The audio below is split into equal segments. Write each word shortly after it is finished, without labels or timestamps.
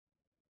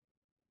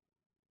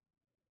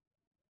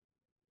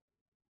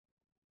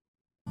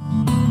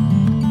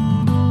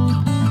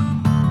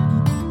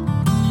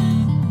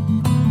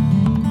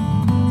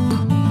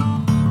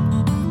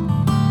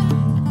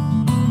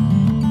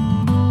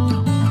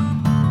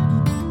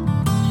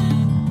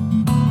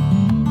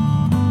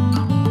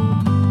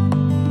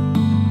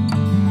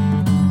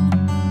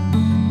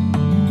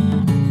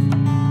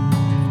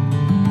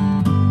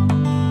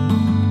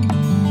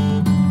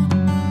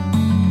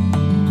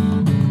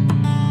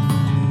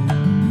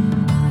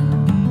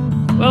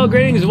Well,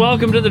 greetings.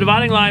 Welcome to the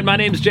Dividing Line. My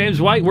name's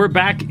James White. We're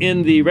back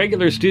in the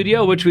regular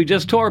studio, which we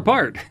just tore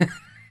apart.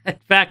 In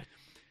fact,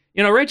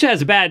 Rich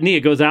has a bad knee.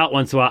 It goes out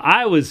once in a while.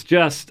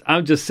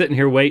 I'm just sitting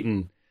here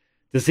waiting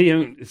to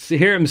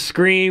hear him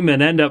scream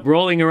and end up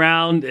rolling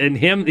around. And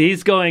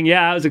he's going,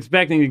 yeah, I was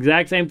expecting the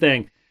exact same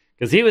thing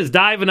because he was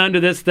diving under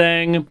this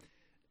thing.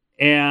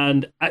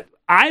 And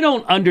I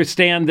don't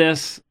understand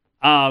this.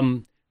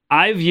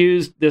 I've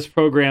used this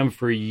program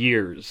for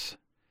years.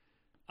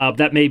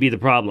 That may be the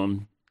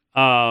problem.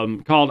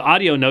 Called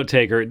Audio Note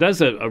Taker. It does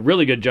a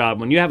really good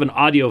job. When you have an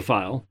audio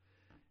file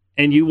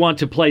and you want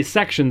to play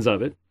sections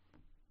of it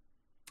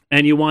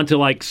and you want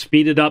to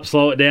speed it up,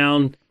 slow it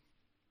down,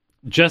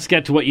 just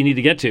get to what you need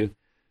to get to.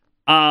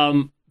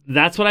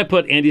 That's what I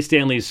put Andy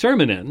Stanley's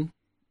sermon in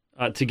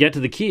to get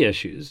to the key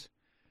issues.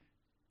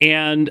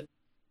 And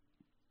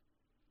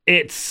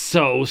it's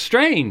so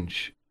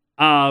strange.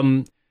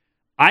 I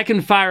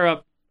can fire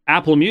up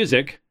Apple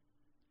Music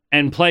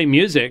and play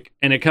music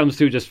and it comes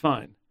through just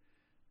fine.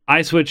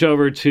 I switch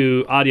over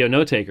to Audio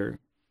Note Taker.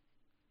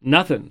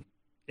 Nothing.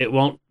 It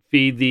won't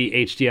feed the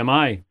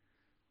HDMI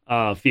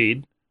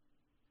feed.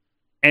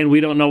 And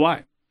we don't know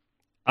why.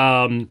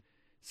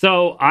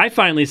 So I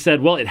finally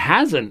said, well, it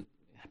has a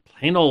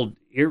plain old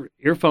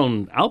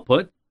earphone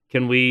output.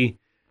 Can we?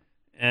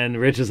 And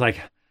Rich is like,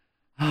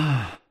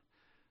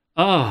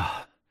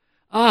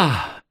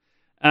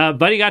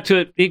 but he got to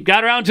it. He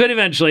got around to it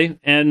eventually,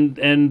 and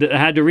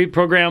had to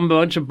reprogram a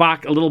bunch of a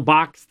little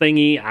box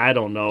thingy. I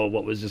don't know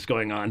what was just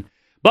going on,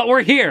 but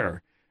we're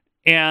here,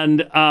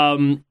 and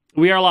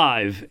we are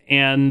live,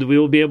 and we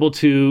will be able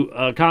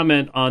to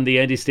comment on the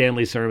Andy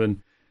Stanley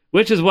sermon,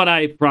 which is what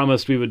I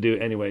promised we would do,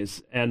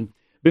 anyways. And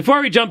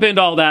before we jump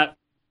into all that,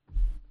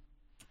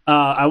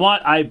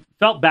 I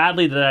felt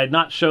badly that I had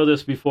not showed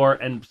this before,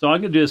 and so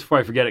I'm going to do this before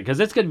I forget it because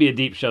it's going to be a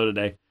deep show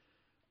today.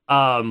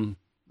 We've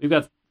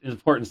got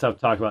important stuff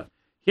to talk about.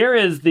 Here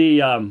is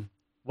the,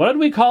 what did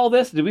we call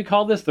this? Did we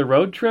call this the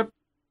road trip?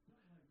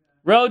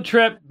 Road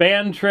trip,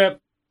 band trip,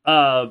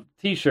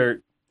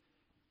 t-shirt.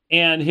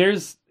 And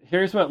here's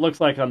what it looks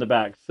like on the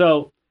back.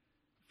 So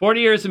 40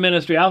 years of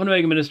ministry, Alpha and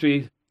Omega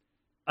ministry.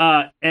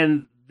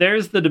 And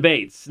there's the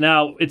debates.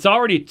 Now it's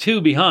already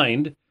 2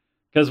 behind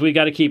because we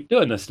got to keep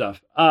doing this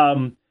stuff.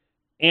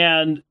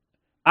 And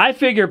I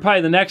figure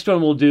probably the next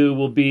one we'll do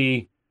will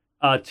be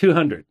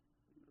 200.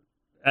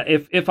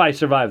 If I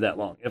survive that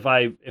long,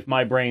 if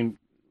my brain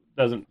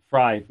doesn't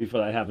fry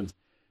before that happens.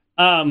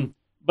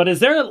 But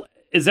is there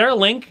a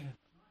link?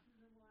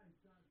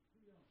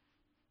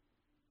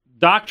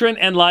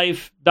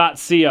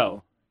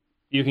 Doctrineandlife.co.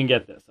 You can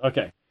get this.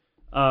 Okay.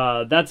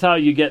 That's how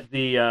you get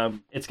the,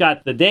 it's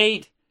got the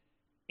date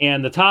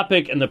and the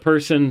topic and the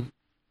person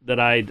that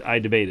I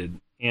debated.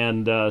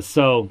 And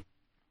so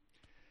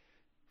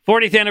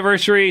 40th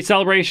anniversary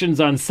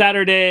celebrations on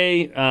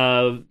Saturday.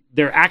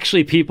 There are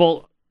actually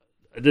people,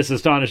 this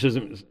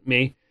astonishes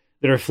me,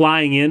 that are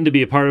flying in to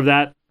be a part of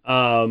that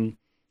and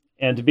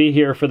to be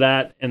here for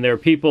that. And there are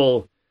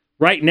people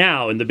right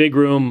now in the big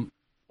room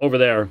over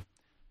there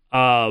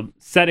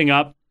setting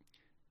up.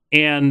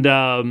 And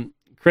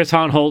Chris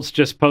Honholtz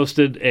just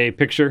posted a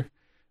picture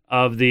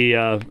of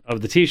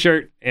the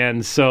T-shirt.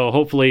 And so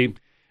hopefully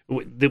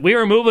we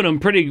were moving them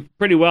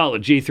pretty well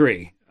at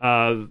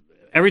G3.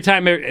 Every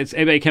time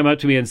anybody came up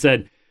to me and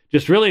said,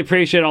 just really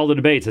appreciate all the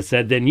debates, I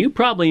said, then you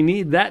probably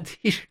need that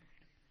T-shirt.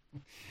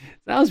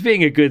 I was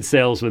being a good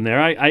salesman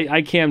there.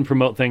 I can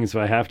promote things if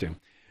I have to.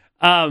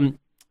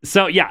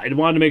 So, yeah, I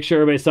wanted to make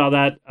sure everybody saw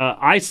that.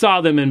 I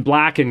saw them in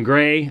black and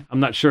gray. I'm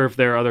not sure if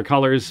there are other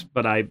colors,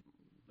 but I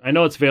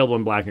know it's available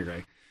in black and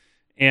gray.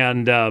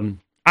 And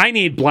I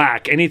need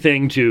black,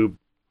 anything to,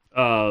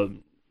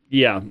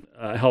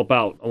 help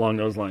out along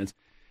those lines.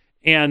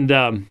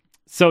 And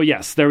so,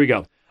 yes, there we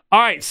go. All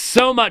right,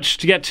 so much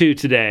to get to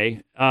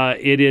today.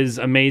 It is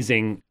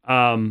amazing.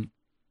 I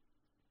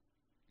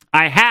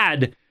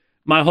had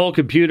my whole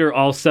computer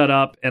all set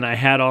up, and I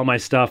had all my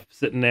stuff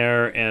sitting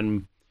there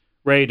and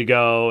ready to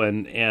go,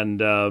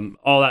 and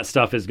all that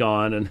stuff is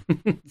gone, and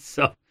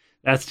so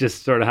that's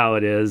just sort of how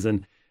it is.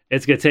 And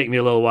it's going to take me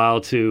a little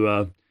while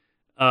to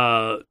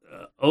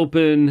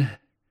open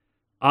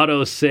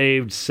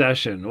auto-saved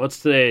session. What's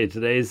today?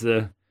 Today's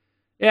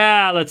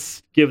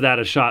let's give that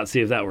a shot,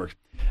 see if that works.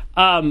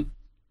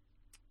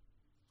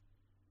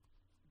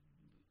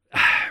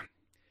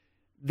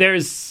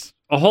 There's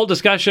a whole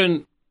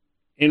discussion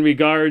in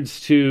regards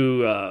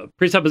to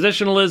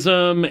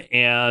presuppositionalism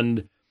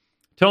and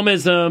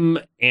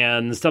Thomism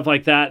and stuff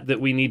like that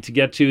we need to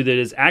get to that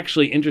is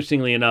actually,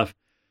 interestingly enough,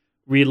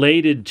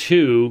 related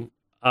to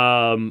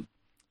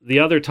the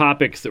other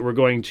topics that we're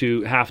going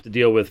to have to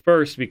deal with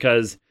first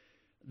because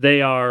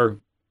they are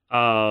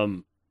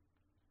so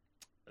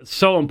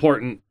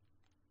important.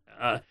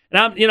 And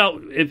I'm,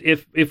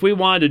 if we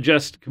wanted to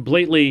just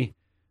completely,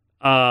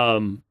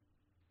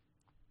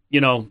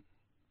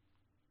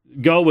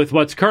 go with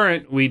what's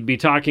current, we'd be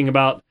talking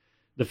about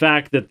the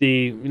fact that the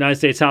United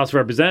States House of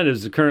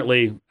Representatives is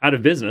currently out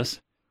of business.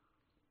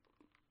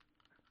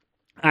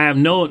 I have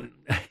no...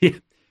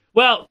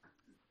 Well,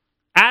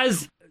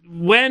 as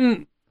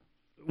when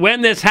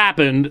this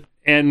happened,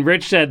 and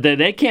Rich said that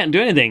they can't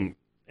do anything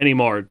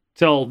anymore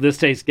till this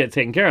case gets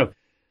taken care of,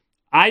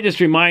 I just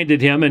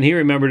reminded him, and he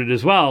remembered it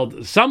as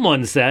well.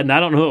 Someone said, and I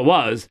don't know who it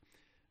was,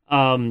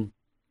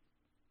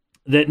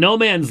 that no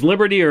man's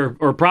liberty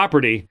or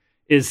property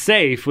is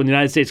safe when the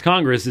United States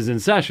Congress is in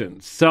session.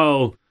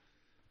 So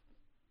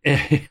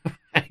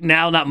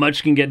now not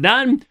much can get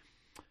done.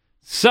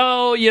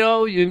 So,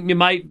 you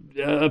might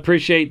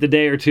appreciate the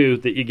day or two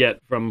that you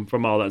get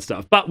from all that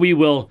stuff. But we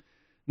will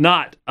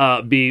not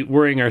be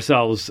worrying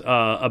ourselves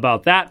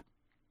about that.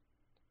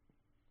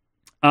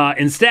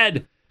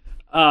 Instead,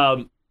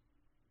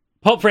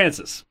 Pope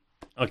Francis.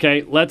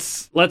 Okay,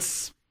 let's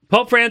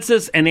Pope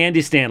Francis and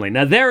Andy Stanley.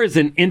 Now, there is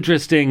an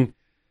interesting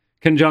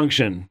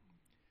conjunction,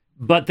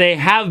 but they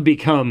have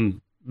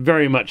become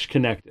very much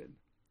connected.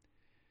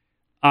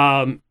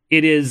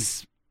 It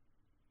is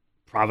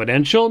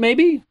providential,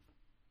 maybe,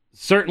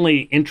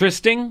 certainly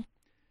interesting,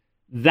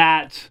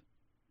 that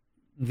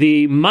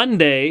the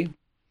Monday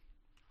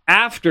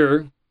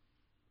after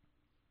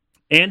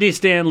Andy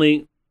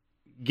Stanley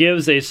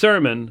gives a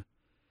sermon,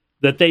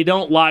 that they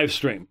don't live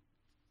stream.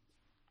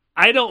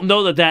 I don't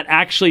know that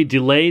actually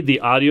delayed the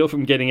audio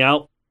from getting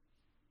out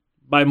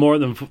by more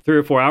than 3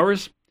 or 4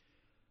 hours.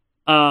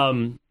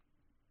 But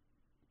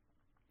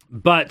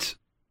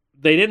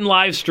they didn't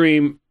live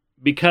stream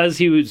because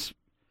he was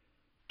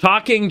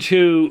talking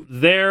to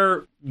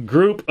their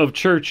group of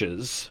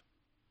churches.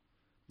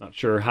 Not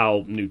sure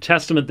how New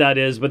Testament that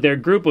is, but their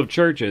group of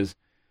churches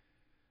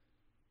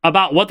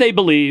about what they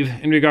believe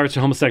in regards to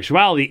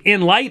homosexuality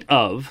in light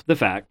of the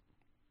fact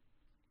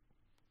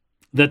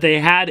that they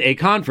had a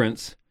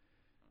conference,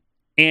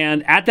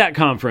 and at that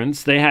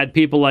conference they had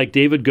people like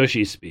David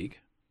Gushee speak,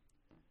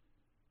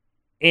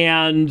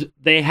 and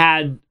they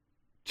had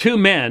 2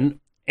 men,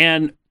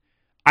 and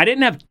I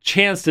didn't have a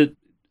chance to,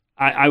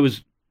 I'm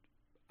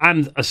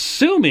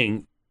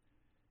assuming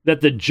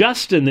that the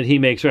Justin that he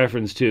makes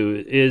reference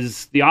to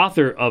is the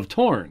author of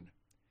Torn.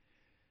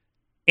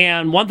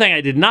 And one thing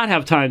I did not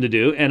have time to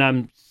do, and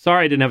I'm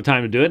sorry I didn't have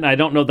time to do it, and I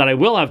don't know that I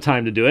will have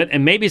time to do it,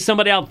 and maybe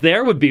somebody out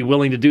there would be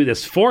willing to do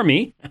this for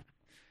me.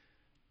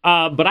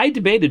 But I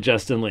debated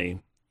Justin Lee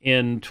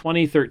in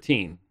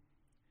 2013.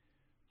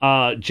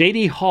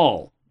 J.D.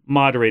 Hall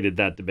moderated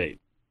that debate.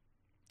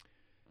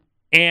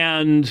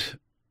 And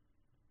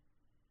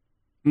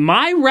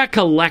my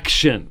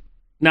recollection,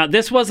 now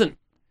this wasn't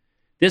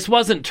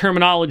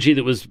terminology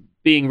that was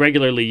being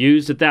regularly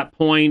used at that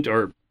point,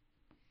 or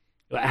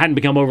hadn't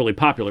become overly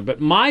popular, but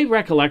my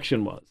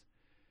recollection was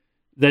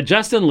that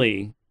Justin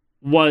Lee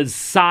was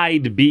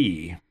side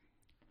B.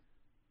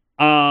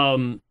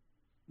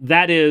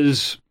 That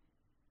is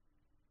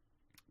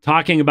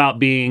talking about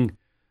being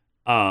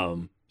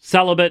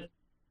celibate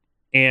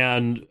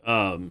and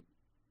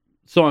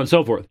so on and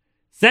so forth.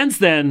 Since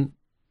then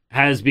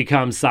has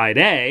become side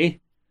A,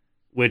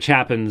 which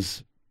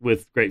happens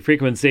with great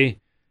frequency,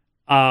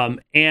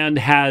 and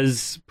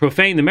has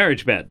profaned the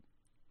marriage bed.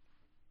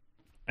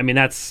 I mean,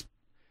 that's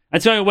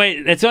the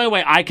only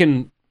way I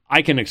can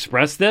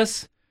express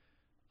this.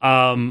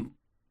 When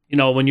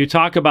you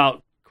talk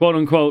about quote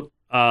unquote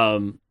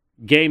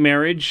gay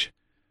marriage,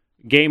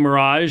 gay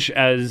mirage,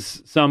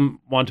 as some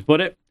want to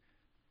put it,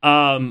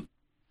 to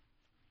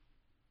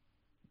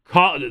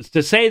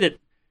say that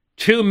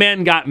 2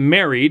 men got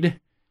married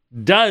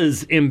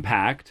does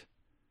impact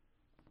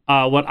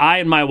what I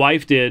and my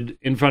wife did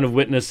in front of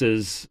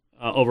witnesses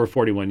over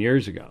 41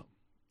 years ago.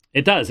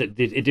 It does. It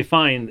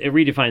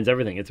redefines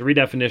everything. It's a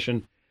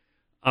redefinition.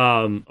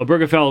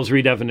 Obergefell's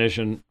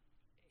redefinition.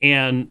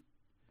 And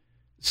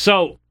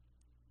so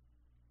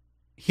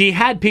he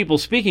had people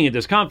speaking at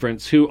this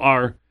conference who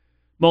are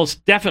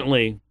most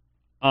definitely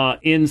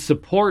in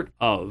support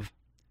of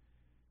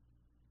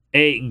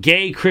a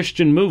gay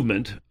Christian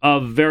movement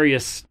of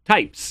various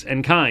types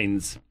and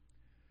kinds.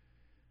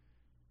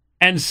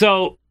 And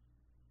so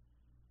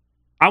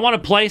I want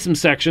to play some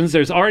sections.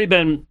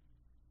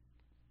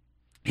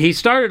 He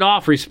started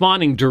off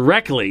responding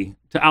directly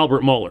to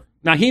Albert Mohler.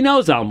 Now, he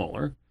knows Al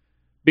Mohler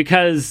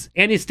because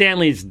Andy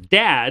Stanley's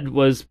dad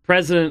was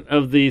president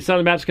of the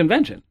Southern Baptist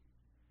Convention.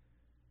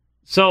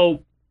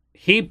 So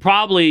he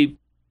probably,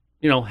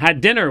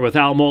 had dinner with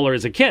Al Mohler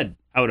as a kid,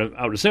 I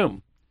would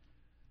assume.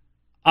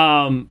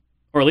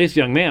 Or at least a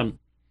young man.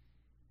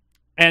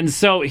 And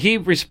so he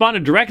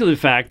responded directly to the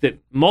fact that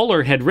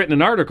Mohler had written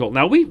an article.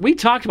 Now, we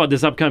talked about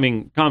this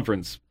upcoming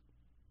conference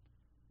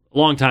a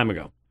long time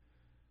ago.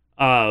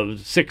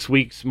 6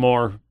 weeks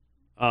more,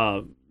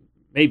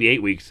 maybe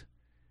 8 weeks.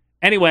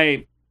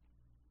 Anyway,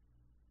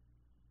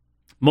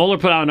 Mohler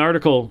put out an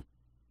article,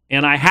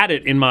 and I had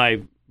it in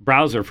my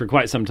browser for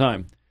quite some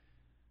time,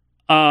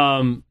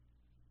 called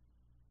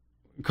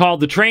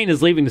 "The Train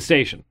is Leaving the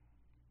Station."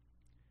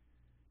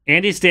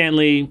 Andy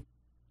Stanley's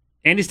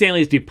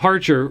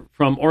departure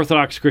from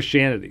Orthodox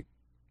Christianity.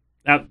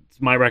 That's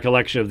my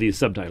recollection of the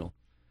subtitle.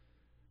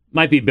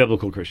 Might be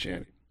biblical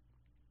Christianity.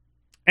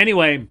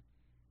 Anyway,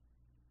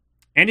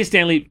 Andy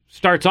Stanley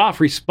starts off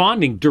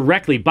responding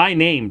directly by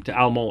name to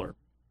Al Mohler.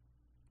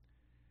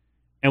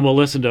 and we'll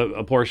listen to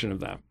a portion of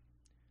that.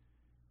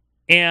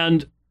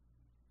 And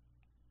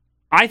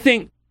I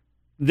think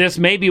this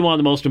may be one of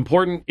the most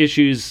important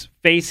issues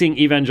facing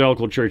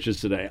evangelical churches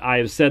today. I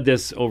have said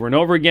this over and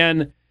over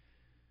again,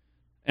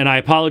 and I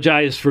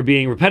apologize for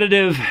being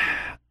repetitive,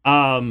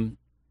 but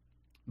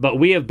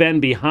we have been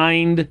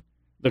behind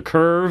the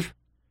curve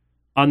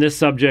on this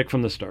subject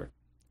from the start.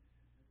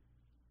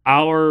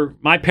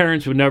 My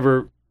parents would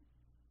never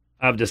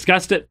have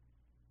discussed it.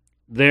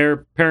 Their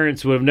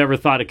parents would have never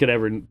thought it could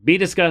ever be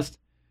discussed.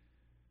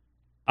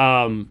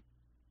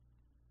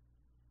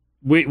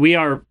 We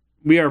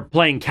are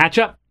playing catch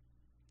up,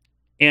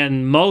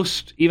 and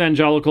most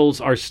evangelicals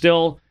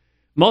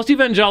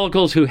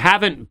who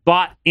haven't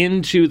bought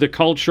into the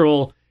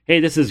cultural, hey,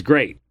 this is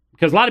great,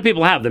 because a lot of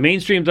people have. The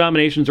mainstream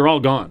denominations are all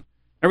gone.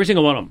 Every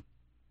single one of them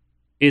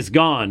is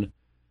gone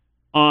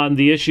on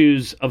the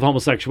issues of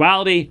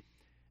homosexuality.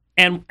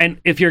 And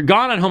if you're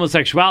gone on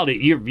homosexuality,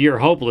 you're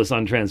hopeless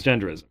on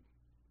transgenderism.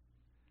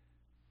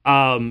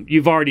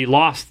 You've already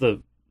lost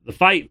the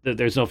fight. That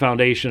there's no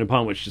foundation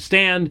upon which to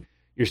stand.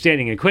 You're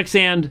standing in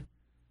quicksand.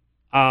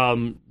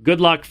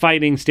 Good luck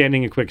fighting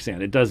standing in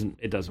quicksand. It doesn't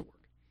work.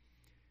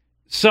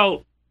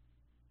 So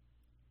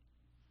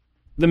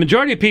the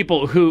majority of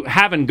people who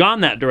haven't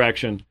gone that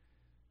direction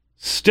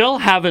still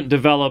haven't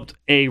developed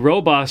a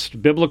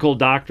robust biblical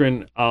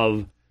doctrine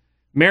of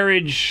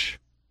marriage,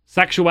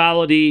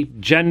 sexuality,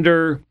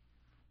 gender,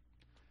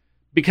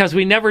 because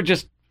we never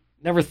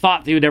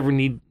thought they would ever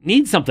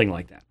need something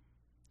like that.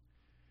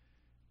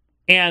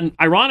 And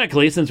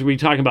ironically, since we're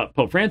talking about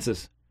Pope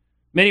Francis,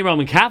 many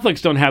Roman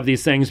Catholics don't have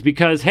these things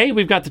because, hey,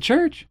 we've got the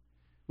church.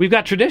 We've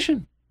got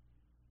tradition.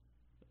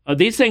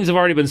 These things have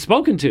already been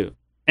spoken to.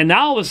 And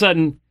now all of a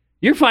sudden,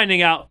 you're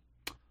finding out,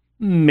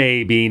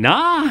 maybe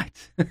not.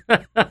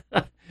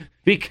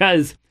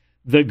 Because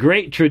the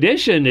great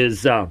tradition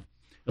is a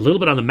little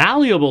bit on the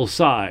malleable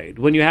side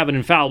when you have an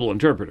infallible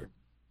interpreter.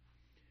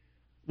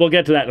 We'll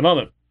get to that in a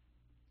moment.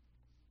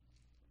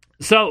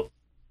 So,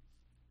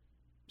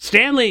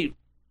 Stanley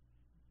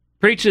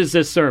preaches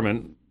this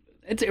sermon.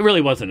 It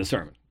really wasn't a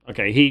sermon.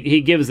 Okay,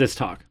 he gives this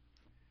talk.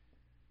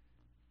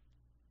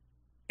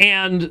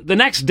 And the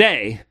next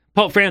day,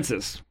 Pope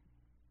Francis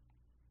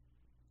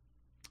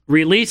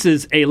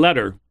releases a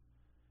letter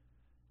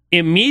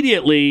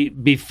immediately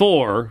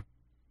before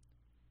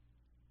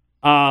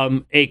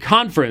a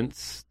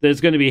conference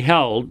that's going to be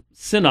held,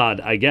 synod,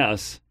 I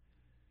guess,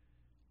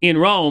 in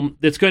Rome,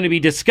 that's going to be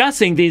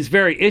discussing these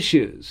very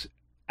issues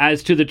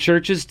as to the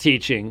church's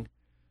teaching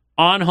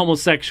on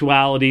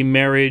homosexuality,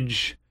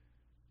 marriage.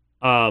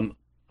 I'm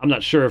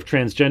not sure if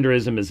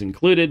transgenderism is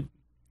included.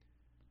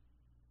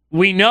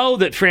 We know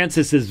that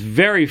Francis is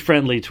very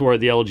friendly toward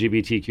the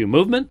LGBTQ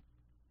movement.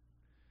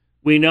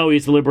 We know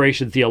he's a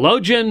liberation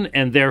theologian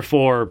and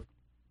therefore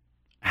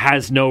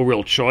has no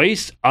real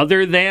choice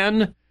other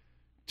than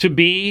to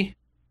be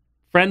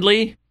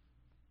friendly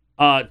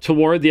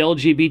toward the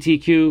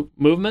LGBTQ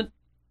movement,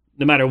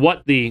 no matter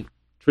what the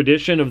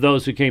tradition of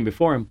those who came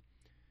before him.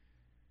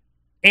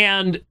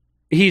 And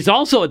he's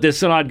also at this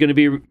synod going to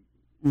be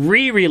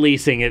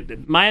re-releasing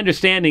it. My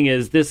understanding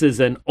is this is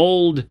an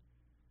old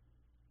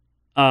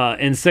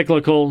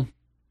encyclical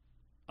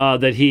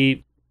that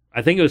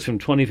I think it was from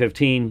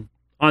 2015,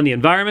 on the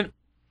environment,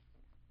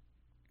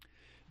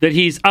 that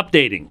he's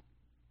updating.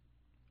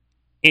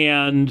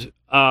 And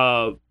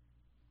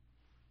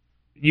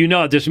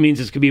this means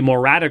this could be more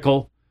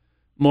radical,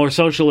 more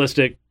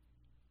socialistic,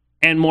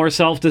 and more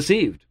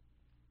self-deceived.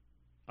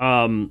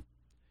 I'm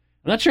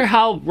not sure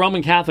how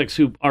Roman Catholics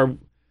who are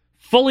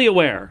fully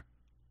aware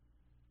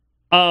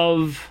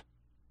of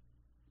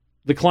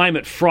the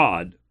climate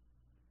fraud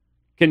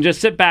can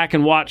just sit back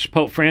and watch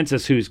Pope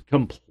Francis, who's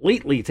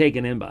completely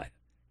taken in by it.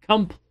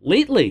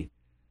 Completely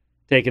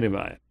taken in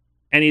by it.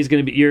 And he's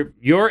going to be,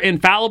 your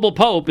infallible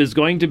Pope is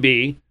going to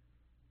be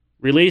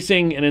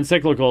releasing an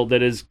encyclical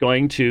that is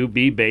going to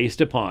be based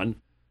upon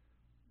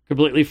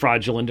completely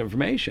fraudulent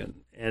information.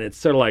 And it's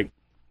sort of like,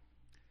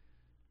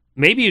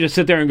 maybe you just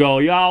sit there and go,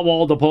 yeah,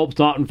 well, the Pope's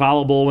not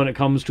infallible when it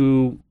comes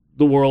to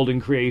the world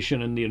and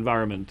creation and the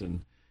environment.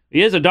 And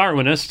he is a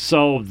Darwinist,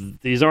 so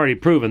he's already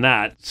proven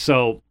that.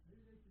 So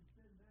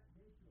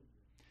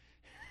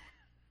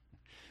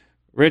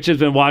Rich has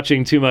been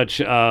watching too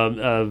much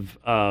of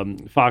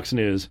Fox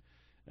News.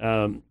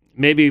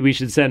 Maybe we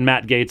should send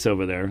Matt Gaetz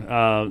over there.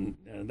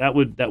 That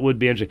would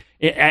be interesting.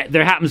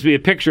 There happens to be a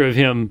picture of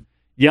him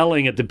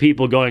yelling at the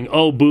people, going,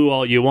 "Oh, boo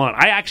all you want."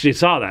 I actually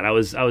saw that. I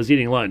was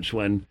eating lunch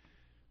when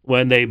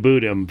they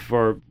booed him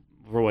for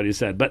what he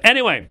said. But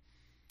anyway,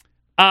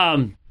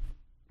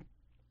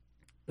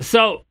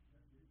 so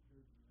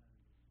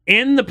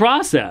in the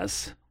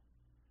process,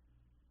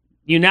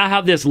 you now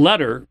have this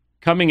letter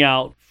coming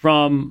out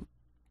from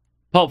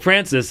Pope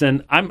Francis,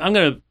 and I'm going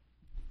to,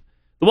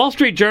 the Wall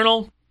Street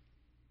Journal,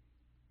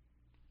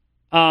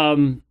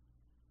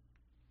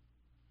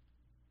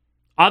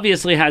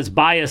 obviously has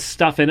biased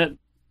stuff in it,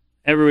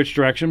 every which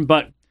direction,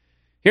 but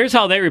here's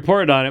how they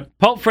reported on it.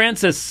 Pope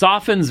Francis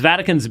softens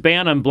Vatican's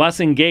ban on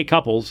blessing gay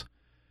couples,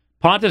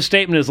 Pontiff's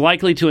statement is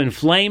likely to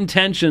inflame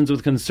tensions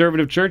with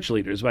conservative church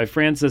leaders, by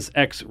Francis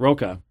X.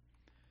 Roca.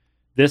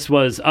 This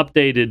was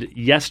updated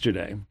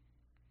yesterday.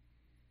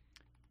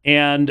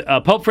 And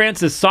Pope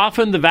Francis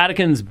softened the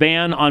Vatican's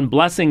ban on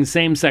blessing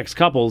same-sex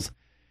couples,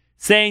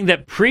 saying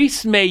that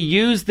priests may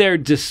use their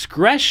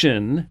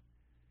discretion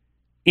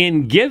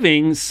in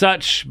giving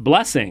such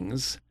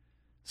blessings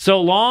so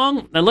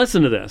long, and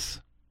listen to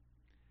this.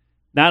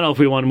 Now, I don't know if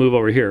we want to move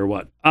over here or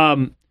what.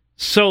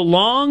 So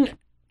long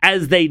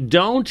as they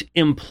don't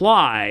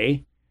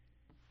imply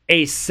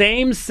a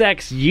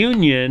same-sex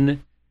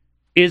union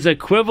is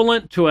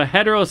equivalent to a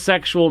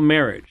heterosexual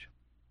marriage.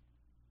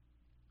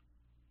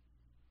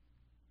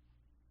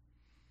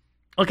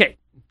 Okay,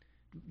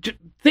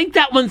 think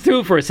that one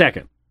through for a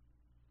second.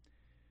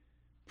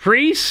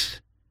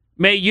 Priests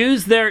may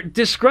use their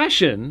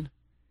discretion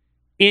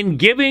in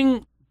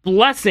giving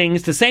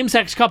blessings to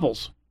same-sex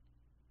couples,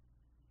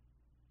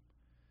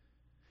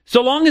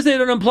 so long as they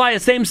don't imply a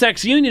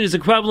same-sex union is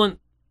equivalent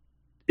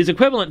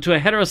to a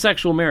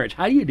heterosexual marriage.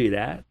 How do you do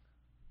that?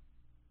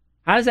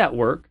 How does that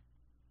work?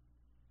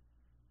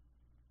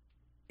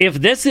 If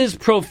this is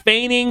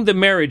profaning the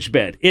marriage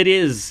bed, it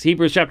is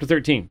Hebrews chapter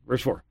 13,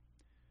 verse 4.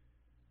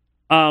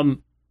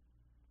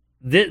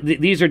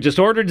 These are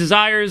disordered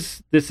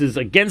desires. This is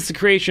against the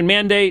creation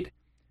mandate.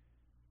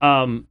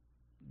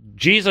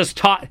 Jesus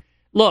taught...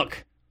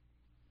 Look,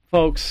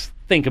 folks,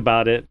 think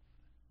about it.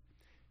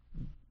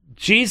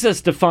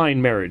 Jesus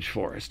defined marriage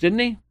for us, didn't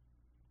he?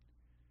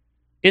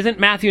 Isn't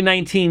Matthew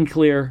 19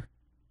 clear?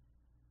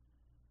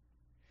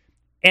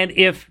 And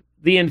if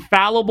the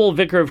infallible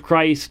vicar of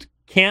Christ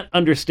can't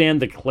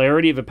understand the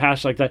clarity of a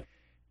passage like that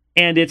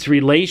and its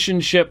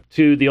relationship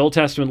to the Old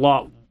Testament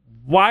law,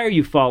 why are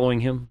you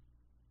following him?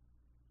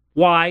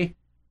 Why?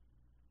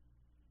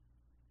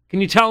 Can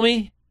you tell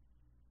me?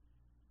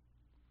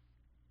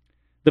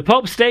 The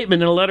Pope's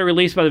statement in a letter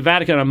released by the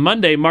Vatican on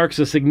Monday marks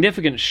a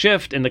significant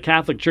shift in the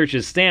Catholic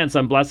Church's stance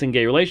on blessing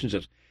gay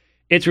relationships.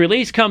 Its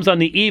release comes on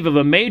the eve of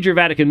a major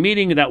Vatican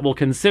meeting that will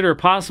consider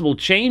possible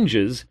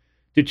changes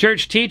to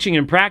church teaching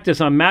and practice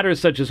on matters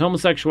such as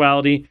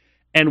homosexuality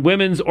and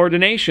women's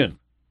ordination.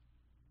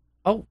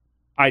 Oh,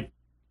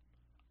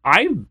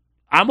 I'm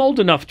old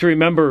enough to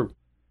remember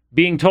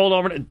being told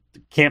over it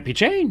can't be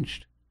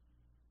changed.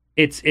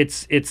 It's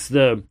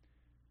the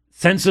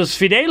sensus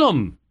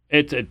fidelum.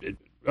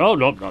 Oh,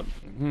 no.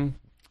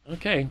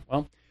 Okay,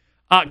 well.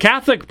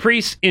 Catholic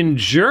priests in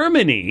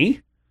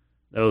Germany,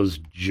 those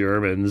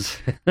Germans,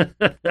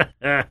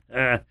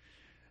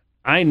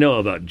 I know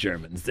about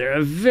Germans. They're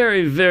a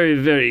very, very,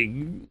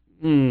 very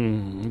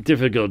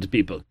difficult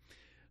people.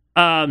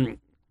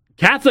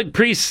 Catholic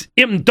priests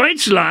in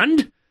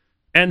Deutschland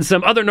and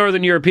some other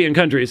Northern European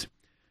countries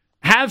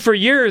have for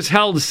years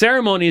held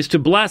ceremonies to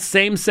bless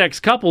same-sex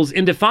couples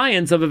in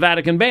defiance of a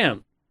Vatican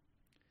ban.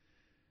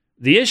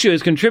 The issue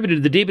has contributed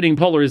to the deepening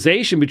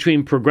polarization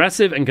between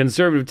progressive and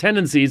conservative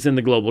tendencies in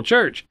the global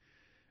church.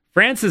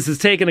 Francis has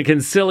taken a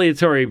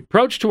conciliatory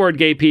approach toward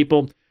gay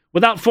people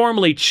without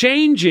formally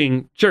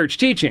changing church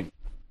teaching.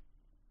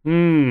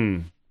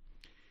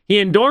 He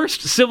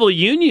endorsed civil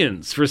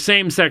unions for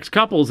same-sex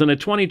couples in a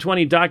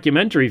 2020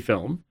 documentary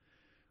film,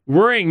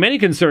 worrying many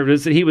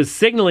conservatives that he was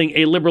signaling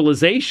a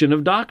liberalization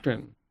of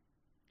doctrine.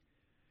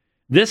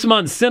 This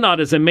month's synod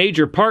is a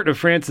major part of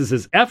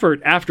Francis's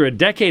effort after a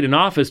decade in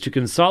office to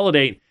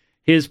consolidate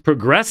his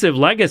progressive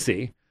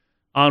legacy.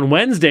 On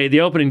Wednesday,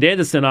 the opening day of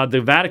the synod,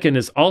 the Vatican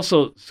is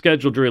also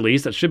scheduled to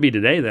release, that should be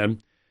today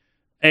then,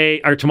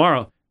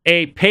 tomorrow,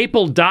 a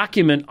papal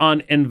document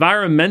on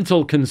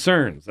environmental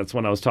concerns. That's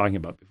what I was talking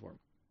about before.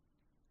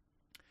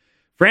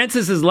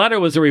 Francis's letter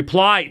was a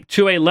reply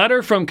to a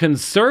letter from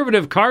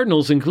conservative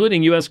cardinals,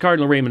 including U.S.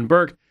 Cardinal Raymond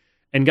Burke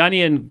and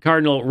Ghanaian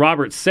Cardinal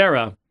Robert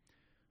Sarah,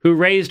 who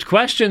raised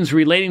questions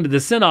relating to the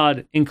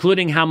synod,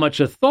 including how much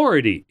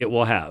authority it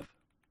will have.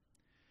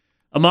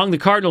 Among the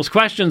cardinals'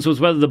 questions was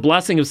whether the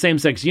blessing of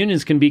same-sex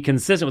unions can be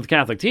consistent with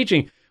Catholic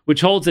teaching, which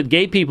holds that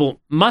gay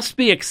people must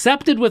be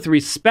accepted with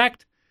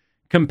respect,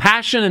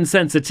 compassion, and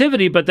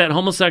sensitivity, but that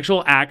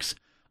homosexual acts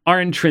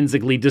are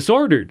intrinsically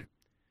disordered.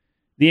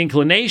 The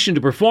inclination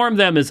to perform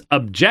them is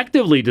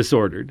objectively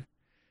disordered,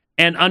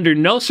 and under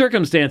no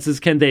circumstances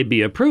can they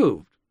be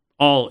approved.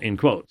 All in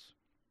quotes.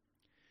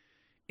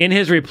 In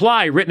his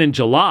reply, written in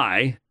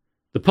July,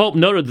 the Pope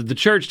noted that the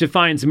Church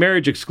defines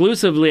marriage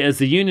exclusively as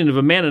the union of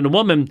a man and a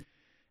woman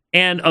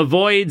and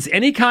avoids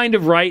any kind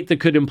of right that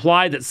could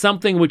imply that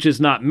something which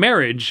is not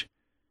marriage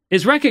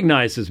is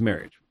recognized as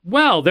marriage.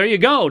 Well, there you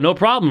go. No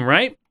problem,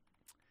 right?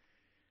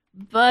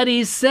 But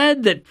he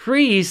said that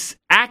priests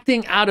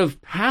acting out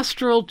of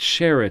pastoral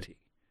charity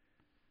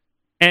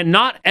and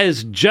not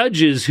as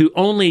judges who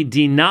only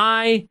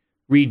deny,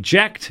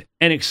 reject,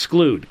 and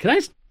exclude. Can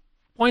I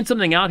point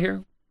something out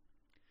here?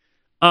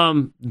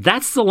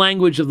 That's the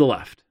language of the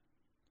left.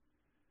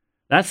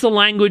 That's the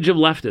language of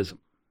leftism.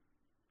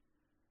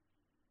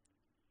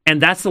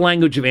 And that's the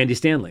language of Andy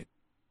Stanley.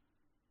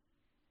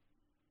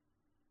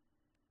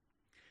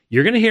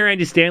 You're going to hear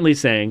Andy Stanley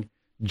saying,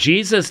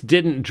 Jesus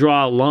didn't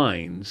draw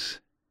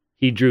lines,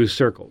 he drew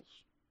circles.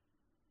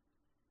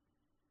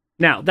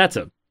 Now, that's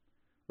a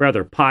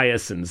rather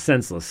pious and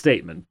senseless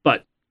statement,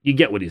 but you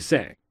get what he's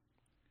saying.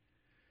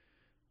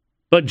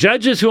 But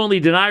judges who only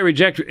deny,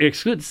 reject, or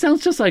exclude,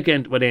 sounds just like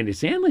what Andy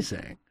Stanley's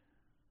saying.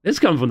 This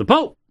comes from the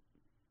Pope.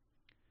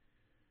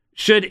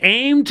 Should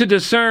aim to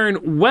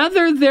discern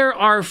whether there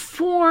are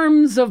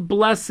forms of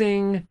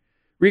blessing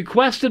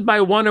requested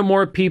by one or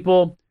more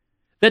people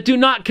that do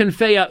not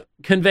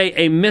convey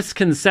a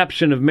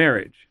misconception of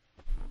marriage.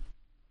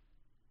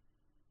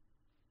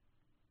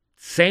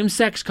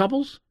 Same-sex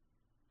couples?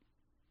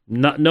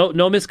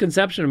 No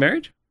misconception of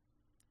marriage?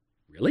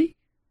 Really?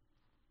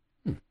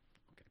 Okay.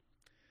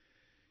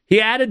 He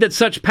added that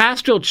such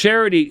pastoral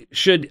charity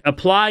should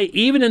apply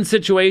even in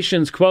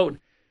situations, quote,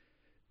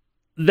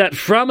 that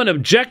from an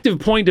objective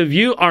point of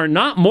view are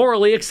not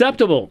morally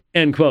acceptable,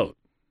 end quote.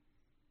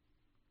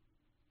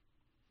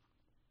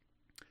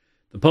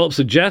 The Pope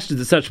suggested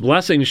that such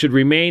blessings should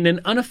remain an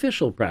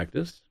unofficial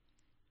practice.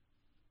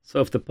 So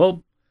if the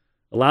Pope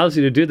allows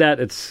you to do that,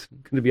 it's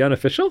going to be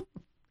unofficial?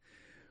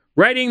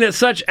 Writing that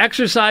such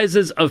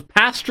exercises of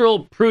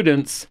pastoral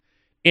prudence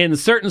in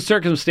certain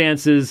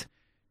circumstances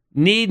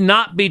need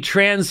not be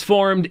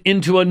transformed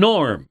into a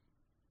norm.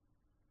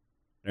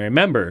 Now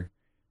remember,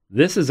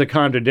 this is a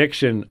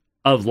contradiction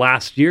of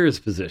last year's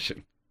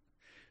position.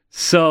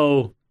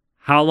 So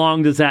how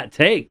long does that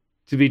take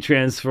to be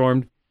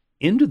transformed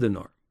into the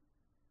norm?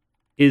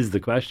 Is the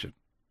question.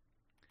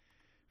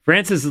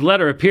 Francis's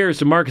letter appears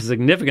to mark a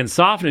significant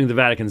softening of the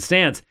Vatican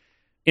stance.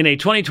 In a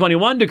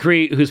 2021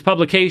 decree whose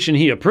publication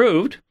he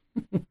approved,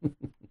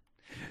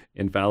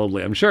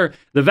 infallibly I'm sure,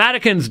 the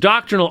Vatican's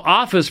doctrinal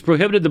office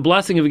prohibited the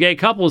blessing of a gay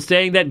couple,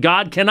 saying that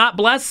God cannot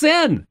bless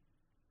sin.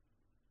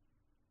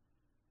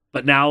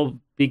 But now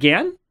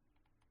began?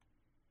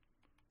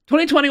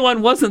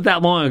 2021 wasn't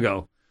that long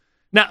ago.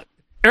 Now,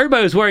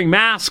 everybody was wearing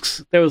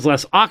masks. There was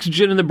less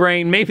oxygen in the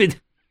brain.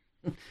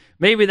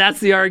 Maybe that's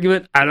the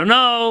argument. I don't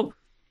know.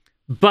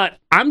 But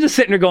I'm just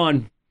sitting there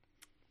going,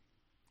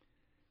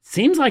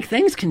 seems like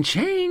things can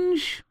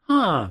change,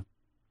 huh?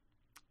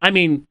 I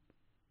mean,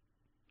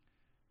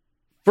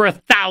 for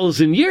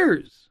 1,000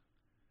 years,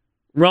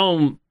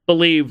 Rome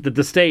believed that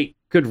the state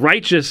could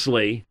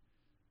righteously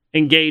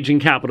engage in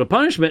capital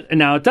punishment, and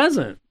now it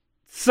doesn't.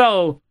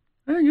 So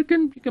you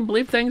can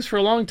believe things for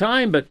a long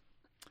time, but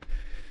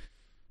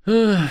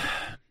the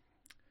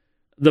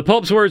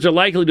Pope's words are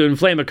likely to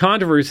inflame a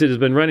controversy that has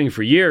been running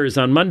for years.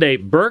 On Monday,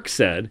 Burke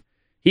said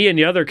he and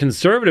the other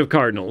conservative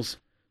cardinals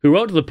who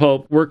wrote to the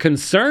Pope were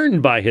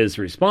concerned by his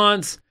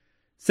response,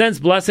 since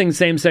blessing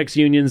same-sex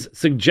unions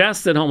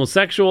suggests that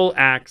homosexual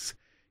acts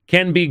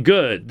can be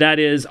good, that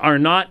is, are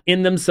not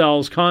in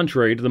themselves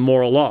contrary to the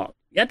moral law.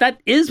 Yet that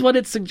is what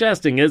it's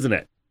suggesting, isn't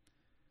it?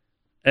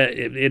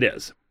 It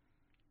is.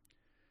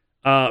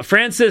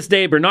 Francis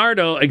de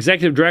Bernardo,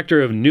 executive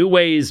director of New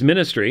Ways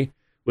Ministry,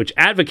 which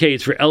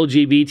advocates for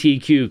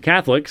LGBTQ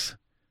Catholics,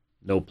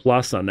 no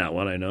plus on that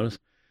one, I noticed,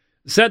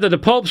 said that the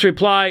Pope's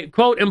reply,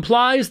 quote,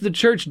 implies the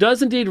Church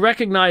does indeed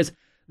recognize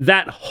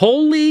that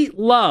holy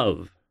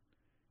love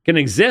can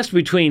exist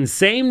between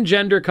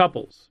same-gender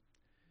couples.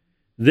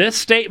 This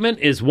statement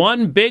is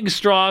one big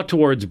straw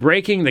towards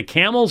breaking the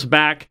camel's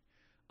back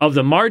of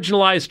the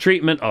marginalized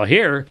treatment,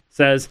 here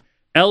says,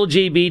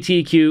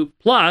 LGBTQ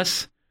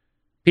plus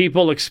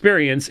people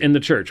experience in the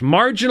Church.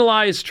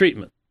 Marginalized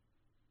treatment.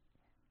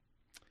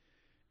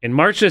 In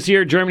March this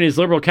year, Germany's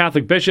liberal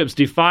Catholic bishops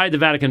defied the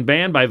Vatican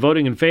ban by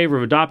voting in favor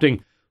of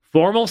adopting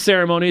formal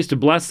ceremonies to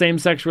bless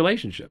same-sex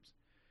relationships.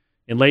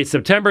 In late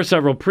September,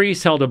 several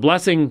priests held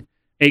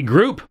a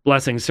group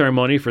blessing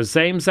ceremony for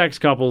same-sex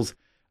couples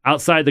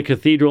outside the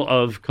Cathedral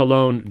of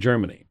Cologne,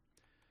 Germany.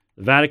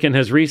 The Vatican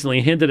has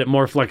recently hinted at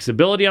more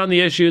flexibility on the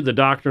issue. The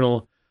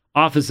doctrinal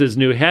office's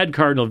new head,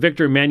 Cardinal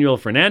Victor Manuel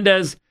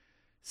Fernandez,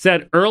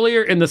 said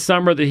earlier in the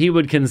summer that he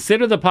would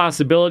consider the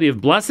possibility of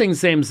blessing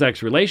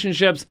same-sex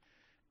relationships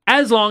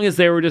as long as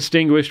they were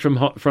distinguished from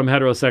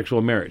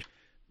heterosexual marriage.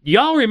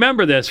 Y'all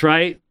remember this,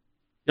 right?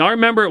 Y'all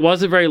remember it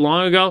wasn't very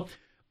long ago?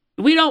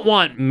 We don't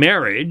want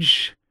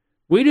marriage.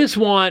 We just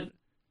want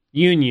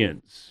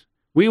unions.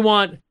 We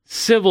want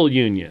civil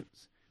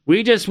unions.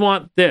 We just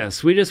want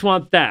this. We just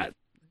want that.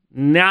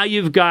 Now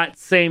you've got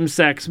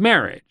same-sex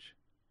marriage.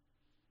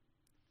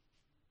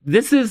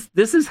 This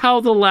is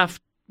how the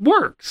left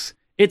works.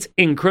 It's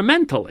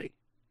incrementally.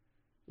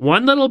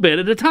 One little bit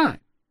at a time.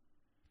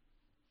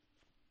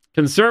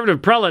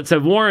 Conservative prelates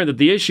have warned that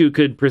the issue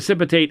could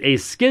precipitate a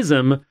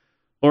schism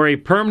or a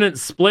permanent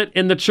split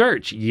in the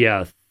Church.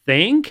 You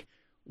think?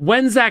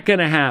 When's that going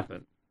to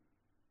happen?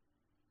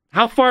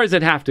 How far does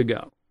it have to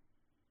go?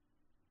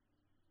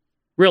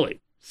 Really?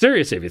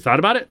 Seriously, have you thought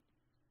about it?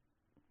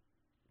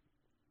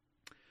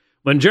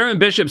 When German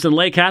bishops and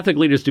lay Catholic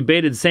leaders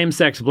debated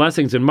same-sex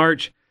blessings in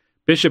March,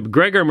 Bishop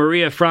Gregor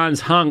Maria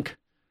Franz Hunk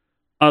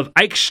of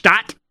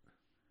Eichstätt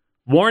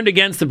warned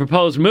against the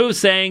proposed move,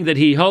 saying that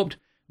he hoped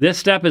this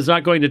step is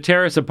not going to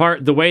tear us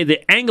apart the way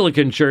the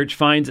Anglican Church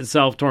finds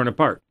itself torn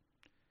apart.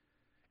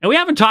 And we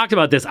haven't talked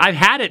about this. I've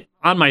had it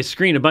on my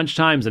screen a bunch of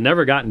times and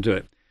never gotten to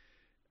it.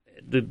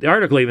 the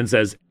article even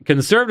says,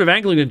 conservative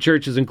Anglican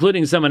churches,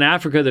 including some in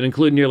Africa that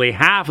include nearly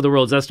half of the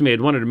world's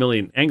estimated 100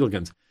 million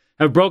Anglicans,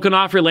 have broken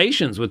off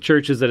relations with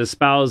churches that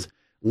espouse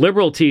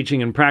liberal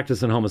teaching and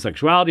practice in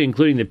homosexuality,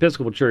 including the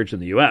Episcopal Church in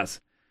the U.S.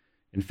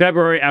 In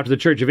February, after the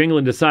Church of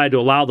England decided to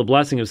allow the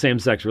blessing of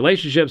same-sex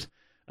relationships,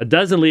 a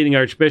dozen leading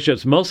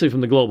archbishops, mostly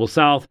from the global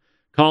south,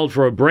 called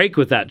for a break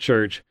with that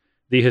church.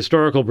 The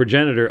historical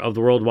progenitor of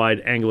the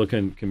worldwide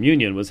Anglican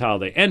Communion was how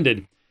they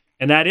ended.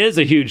 And that is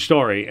a huge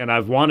story, and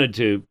I've wanted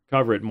to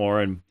cover it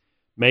more, and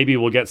maybe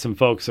we'll get some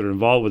folks that are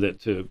involved with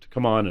it to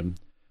come on and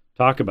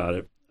talk about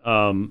it.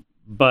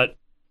 But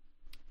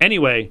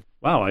anyway,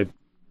 wow,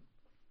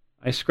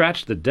 I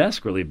scratched the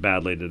desk really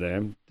badly today.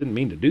 I didn't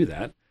mean to do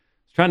that. I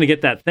was trying to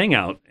get that thing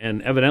out,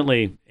 and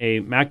evidently a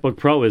MacBook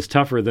Pro is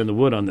tougher than the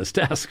wood on this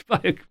desk by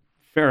a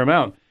fair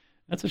amount.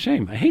 That's a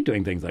shame. I hate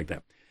doing things like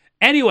that.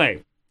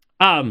 Anyway,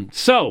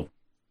 so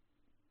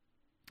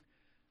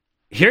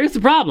here's the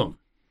problem.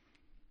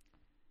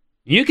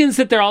 You can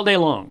sit there all day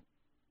long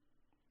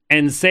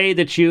and say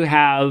that you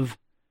have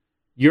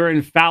your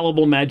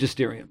infallible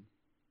magisterium.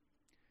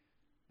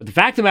 But the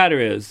fact of the matter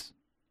is,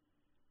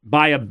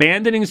 by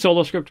abandoning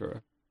sola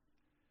scriptura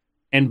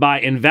and by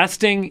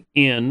investing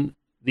in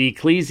the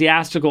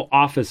ecclesiastical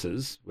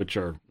offices, which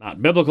are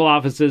not biblical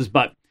offices,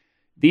 but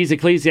these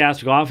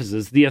ecclesiastical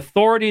offices, the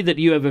authority that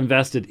you have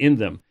invested in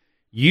them,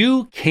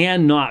 you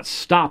cannot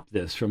stop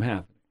this from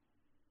happening.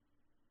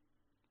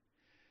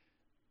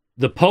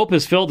 The Pope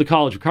has filled the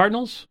College of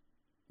Cardinals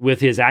with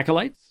his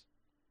acolytes.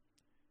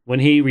 When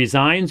he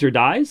resigns or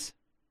dies,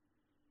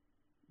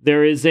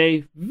 there is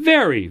a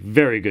very,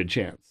 very good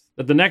chance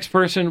that the next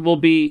person will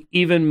be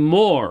even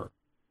more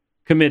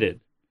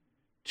committed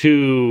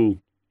to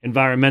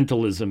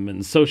environmentalism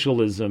and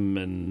socialism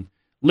and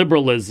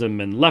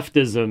liberalism and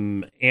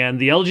leftism and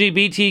the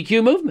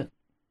LGBTQ movement.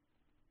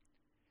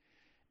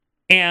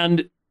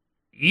 And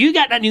you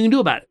got nothing you can do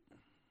about it.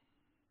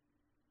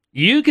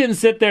 You can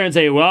sit there and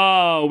say,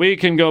 well, we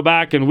can go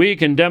back and we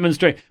can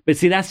demonstrate. But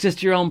see, that's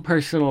just your own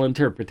personal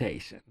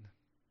interpretation.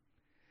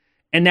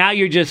 And now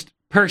you're just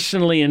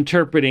personally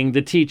interpreting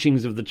the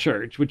teachings of the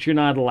church, which you're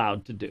not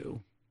allowed to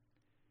do.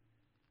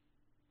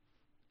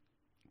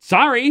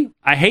 Sorry,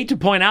 I hate to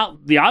point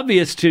out the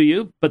obvious to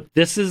you, but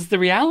this is the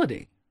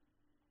reality.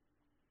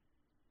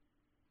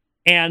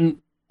 And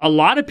a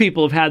lot of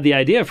people have had the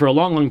idea for a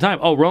long, long time,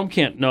 oh, Rome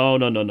can't, no,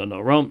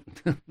 Rome...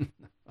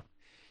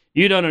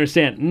 You don't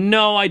understand.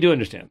 No, I do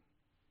understand.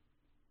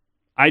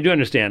 I do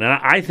understand. And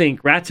I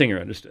think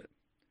Ratzinger understood.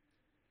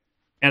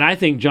 And I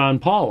think John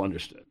Paul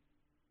understood.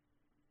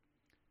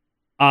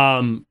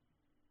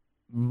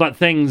 But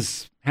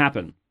things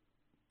happen.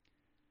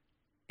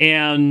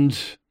 And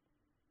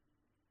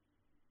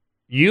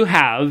you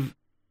have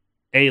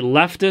a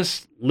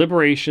leftist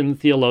liberation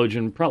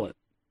theologian prelate.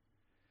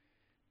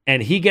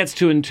 And he gets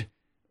to...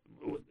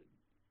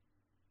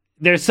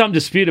 There's some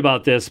dispute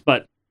about this,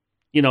 but,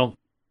 you know,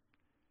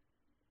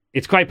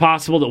 it's quite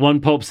possible that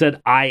one pope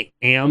said, I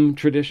am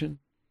tradition.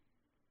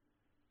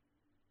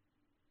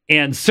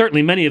 And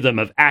certainly many of them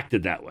have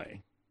acted that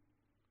way.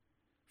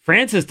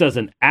 Francis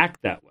doesn't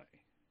act that way.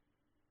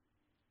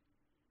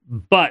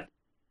 But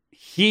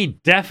he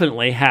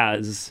definitely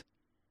has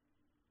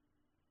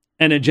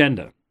an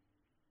agenda.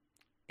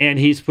 And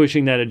he's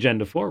pushing that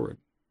agenda forward.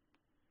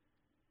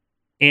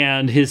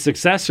 And his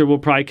successor will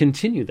probably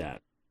continue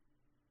that.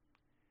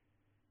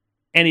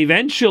 And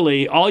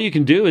eventually, all you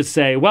can do is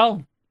say,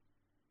 well,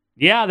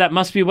 yeah, that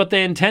must be what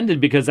they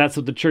intended because that's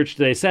what the church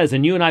today says.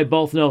 And you and I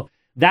both know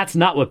that's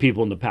not what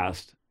people in the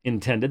past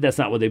intended. That's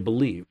not what they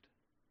believed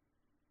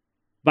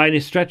by any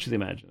stretch of the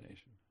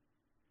imagination.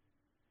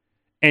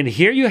 And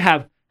here you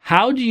have,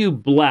 how do you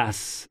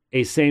bless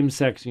a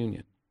same-sex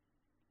union?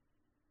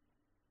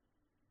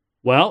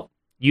 Well,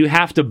 you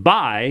have to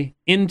buy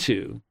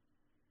into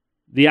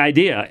the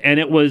idea. And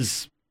it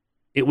was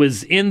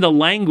in the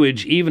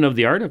language even of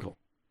the article.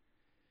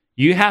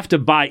 You have to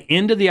buy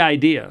into the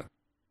idea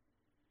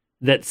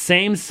that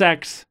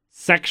same-sex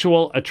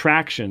sexual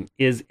attraction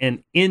is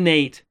an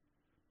innate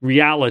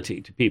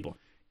reality to people.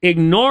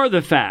 Ignore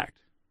the fact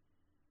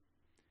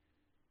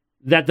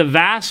that the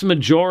vast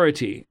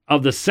majority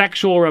of the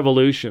sexual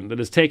revolution that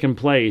has taken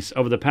place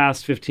over the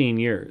past 15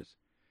 years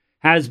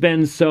has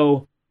been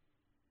so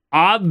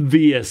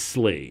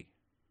obviously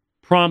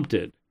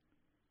prompted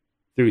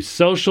through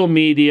social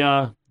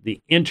media,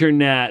 the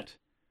internet,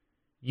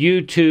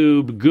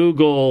 YouTube,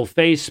 Google,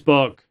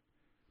 Facebook.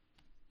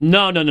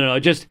 No.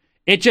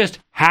 It just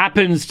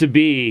happens to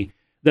be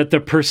that the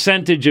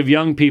percentage of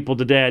young people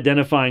today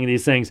identifying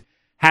these things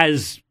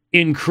has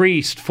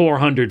increased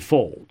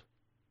 400-fold.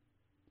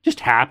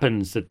 Just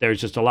happens that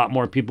there's just a lot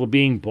more people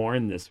being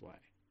born this way.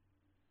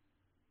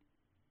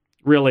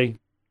 Really?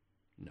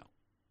 No.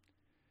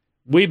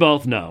 We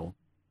both know,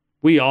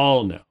 we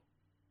all know,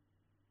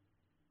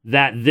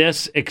 that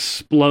this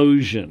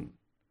explosion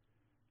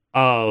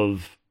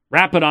of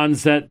rapid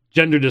onset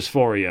gender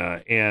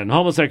dysphoria and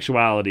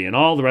homosexuality and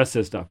all the rest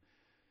of this stuff,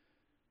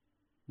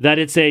 that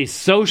it's a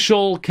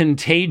social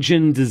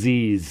contagion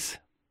disease.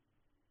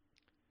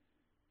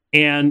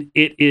 And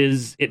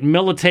it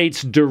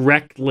militates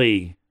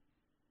directly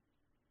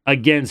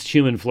against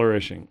human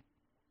flourishing.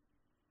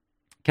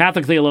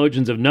 Catholic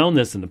theologians have known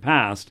this in the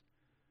past,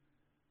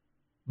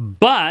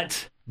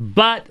 but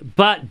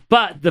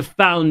the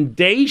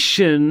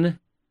foundation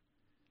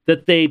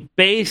that they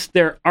base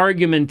their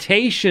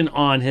argumentation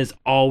on has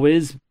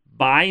always,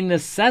 by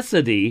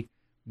necessity,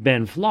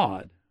 been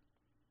flawed.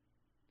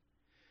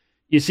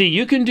 You see,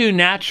 you can do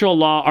natural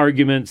law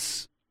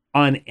arguments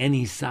on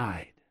any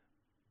side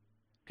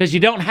because you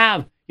don't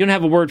have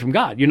a word from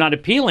God. You're not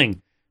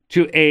appealing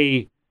to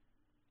a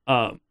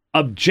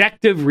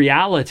objective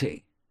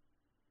reality.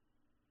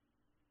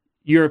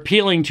 You're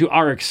appealing to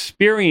our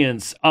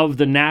experience of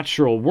the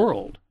natural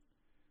world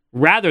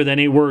rather than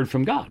a word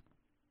from God.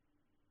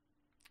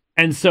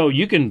 And so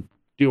you can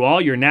do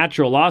all your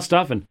natural law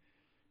stuff and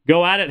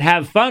go at it,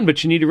 have fun,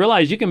 but you need to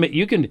realize you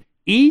can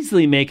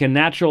easily make a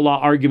natural law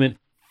argument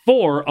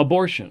for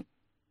abortion.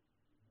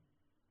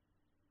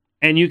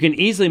 And you can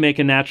easily make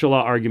a natural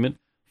law argument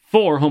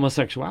for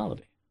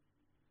homosexuality.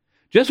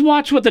 Just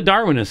watch what the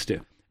Darwinists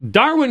do.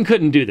 Darwin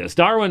couldn't do this.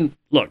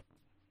 Look,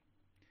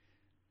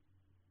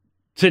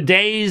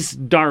 today's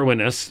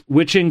Darwinists,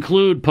 which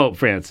include Pope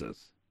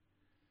Francis,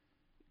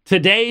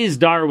 today's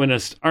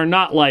Darwinists are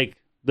not like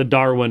the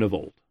Darwin of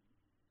old.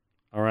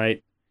 All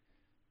right?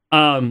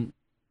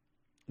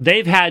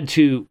 They've had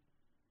to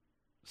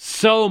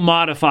so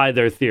modify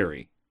their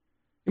theory.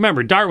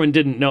 Remember, Darwin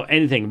didn't know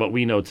anything about what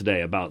we know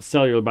today about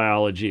cellular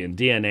biology and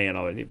DNA and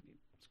all that. He's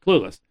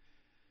clueless.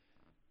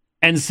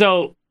 And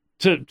so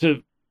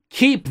to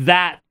keep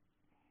that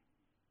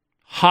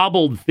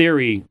hobbled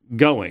theory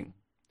going,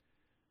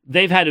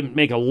 they've had to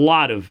make a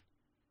lot of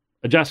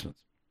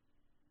adjustments.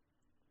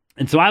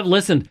 And so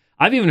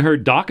I've even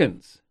heard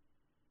Dawkins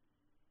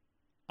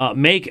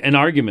make an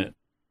argument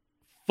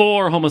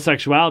for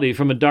homosexuality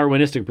from a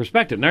Darwinistic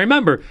perspective. Now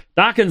remember,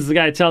 Dawkins is the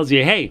guy who tells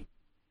you, hey,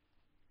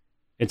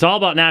 it's all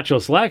about natural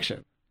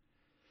selection.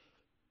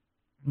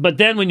 But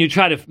then when you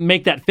try to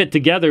make that fit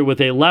together with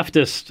a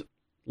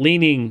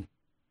leftist-leaning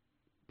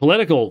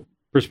political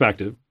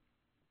perspective,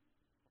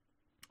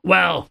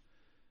 well,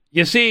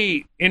 you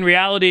see, in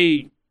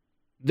reality,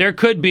 there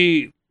could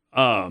be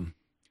an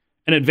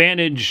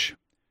advantage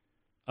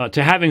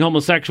to having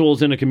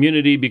homosexuals in a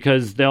community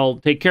because they'll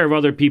take care of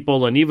other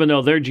people, and even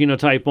though their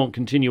genotype won't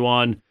continue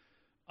on,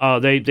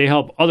 they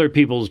help other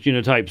people's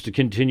genotypes to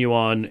continue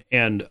on.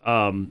 And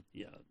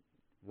yeah,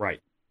 right,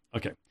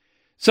 okay.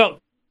 So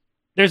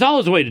there's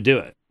always a way to do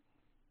it.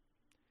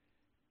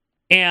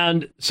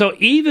 And so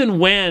even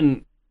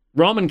when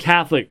Roman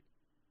Catholic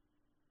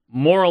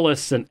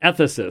moralists and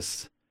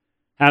ethicists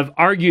have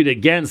argued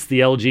against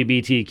the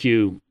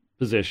LGBTQ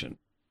position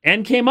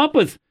and came up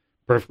with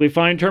perfectly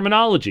fine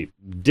terminology,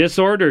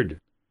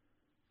 disordered,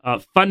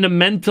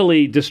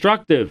 fundamentally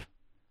destructive,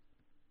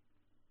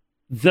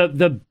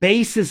 the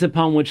basis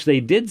upon which they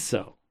did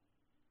so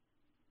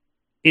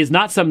is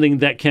not something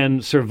that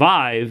can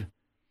survive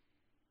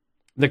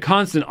the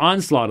constant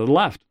onslaught of the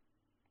left.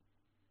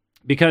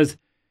 Because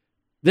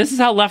this is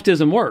how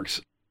leftism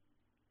works.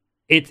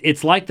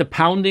 It's like the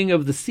pounding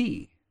of the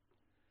sea.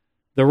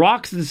 The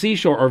rocks of the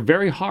seashore are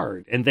very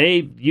hard, and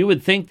you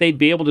would think they'd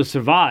be able to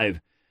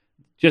survive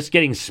just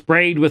getting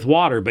sprayed with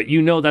water, but you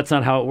know that's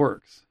not how it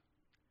works.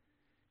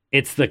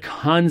 It's the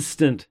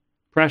constant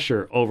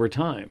pressure over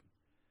time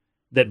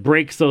that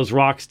breaks those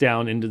rocks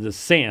down into the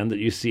sand that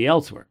you see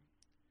elsewhere.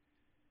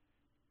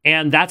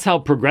 And that's how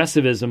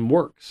progressivism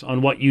works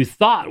on what you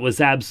thought was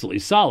absolutely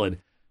solid,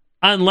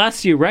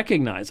 unless you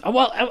recognize,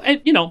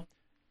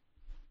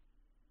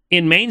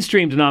 in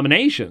mainstream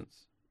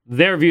denominations,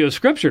 their view of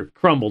Scripture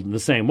crumbled in the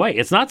same way.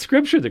 It's not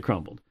Scripture that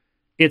crumbled.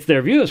 It's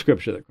their view of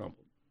Scripture that crumbled.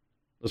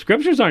 The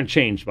Scriptures aren't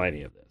changed by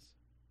any of this.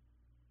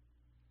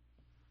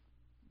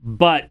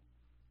 But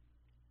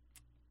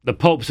the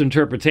Pope's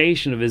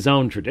interpretation of his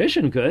own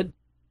tradition could,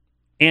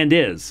 and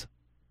is.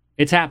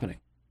 It's happening.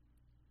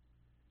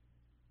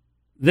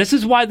 This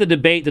is why the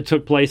debate that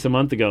took place a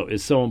month ago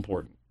is so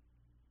important.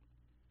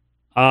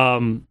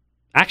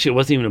 Actually, it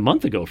wasn't even a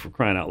month ago, for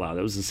crying out loud.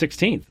 It was the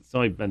 16th. It's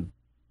only been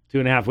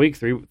 2.5 weeks,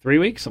 three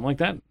weeks, something like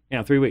that.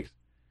 Yeah, 3 weeks.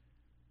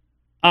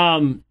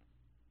 That's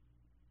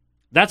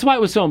why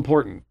it was so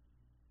important.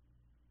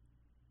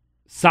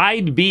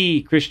 Side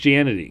B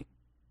Christianity,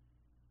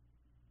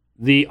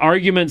 the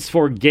arguments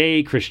for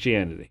gay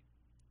Christianity.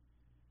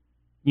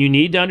 You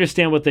need to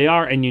understand what they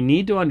are, and you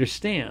need to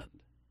understand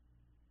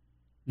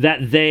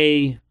that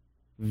they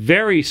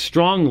very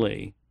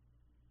strongly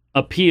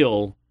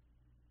appeal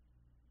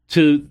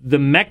to the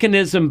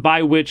mechanism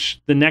by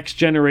which the next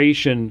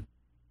generation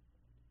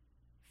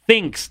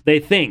thinks they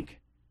think,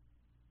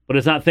 but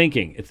it's not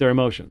thinking, it's their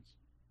emotions.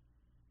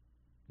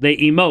 They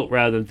emote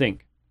rather than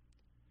think.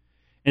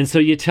 And so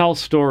you tell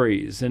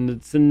stories, and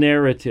it's a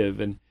narrative,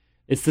 and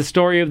it's the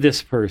story of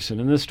this person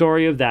and the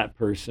story of that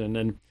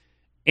person.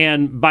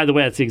 And by the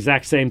way, that's the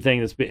exact same thing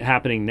that's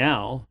happening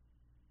now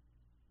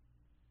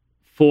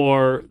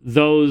for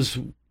those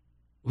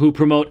who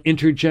promote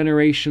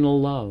intergenerational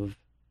love.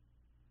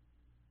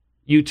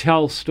 You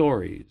tell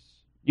stories.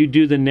 You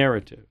do the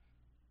narrative.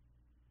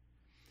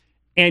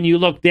 and you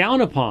look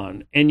down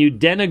upon and you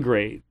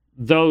denigrate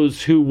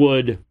those who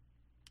would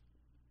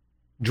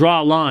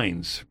draw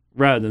lines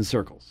rather than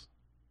circles.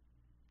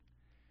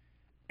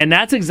 And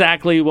that's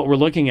exactly what we're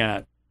looking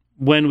at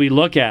when we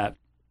look at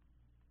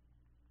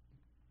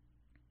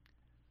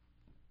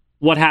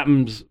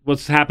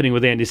what's happening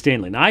with Andy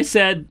Stanley. Now, I've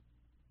said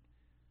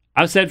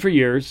for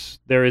years,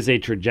 there is a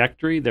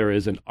trajectory, there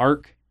is an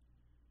arc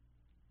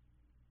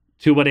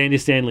to what Andy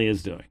Stanley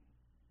is doing.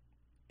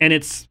 And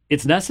it's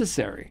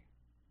necessary.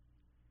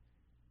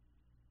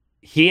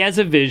 He has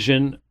a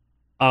vision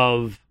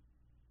of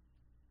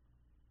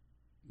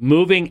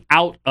moving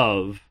out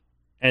of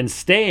and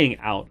staying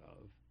out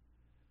of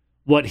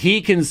what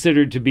he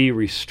considered to be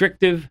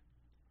restrictive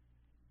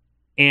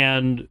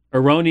and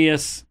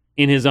erroneous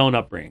in his own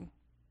upbringing,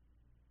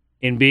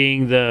 in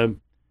being the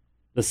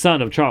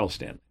son of Charles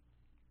Stanley.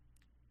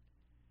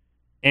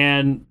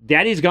 And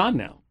Daddy's gone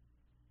now.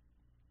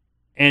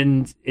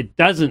 And it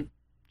doesn't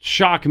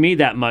shock me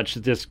that much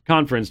that this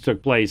conference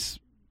took place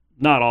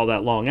not all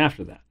that long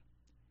after that.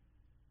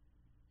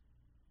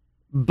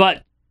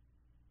 But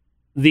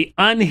the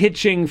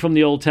unhitching from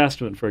the Old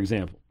Testament, for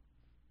example,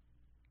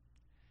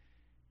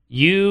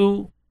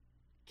 you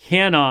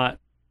cannot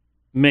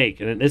make,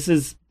 and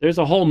there's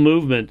a whole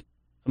movement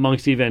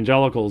amongst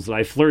evangelicals that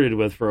I flirted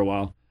with for a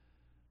while,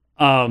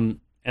 and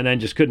then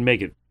just couldn't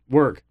make it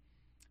work.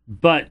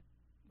 But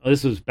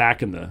this was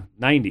back in the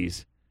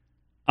 90s.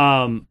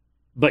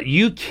 But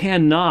you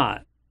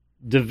cannot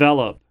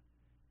develop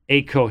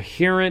a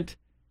coherent,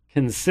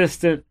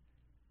 consistent,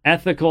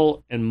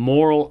 ethical, and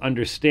moral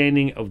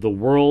understanding of the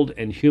world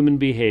and human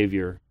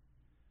behavior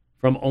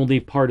from only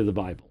part of the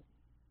Bible.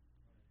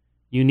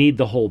 You need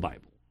the whole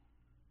Bible.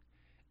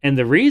 And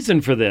the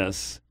reason for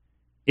this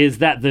is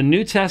that the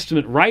New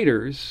Testament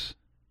writers,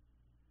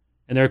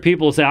 and there are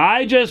people who say,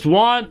 I just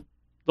want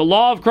the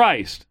law of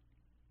Christ.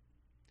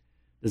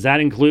 Does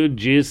that include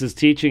Jesus'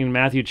 teaching in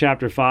Matthew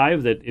chapter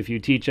 5 that if you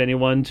teach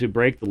anyone to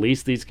break the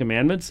least of these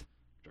commandments,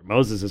 or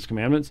Moses'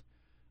 commandments,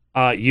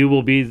 you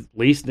will be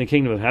least in the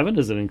kingdom of heaven?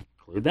 Does it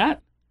include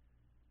that?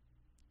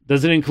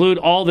 Does it include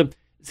all the...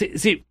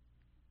 See,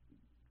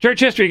 church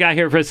history guy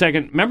here for a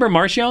second. Remember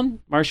Marcion?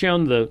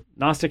 Marcion, the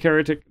Gnostic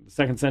heretic,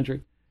 2nd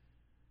century,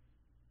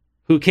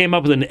 who came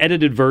up with an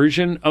edited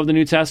version of the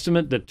New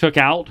Testament that took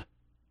out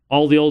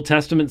all the Old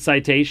Testament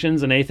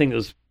citations and anything that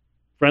was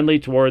friendly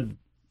toward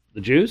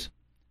the Jews?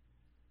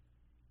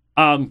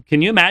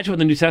 Can you imagine what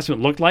the New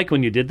Testament looked like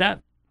when you did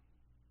that?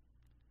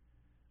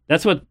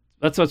 That's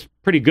what's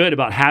pretty good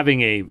about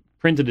having a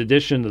printed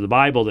edition of the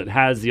Bible that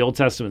has the Old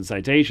Testament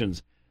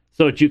citations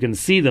so that you can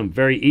see them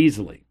very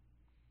easily.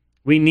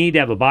 We need to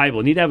have a Bible.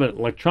 We need to have an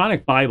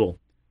electronic Bible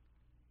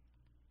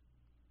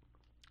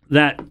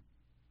that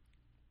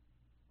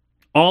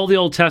all the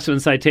Old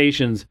Testament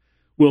citations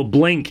will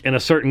blink in a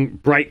certain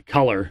bright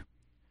color,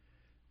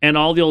 and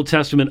all the Old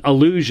Testament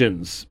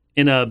allusions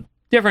in a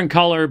different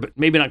color, but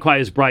maybe not quite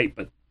as bright,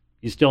 but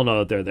you still know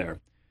that they're there.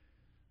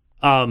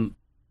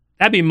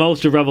 That'd be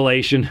most of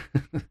Revelation.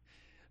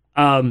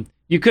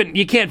 You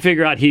can't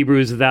figure out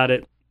Hebrews without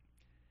it.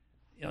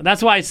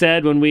 That's why I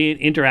said when we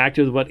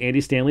interacted with what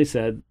Andy Stanley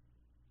said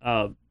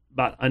about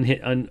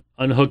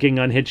unhooking,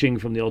 unhitching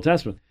from the Old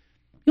Testament,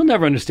 you'll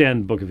never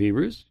understand the book of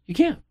Hebrews. You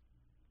can't.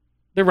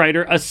 The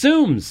writer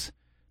assumes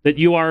that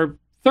you are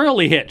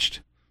thoroughly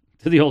hitched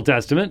to the Old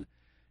Testament.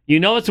 You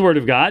know it's the Word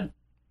of God.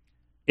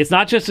 It's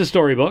not just a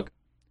storybook.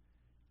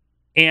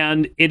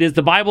 And it is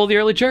the Bible of the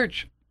early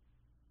church.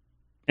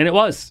 And it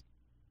was.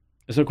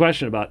 There's no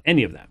question about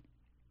any of that.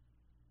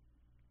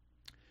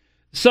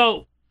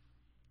 So,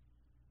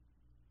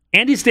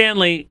 Andy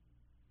Stanley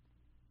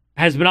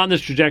has been on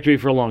this trajectory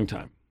for a long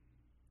time.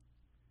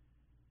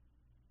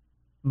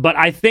 But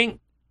I think,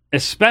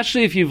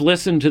 especially if you've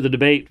listened to the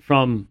debate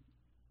from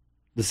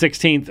the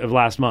 16th of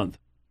last month,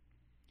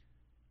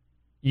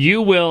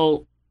 you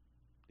will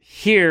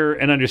hear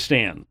and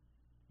understand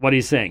what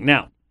he's saying.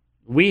 Now,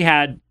 we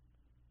had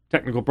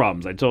technical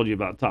problems. I told you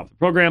about at the top of the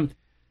program.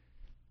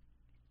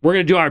 We're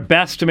going to do our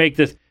best to make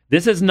this.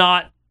 This is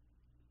not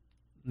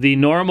the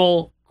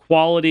normal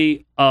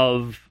quality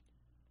of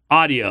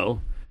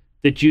audio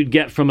that you'd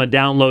get from a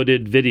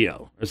downloaded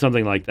video or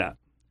something like that.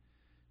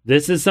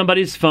 This is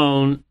somebody's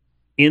phone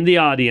in the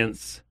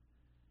audience,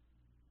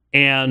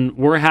 and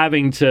we're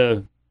having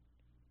to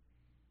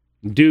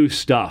do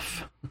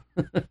stuff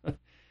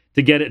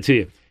to get it to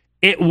you.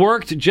 It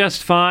worked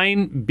just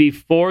fine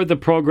before the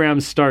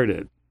program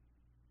started.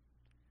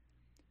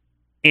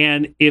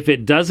 And if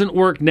it doesn't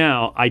work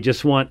now, I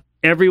just want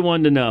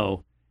everyone to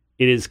know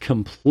it is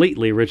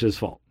completely Rich's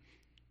fault.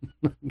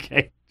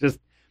 Okay? Just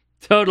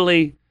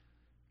totally,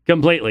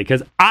 completely.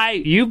 Because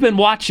you've been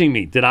watching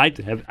me.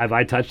 Have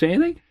I touched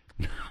anything?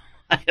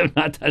 I have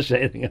not touched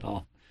anything at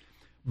all.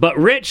 But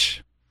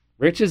Rich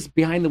is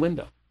behind the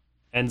window.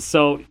 And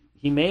so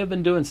he may have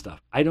been doing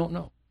stuff. I don't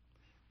know.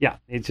 Yeah,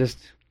 it's just...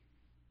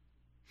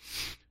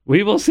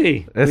 We will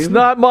see. It's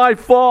not my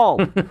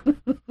fault.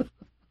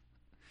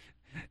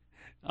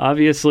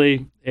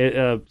 Obviously,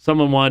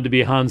 someone wanted to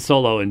be Han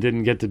Solo and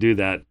didn't get to do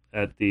that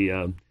at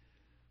the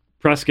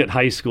Prescott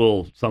High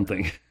School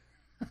something.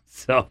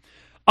 So,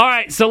 all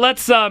right. So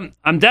let's, I'm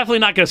definitely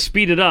not going to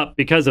speed it up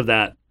because of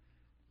that.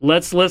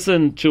 Let's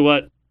listen to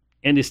what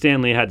Andy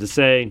Stanley had to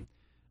say.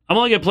 I'm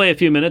only going to play a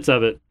few minutes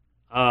of it,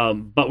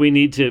 but we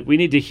need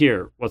to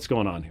hear what's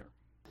going on here.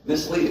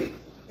 Misleading.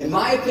 In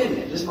my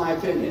opinion, this is my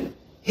opinion,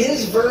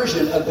 his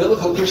version of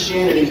biblical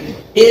Christianity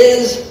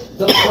is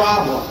the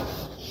problem.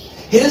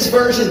 This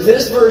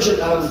version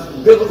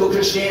of biblical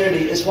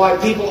Christianity is why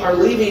people are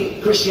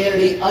leaving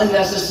Christianity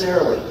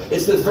unnecessarily.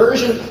 It's the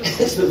version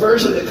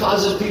that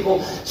causes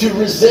people to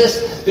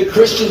resist the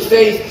Christian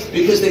faith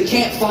because they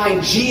can't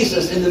find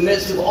Jesus in the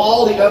midst of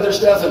all the other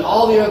stuff and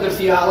all the other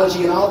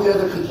theology and all the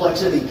other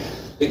complexity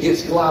that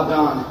gets globbed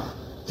on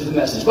to the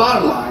message.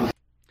 Bottom line.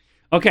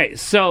 Okay,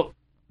 so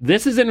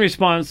this is in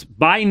response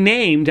by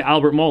name to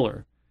Albert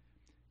Mohler.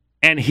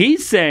 And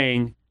he's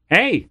saying,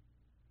 hey,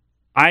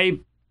 I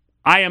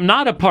am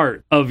not a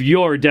part of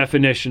your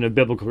definition of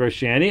biblical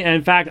Christianity. And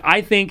in fact,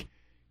 I think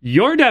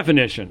your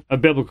definition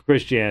of biblical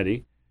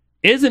Christianity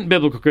isn't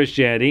biblical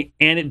Christianity,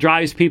 and it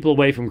drives people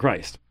away from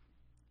Christ.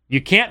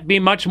 You can't be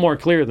much more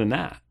clear than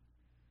that.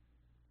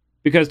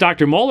 Because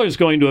Dr. Mohler is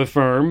going to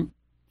affirm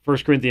 1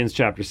 Corinthians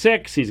chapter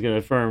 6. He's going to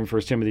affirm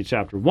 1 Timothy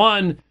chapter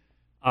 1,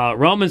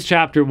 Romans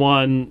chapter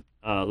 1,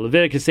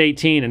 Leviticus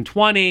 18 and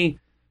 20,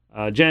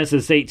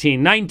 Genesis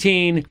 18,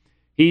 19.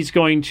 He's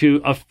going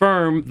to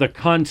affirm the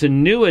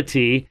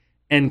continuity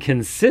and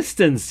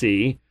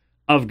consistency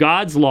of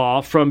God's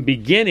law from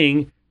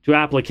beginning to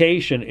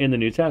application in the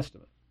New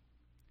Testament.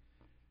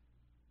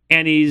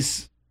 And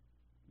he's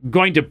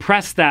going to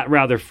press that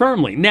rather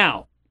firmly.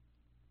 Now,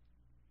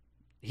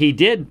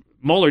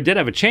 Mohler did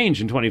have a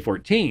change in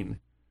 2014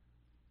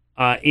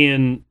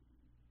 in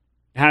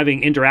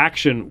having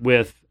interaction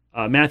with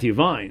Matthew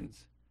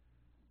Vines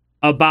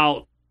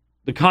about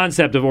the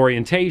concept of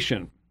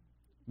orientation,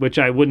 which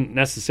I wouldn't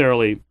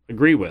necessarily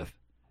agree with.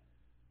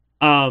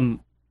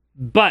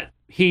 But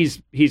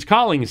he's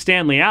calling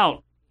Stanley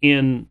out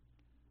in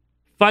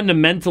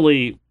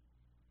fundamentally,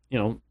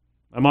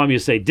 my mom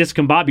used to say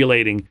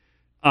discombobulating,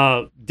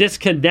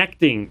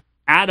 disconnecting,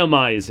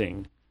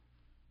 atomizing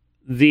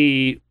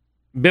the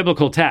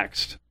biblical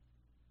text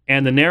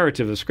and the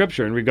narrative of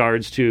Scripture in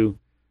regards to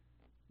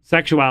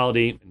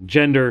sexuality,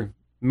 gender,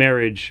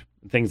 marriage,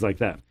 and things like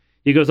that.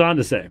 He goes on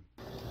to say,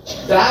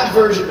 that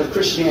version of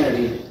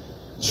Christianity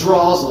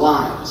draws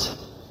lines.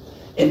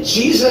 And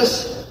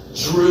Jesus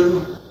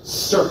drew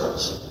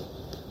circles.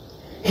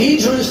 He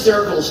drew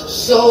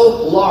circles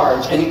so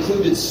large and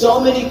included so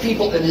many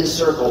people in his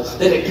circle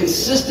that it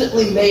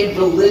consistently made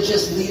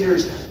religious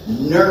leaders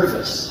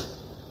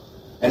nervous.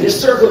 And his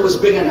circle was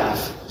big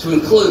enough to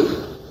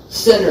include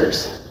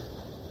sinners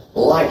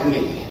like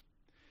me.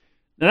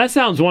 Now that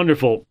sounds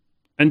wonderful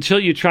until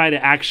you try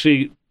to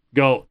actually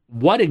go,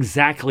 what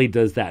exactly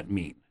does that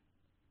mean?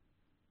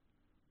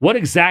 What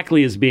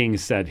exactly is being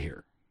said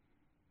here?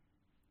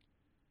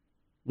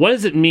 What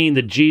does it mean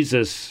that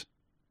Jesus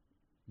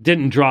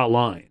didn't draw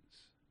lines?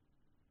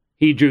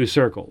 He drew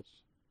circles.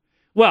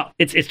 Well,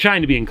 it's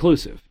trying to be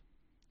inclusive.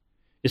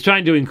 It's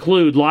trying to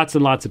include lots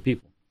and lots of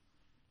people.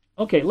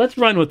 Okay, let's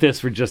run with this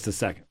for just a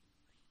second.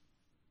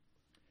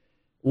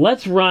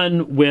 Let's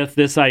run with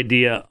this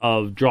idea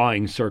of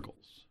drawing circles.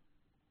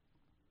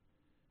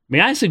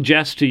 May I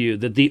suggest to you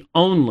that the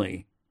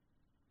only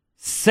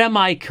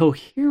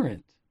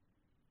semi-coherent,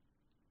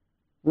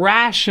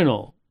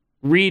 rational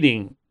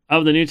reading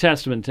of the New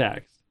Testament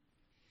text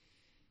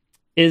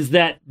is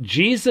that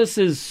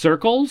Jesus'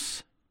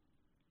 circles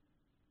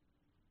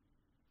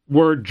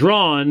were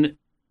drawn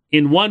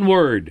in one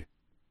word: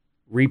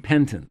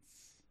 repentance.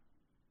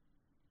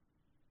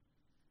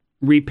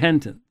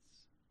 Repentance.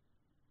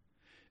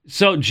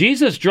 So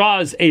Jesus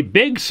draws a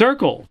big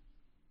circle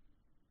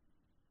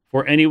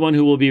for anyone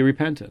who will be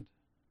repentant.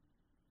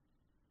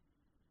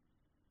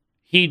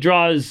 He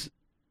draws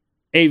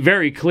a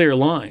very clear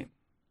line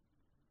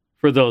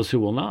for those who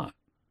will not.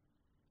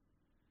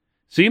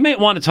 So you may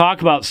want to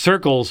talk about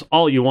circles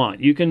all you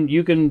want. You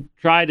can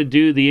try to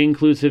do the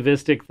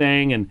inclusivistic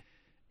thing, and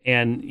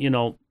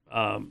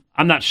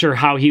I'm not sure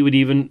how he would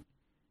even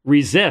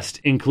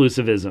resist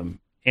inclusivism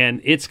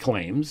and its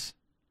claims.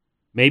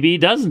 Maybe he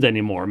doesn't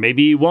anymore.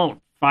 Maybe he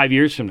won't 5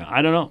 years from now.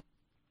 I don't know.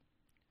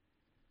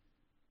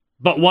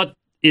 But what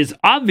is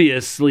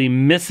obviously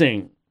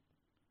missing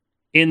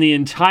in the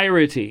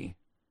entirety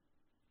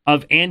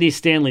of Andy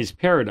Stanley's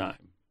paradigm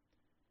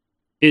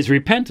is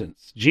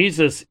repentance.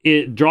 Jesus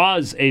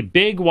draws a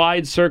big,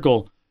 wide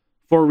circle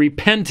for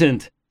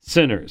repentant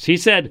sinners. He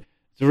said,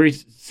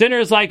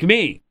 sinners like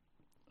me.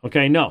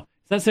 Okay, no,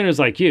 it's not sinners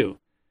like you.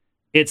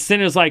 It's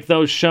sinners like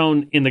those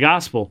shown in the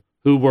gospel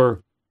who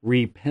were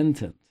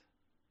repentant.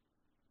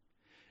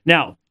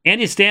 Now,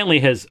 Andy Stanley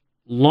has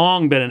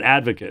long been an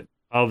advocate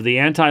of the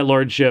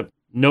anti-lordship,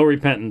 no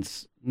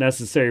repentance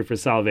necessary for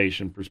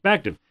salvation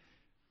perspective.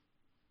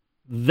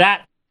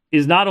 That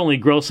is not only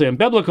grossly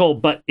unbiblical,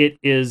 but it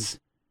is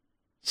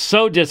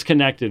so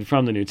disconnected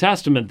from the New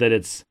Testament that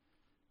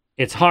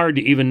it's hard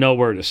to even know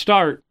where to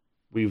start.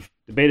 We've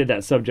debated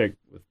that subject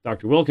with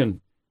Dr. Wilkin in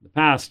the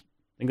past.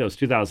 I think that was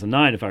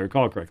 2009, if I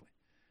recall correctly.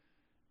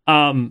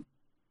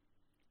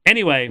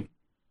 Anyway,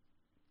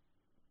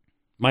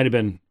 might have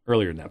been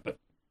earlier than that, but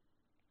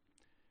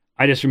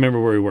I just remember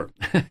where we were.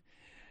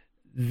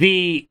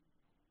 The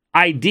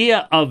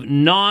idea of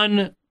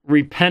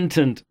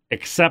non-repentant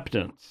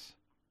acceptance,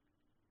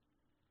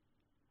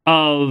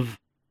 of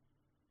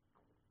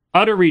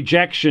utter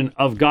rejection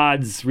of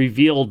God's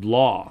revealed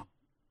law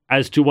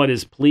as to what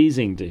is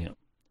pleasing to him,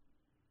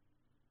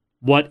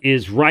 what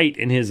is right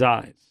in his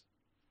eyes.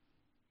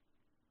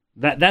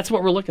 That's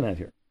what we're looking at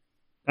here.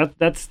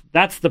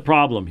 That's the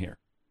problem here.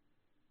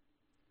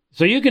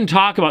 So you can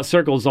talk about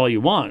circles all you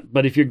want,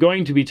 but if you're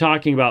going to be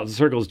talking about the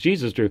circles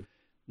Jesus drew,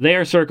 they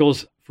are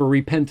circles for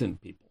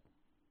repentant people.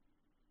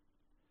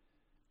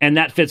 And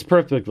that fits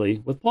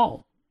perfectly with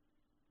Paul.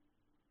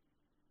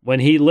 When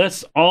he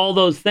lists all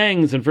those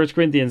things in 1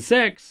 Corinthians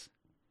 6,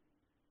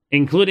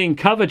 including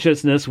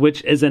covetousness,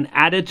 which is an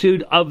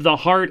attitude of the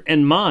heart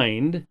and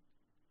mind,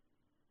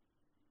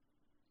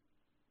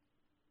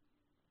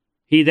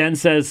 he then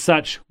says,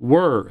 such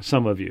were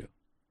some of you,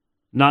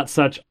 not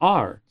such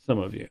are some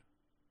of you.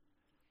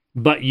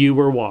 But you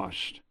were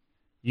washed,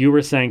 you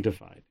were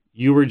sanctified,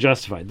 you were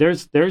justified.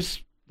 That's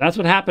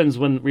what happens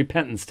when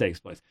repentance takes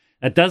place.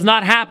 That does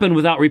not happen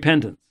without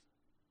repentance.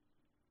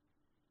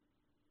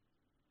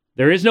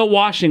 There is no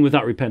washing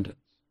without repentance.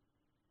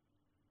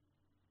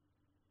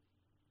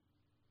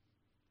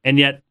 And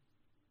yet,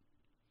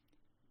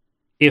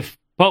 if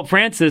Pope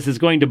Francis is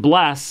going to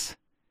bless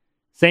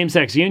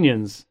same-sex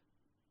unions,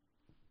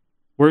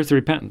 where's the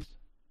repentance?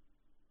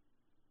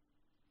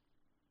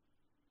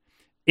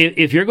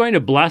 If you're going to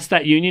bless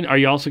that union, are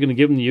you also going to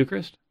give them the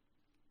Eucharist?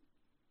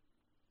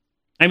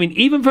 I mean,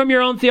 even from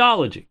your own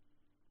theology.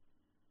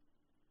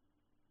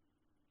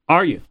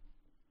 Are you?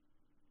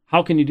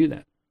 How can you do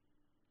that?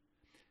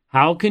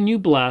 How can you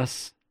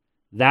bless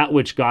that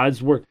which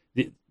God's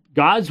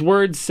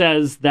word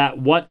says that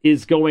what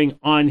is going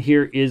on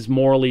here is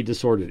morally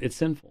disordered. It's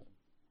sinful.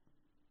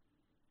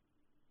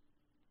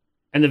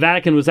 And the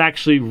Vatican was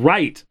actually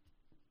right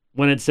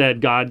when it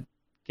said God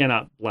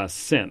cannot bless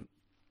sin.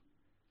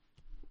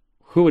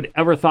 Who would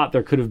ever thought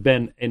there could have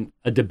been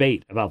a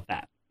debate about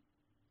that?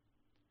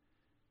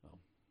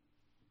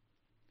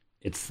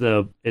 It's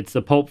the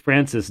Pope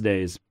Francis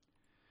days.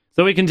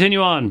 So we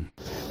continue on.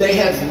 They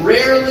have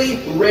rarely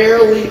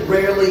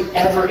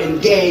ever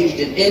engaged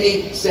in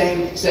any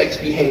same-sex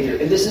behavior.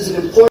 And this is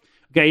an important...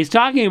 Okay, he's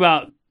talking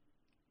about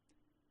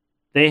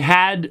they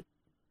had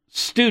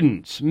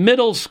students,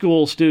 middle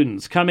school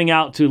students, coming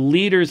out to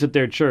leaders at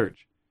their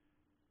church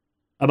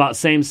about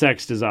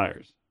same-sex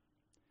desires.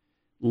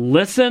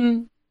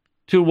 Listen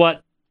to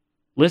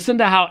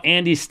how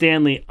Andy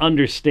Stanley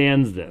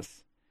understands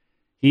this.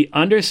 He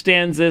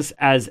understands this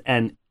as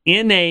an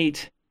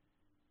innate,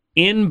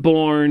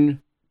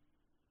 inborn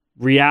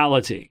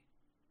reality.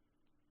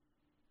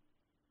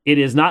 It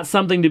is not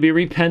something to be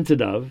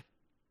repented of.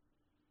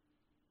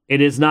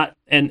 It is not,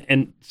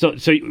 and so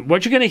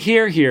what you're going to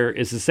hear here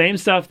is the same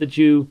stuff that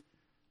you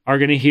are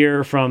going to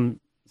hear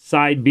from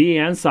side B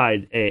and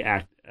side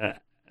A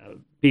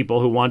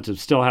people who want to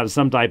still have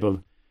some type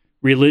of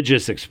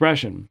religious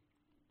expression.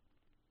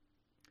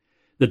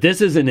 That this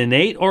is an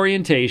innate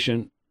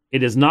orientation.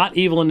 It is not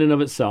evil in and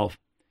of itself.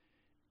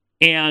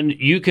 And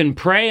you can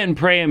pray and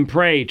pray and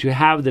pray to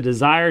have the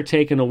desire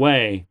taken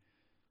away,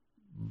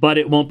 but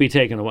it won't be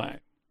taken away.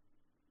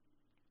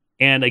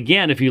 And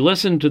again, if you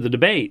listen to the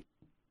debate,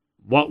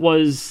 what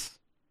was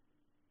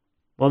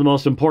one of the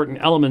most important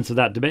elements of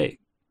that debate?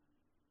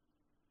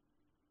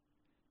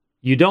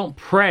 You don't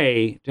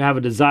pray to have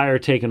a desire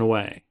taken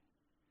away.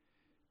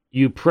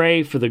 You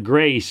pray for the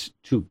grace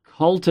to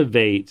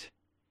cultivate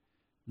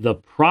the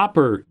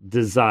proper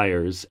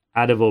desires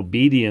out of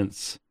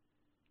obedience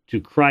to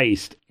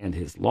Christ and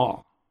his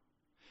law.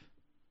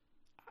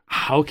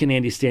 How can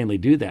Andy Stanley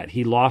do that?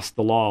 He lost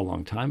the law a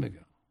long time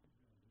ago.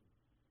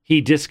 He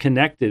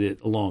disconnected it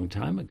a long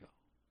time ago.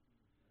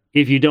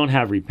 If you don't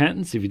have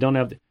repentance, if you don't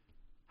have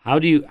how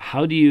do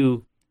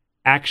you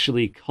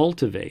actually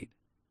cultivate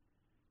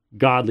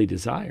godly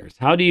desires?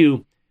 How do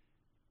you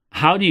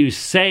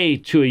say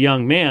to a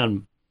young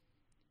man,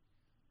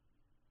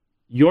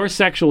 your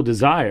sexual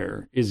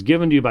desire is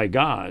given to you by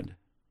God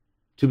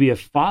to be a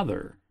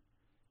father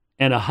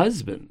and a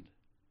husband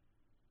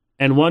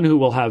and one who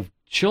will have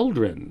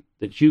children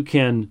that you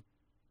can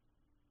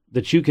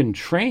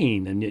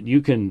train, and that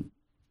you can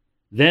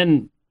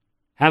then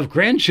have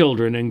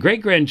grandchildren and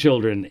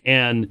great-grandchildren,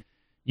 and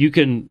you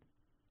can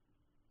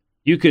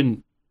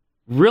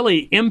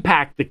really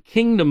impact the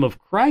kingdom of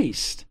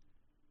Christ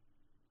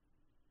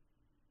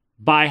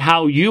by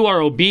how you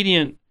are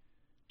obedient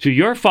to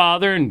your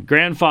father and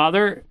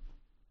grandfather.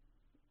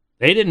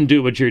 They didn't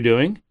do what you're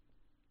doing.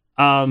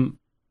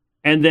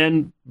 And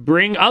then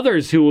bring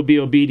others who will be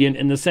obedient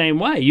in the same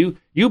way.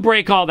 You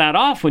break all that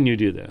off when you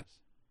do this.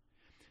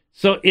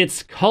 So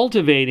it's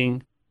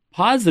cultivating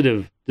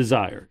positive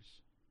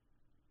desires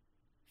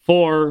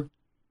for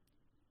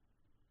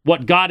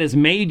what God has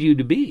made you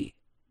to be,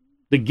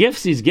 the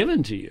gifts he's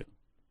given to you,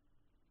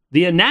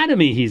 the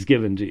anatomy he's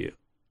given to you.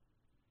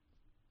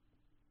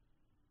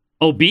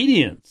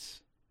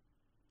 obedience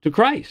to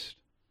Christ.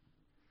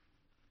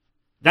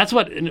 That's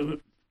what,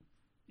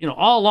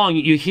 all along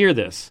you hear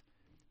this.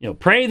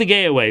 Pray the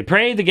gay away,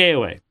 pray the gay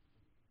away.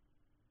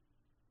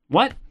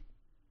 What?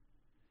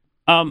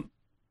 How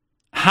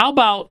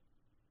about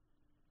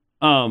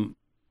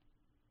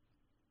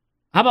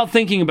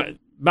thinking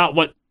about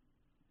what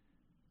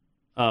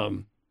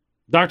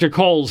Dr.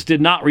 Coles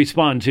did not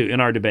respond to in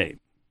our debate?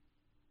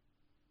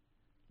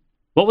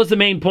 What was the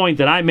main point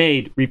that I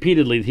made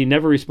repeatedly that he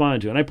never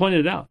responded to? And I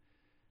pointed it out.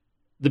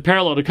 The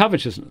parallel to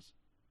covetousness.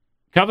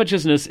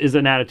 Covetousness is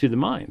an attitude of the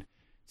mind.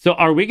 So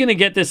are we going to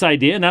get this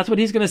idea? And that's what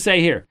he's going to say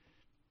here.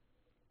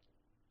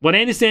 What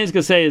Andy Stanley's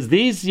going to say is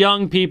these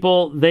young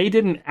people, they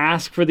didn't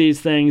ask for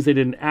these things. They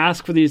didn't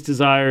ask for these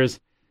desires.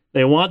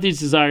 They want these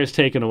desires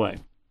taken away.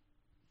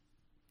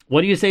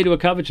 What do you say to a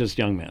covetous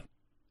young man?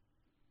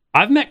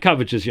 I've met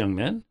covetous young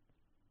men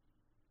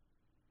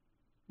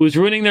who's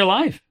ruining their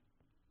life.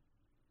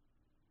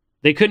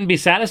 They couldn't be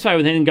satisfied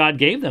with anything God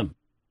gave them.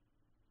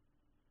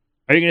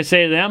 Are you going to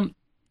say to them,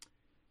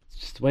 it's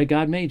just the way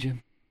God made you.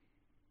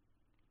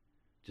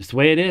 Just the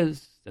way it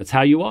is. That's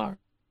how you are.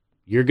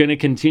 You're going to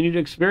continue to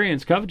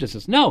experience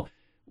covetousness. No,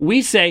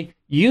 we say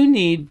you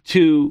need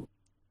to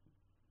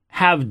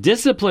have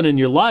discipline in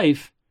your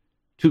life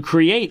to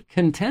create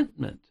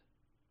contentment.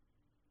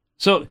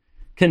 So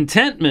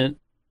contentment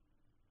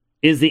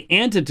is the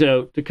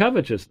antidote to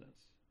covetousness.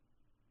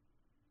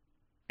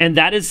 And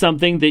that is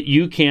something that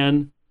you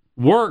can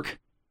work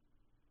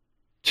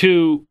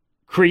to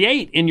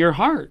create in your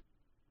heart.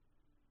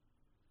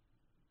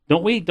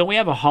 Don't we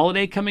have a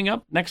holiday coming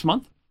up next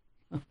month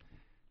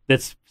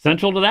that's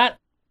central to that?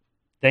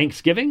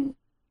 Thanksgiving.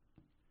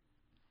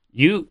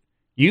 You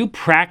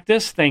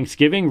practice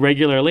Thanksgiving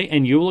regularly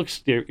and you will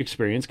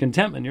experience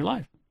contentment in your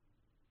life.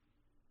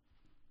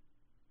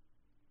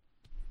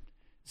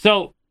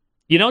 So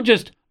you don't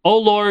just, oh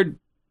Lord,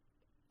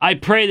 I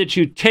pray that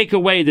you take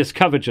away this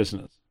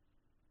covetousness.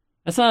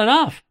 That's not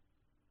enough.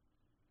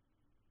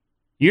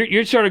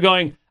 You're sort of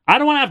going, I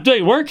don't want to have to do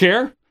any work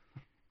here.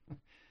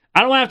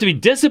 I don't want to have to be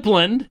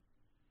disciplined.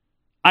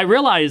 I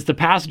realize the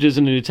passages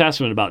in the New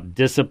Testament about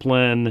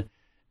discipline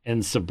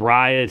and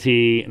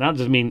sobriety, and I don't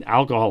just mean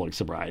alcoholic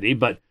sobriety,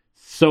 but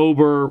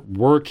sober,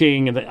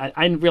 working. And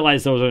I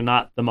realize those are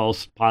not the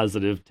most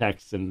positive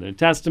texts in the New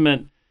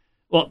Testament.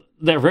 Well,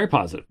 they're very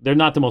positive. They're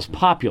not the most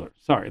popular.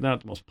 Sorry, they're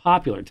not the most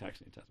popular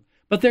texts in the New Testament.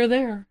 But they're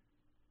there.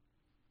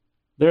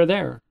 They're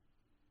there.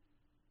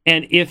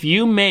 And if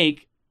you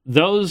make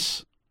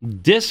those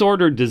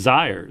disordered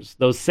desires,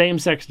 those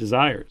same-sex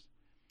desires,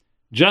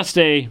 just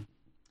everybody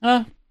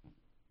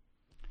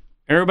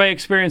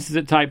experiences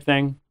it type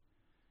thing,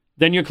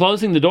 then you're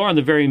closing the door on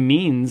the very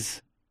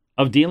means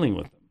of dealing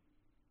with them.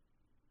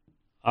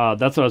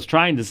 That's what I was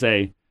trying to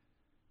say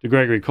to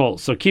Gregory Cole.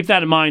 So keep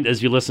that in mind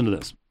as you listen to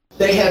this.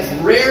 They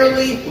have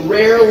rarely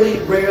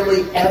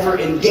ever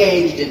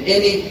engaged in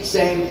any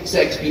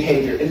same-sex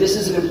behavior. And this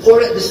is an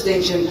important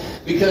distinction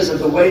because of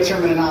the way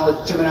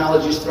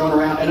terminology is thrown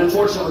around, and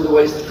unfortunately the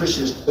ways that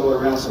Christians throw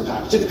it around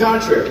sometimes. To the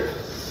contrary,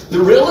 the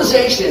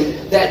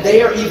realization that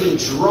they are even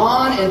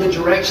drawn in the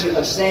direction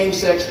of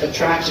same-sex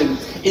attraction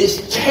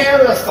is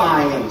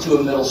terrifying to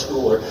a middle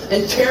schooler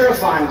and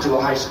terrifying to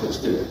a high school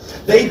student.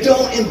 They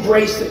don't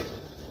embrace it.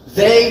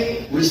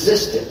 They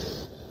resist it.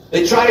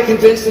 They try to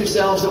convince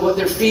themselves that what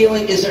they're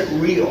feeling isn't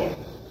real.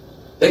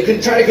 They can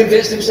try to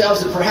convince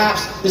themselves that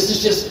perhaps this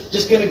is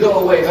just going to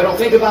go away. If I don't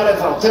think about it,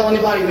 if I don't tell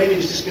anybody, maybe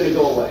it's just going to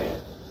go away.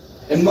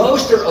 And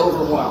most are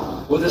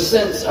overwhelmed with a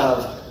sense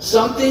of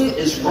something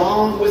is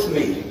wrong with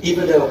me,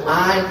 even though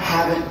I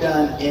haven't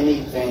done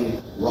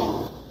anything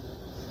wrong.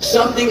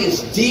 Something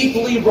is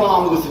deeply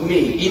wrong with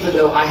me, even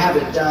though I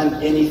haven't done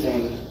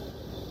anything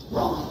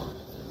wrong.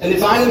 And they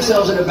find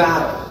themselves in a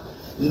battle,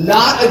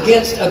 not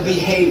against a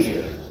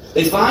behavior.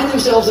 They find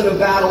themselves in a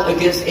battle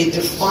against a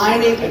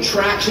defining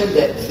attraction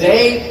that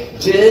they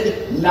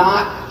did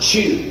not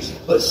choose,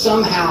 but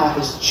somehow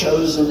has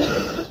chosen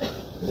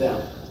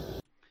them.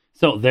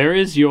 So there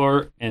is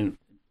and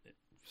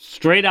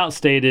straight out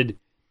stated,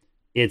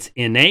 it's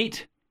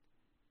innate.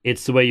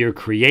 It's the way you're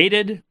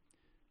created.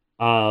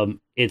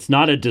 It's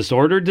not a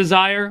disordered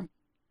desire.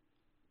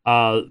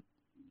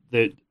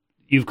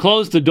 You've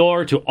closed the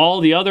door to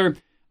all the other.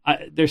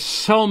 There's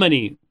so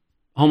many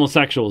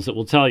homosexuals that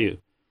will tell you,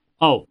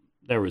 oh,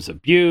 there was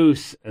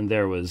abuse, and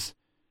there was,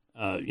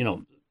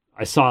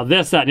 I saw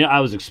this, that, I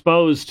was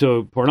exposed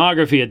to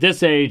pornography at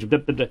this age.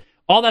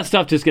 All that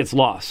stuff just gets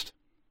lost.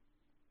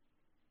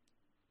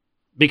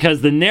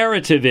 Because the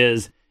narrative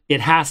is, it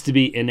has to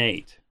be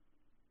innate.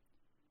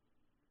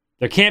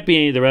 There can't be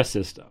any of the rest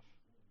of this stuff.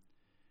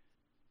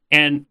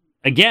 And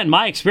again,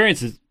 my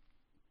experience is,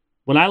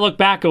 when I look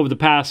back over the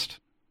past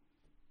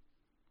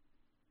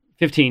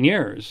 15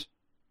 years,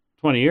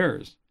 20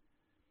 years,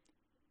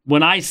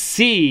 when I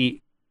see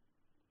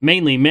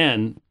mainly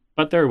men,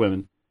 but there are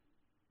women,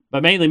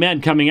 but mainly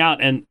men coming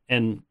out and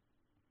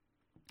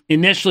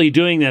initially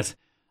doing this,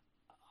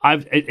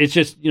 it's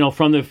just,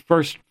 from the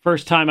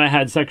first time I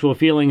had sexual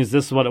feelings,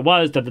 this is what it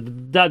was,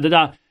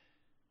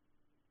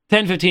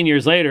 10, 15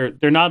 years later,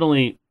 they're not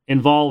only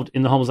involved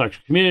in the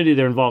homosexual community,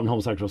 they're involved in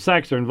homosexual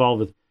sex, they're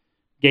involved with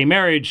gay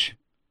marriage,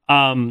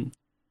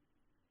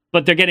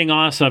 but they're getting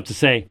honest enough to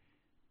say,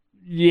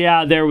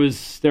 yeah, there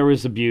was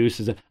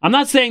abuse. I'm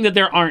not saying that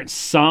there aren't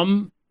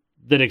some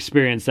that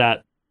experience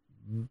that,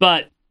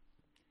 but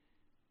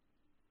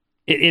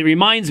it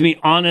reminds me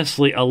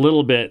honestly a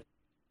little bit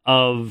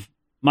of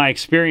my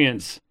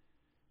experience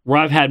where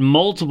I've had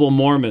multiple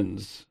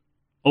Mormons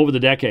over the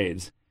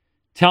decades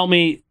tell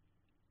me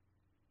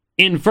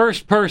in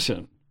first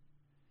person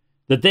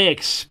that they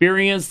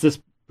experienced this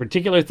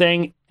particular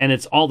thing and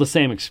it's all the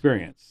same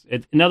experience.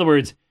 In other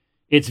words,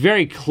 it's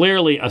very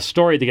clearly a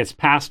story that gets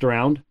passed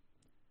around.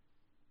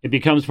 It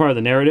becomes part of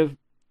the narrative,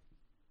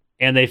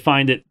 and they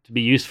find it to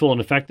be useful and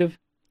effective.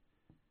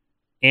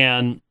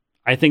 And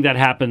I think that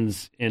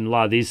happens in a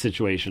lot of these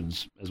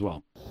situations as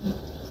well.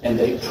 And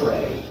they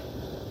pray,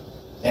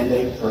 and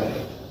they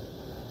pray,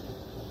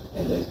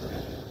 and they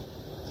pray.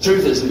 The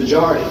truth is, the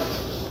majority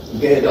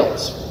of gay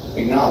adults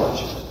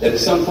acknowledge that at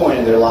some point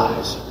in their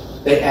lives,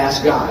 they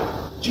ask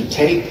God to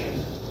take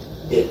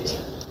it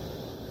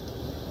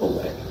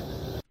away.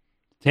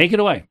 Take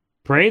it away.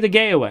 Pray the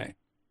gay away.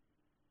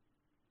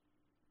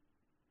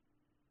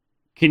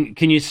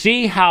 Can you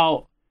see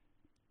how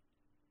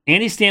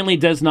Andy Stanley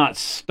does not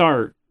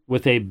start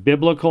with a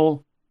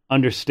biblical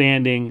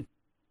understanding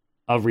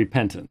of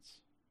repentance?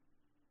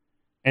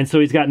 And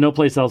so he's got no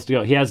place else to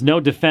go. He has no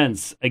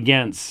defense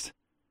against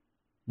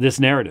this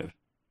narrative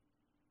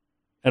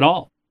at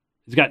all.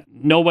 He's got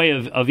no way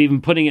of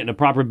even putting it in a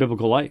proper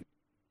biblical light.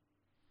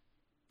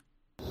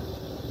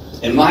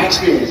 In my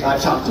experience,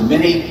 I've talked to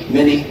many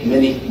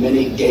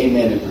gay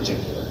men in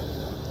particular.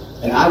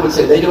 And I would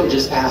say they don't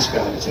just ask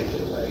God to take it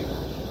away.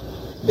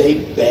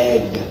 They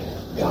beg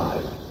God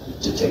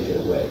to take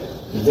it away.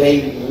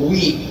 They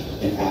weep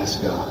and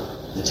ask God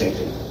to take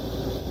it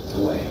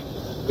away.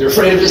 They're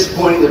afraid of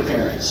disappointing their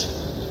parents.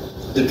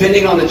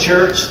 Depending on the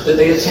church that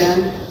they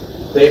attend,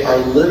 they are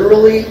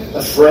literally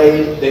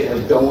afraid they are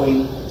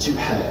going to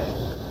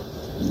hell.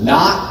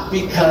 Not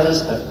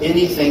because of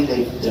anything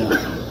they've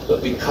done,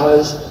 but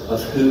because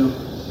of who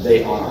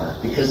they are.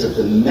 Because of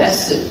the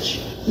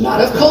message, not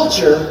of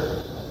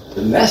culture,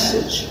 the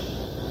message,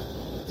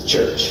 the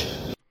church.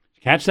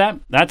 Catch that?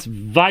 That's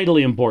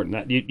vitally important.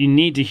 That you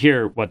need to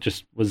hear what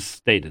just was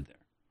stated there.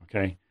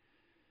 Okay.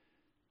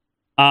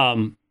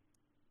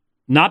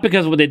 Not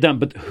because of what they've done,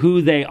 but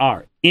who they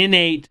are.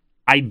 Innate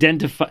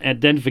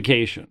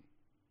identification.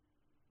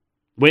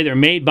 The way they're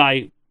made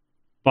by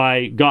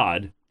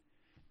God.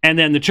 And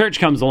then the church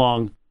comes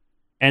along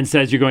and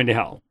says you're going to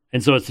hell.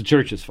 And so it's the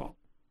church's fault.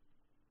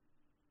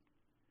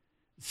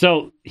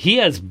 So he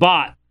has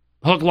bought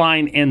hook,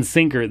 line, and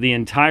sinker the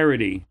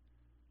entirety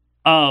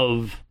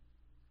of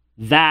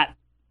that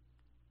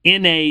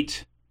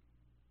innate,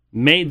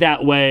 made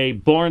that way,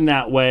 born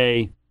that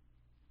way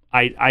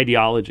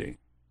ideology,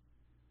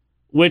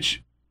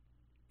 which,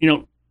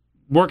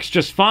 works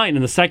just fine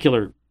in the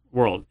secular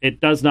world. It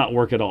does not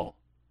work at all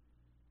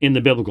in the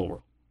biblical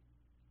world.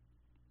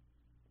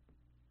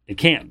 It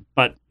can,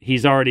 but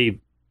he's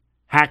already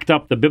hacked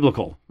up the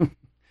biblical.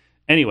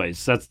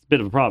 Anyways, that's a bit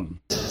of a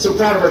problem. So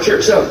proud of our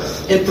church. So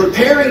in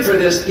preparing for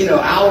this,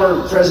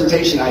 our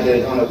presentation I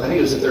did on, I think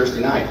it was a Thursday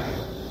night.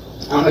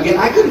 Again,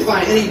 I couldn't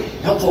find any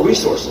helpful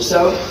resources,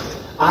 so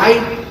I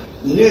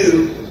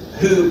knew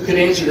who could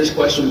answer this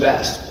question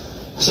best.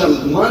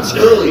 Some months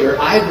earlier,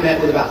 I had met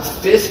with about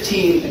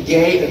 15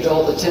 gay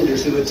adult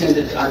attenders who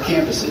attended our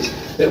campuses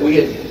that we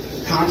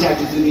had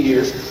contacted through the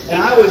years, and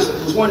I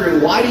was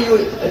wondering, why do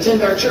you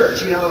attend our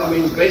church?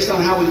 Based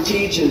on how we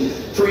teach and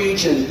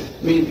preach, and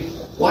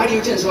why do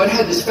you attend? So I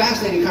had this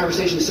fascinating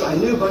conversation, so I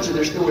knew a bunch of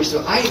their stories,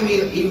 so I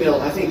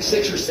emailed, I think,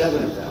 6 or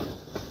 7 of them,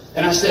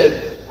 and I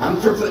said, I'm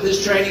putting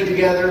this training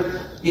together.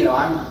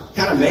 I'm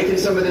kind of making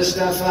some of this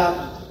stuff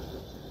up.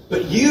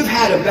 But you've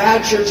had a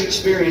bad church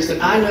experience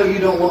that I know you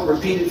don't want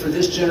repeated for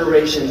this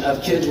generation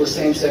of kids with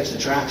same-sex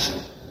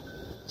attraction.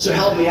 So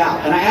help me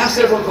out. And I asked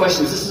several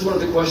questions. This is one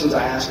of the questions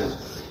I asked them.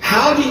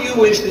 How do you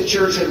wish the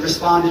church had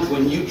responded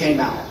when you came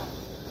out?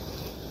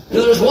 In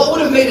other words, what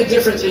would have made a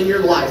difference in your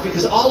life?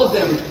 Because all of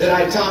them that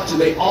I talked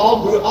to,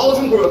 all of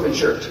them grew up in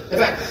church. In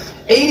fact,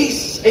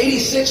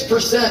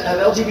 86%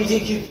 of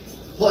LGBTQ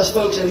plus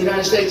folks in the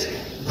United States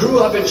grew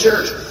up in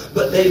church,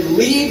 but they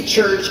leave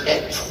church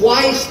at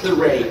twice the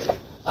rate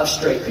of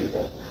straight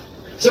people.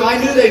 So I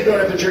knew they'd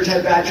grown up in church,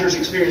 had bad church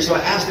experience, so I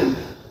asked them,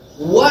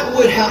 what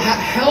would help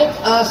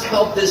us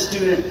help this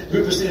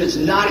group of students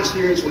not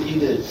experience what you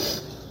did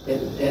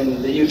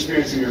and that you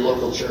experienced in your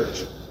local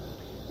church?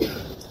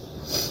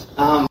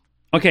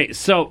 Okay,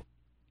 so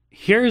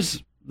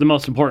here's the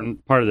most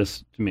important part of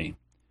this to me.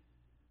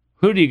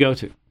 Who do you go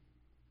to?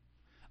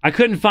 I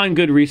couldn't find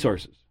good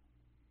resources.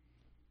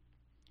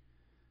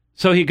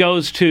 So he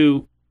goes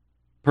to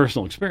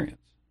personal experience.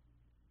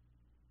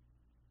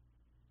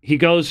 He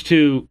goes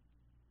to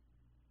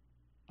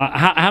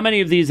how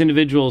many of these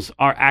individuals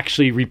are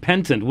actually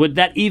repentant? Would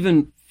that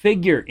even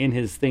figure in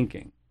his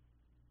thinking?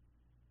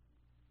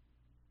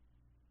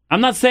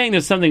 I'm not saying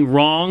there's something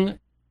wrong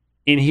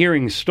in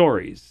hearing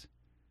stories.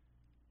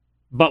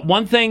 But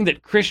one thing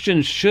that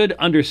Christians should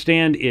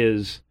understand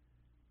is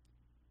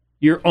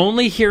you're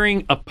only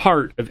hearing a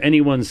part of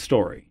anyone's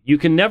story. You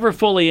can never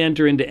fully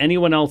enter into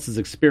anyone else's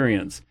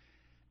experience.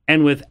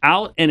 And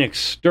without an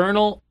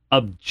external,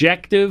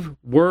 objective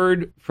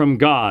word from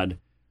God,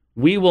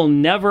 we will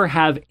never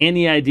have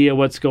any idea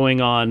what's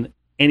going on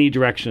any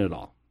direction at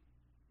all.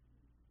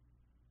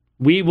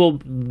 We will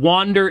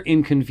wander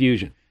in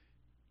confusion.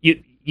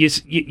 You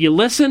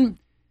listen.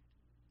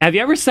 Have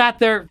you ever sat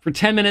there for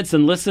 10 minutes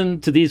and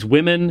listened to these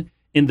women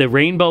in the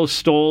rainbow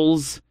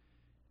stoles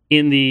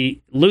in the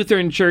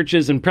Lutheran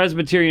churches and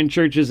Presbyterian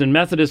churches and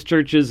Methodist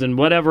churches and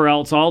whatever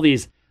else, all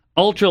these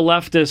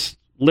ultra-leftist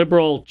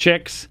liberal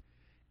chicks,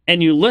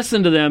 and you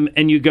listen to them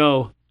and you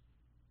go,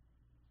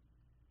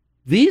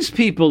 these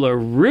people are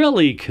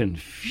really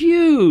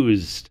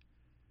confused.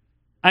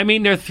 I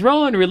mean, they're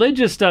throwing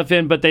religious stuff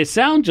in, but they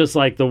sound just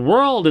like the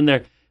world,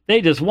 and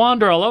they just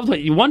wander all over the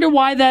place. You wonder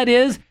why that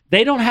is?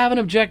 They don't have an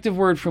objective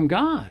word from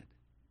God.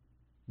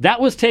 That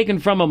was taken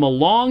from them a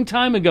long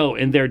time ago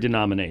in their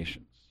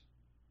denominations.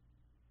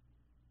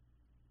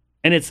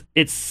 And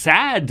it's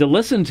sad to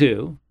listen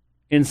to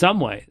in some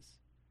ways.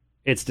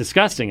 It's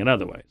disgusting in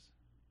other ways.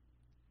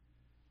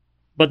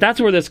 But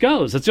that's where this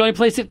goes. That's the only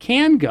place it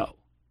can go.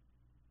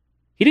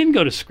 He didn't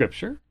go to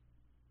Scripture.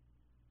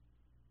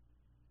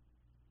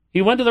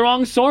 He went to the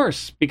wrong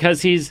source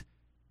because he's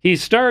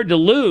started to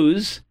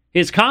lose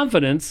his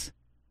confidence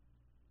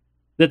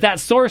that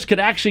source could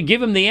actually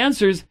give him the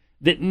answers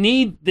that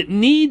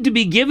need to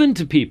be given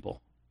to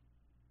people.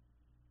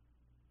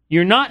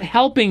 You're not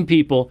helping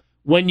people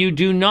when you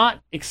do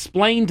not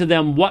explain to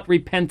them what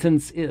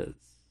repentance is.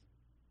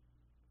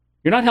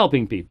 You're not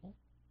helping people.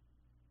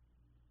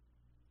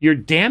 You're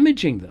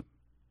damaging them.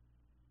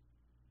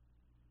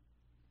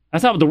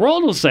 That's not what the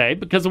world will say,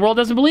 because the world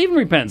doesn't believe in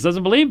repentance,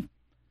 doesn't believe,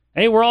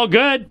 hey, we're all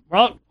good.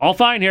 We're all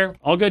fine here.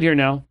 All good here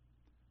now.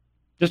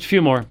 Just a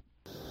few more.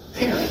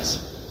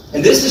 Parents.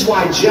 And this is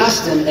why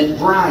Justin and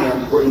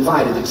Brian were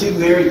invited, the two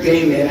married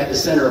gay men at the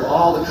center of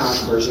all the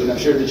controversy, and I'm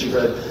sure that you've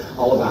read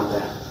all about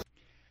that.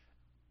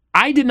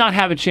 I did not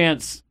have a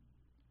chance.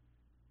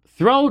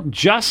 Throw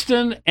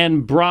Justin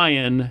and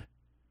Brian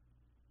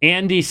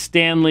Andy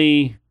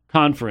Stanley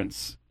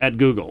conference at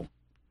Google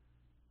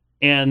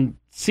and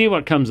see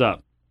what comes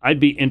up. I'd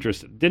be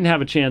interested. Didn't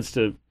have a chance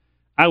to.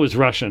 I was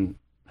rushing.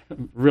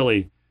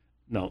 Really.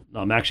 No,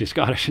 I'm actually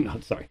Scottish. No,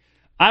 sorry.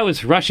 I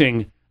was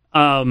rushing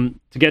to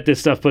get this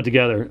stuff put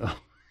together.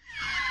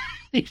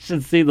 You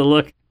should see the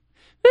look.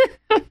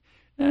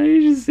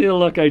 You should see the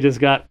look I just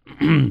got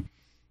through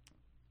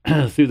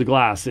the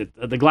glass.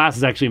 The glass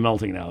is actually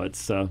melting now.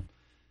 It's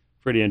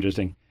pretty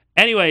interesting.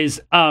 Anyways,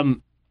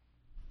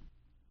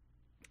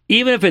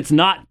 even if it's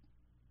not,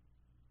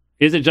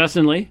 is it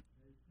Justin Lee?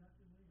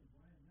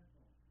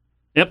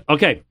 Yep.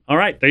 Okay. All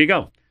right. There you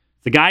go.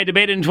 The guy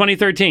debated in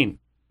 2013,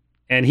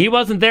 and he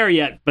wasn't there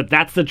yet, but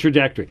that's the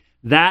trajectory.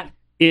 That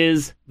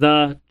is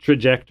the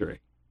trajectory.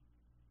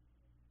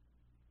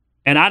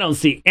 And I don't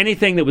see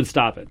anything that would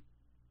stop it.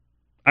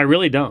 I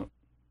really don't.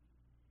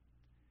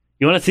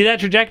 You want to see that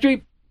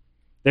trajectory?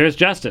 There's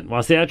Justin.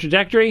 Want to see that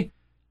trajectory?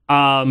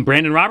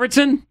 Brandon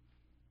Robertson?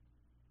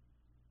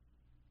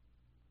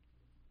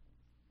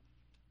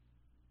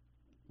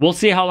 We'll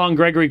see how long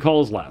Gregory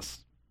Coles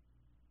lasts.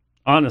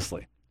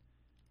 Honestly.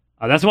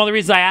 That's one of the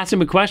reasons I asked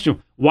him a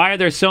question. Why are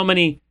there so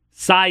many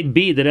side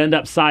B that end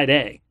up side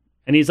A?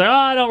 And he's like,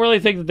 I don't really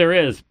think that there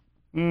is.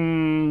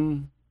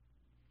 So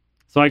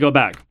I go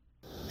back.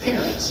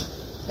 Parents.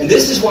 And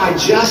this is why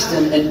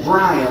Justin and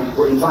Brian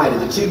were invited,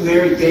 the two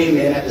married gay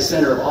men at the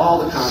center of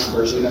all the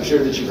controversy, and I'm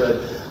sure that you've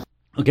read.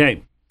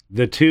 Okay,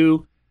 the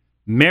two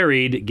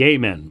married gay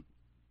men.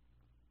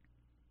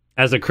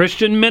 As a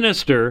Christian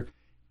minister,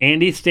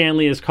 Andy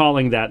Stanley is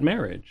calling that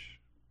marriage,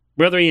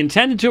 whether he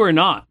intended to or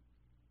not.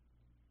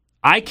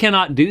 I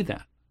cannot do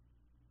that.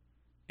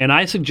 And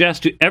I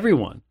suggest to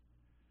everyone,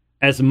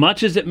 as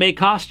much as it may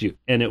cost you,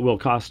 and it will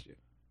cost you,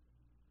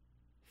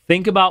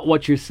 think about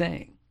what you're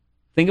saying.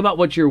 Think about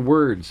what your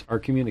words are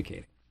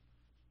communicating.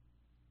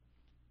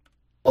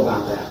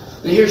 About that.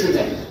 Now here's the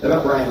thing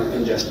about Brian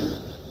and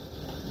Justin.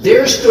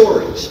 Their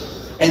stories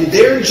and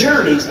their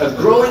journeys of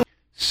growing.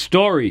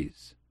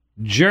 Stories,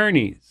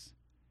 journeys.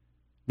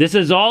 This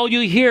is all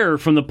you hear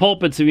from the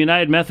pulpits of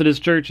United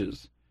Methodist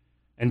churches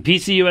and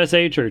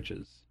PCUSA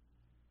churches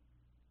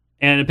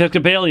and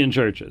Episcopalian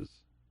churches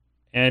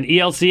and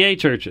ELCA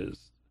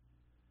churches.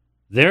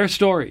 Their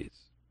stories,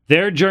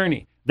 their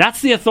journey.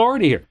 That's the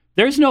authority here.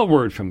 There's no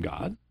word from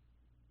God.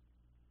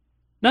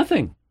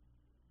 Nothing.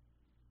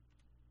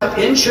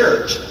 In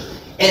church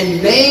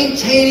and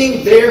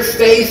maintaining their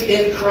faith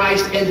in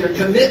Christ and their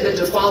commitment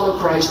to follow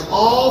Christ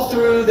all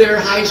through their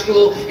high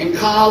school and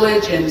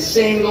college and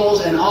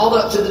singles and all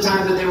up to the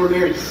time that they were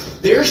married.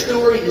 Their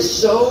story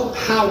is so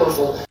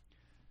powerful.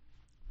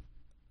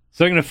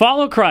 So they're going to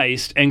follow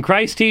Christ and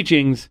Christ's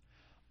teachings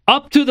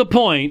up to the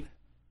point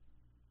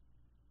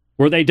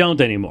where they don't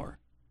anymore.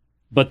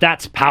 But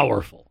that's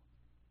powerful.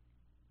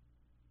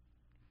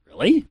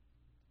 Really?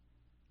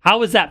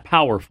 How is that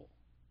powerful?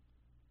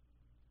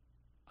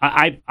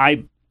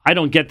 I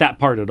don't get that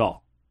part at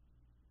all.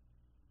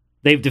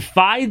 They've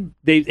defied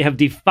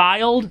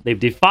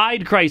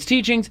Christ's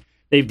teachings.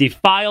 They've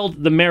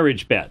defiled the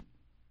marriage bed.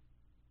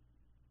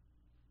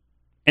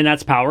 And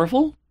that's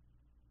powerful.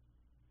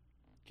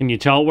 Can you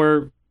tell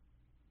where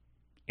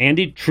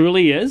Andy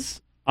truly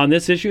is on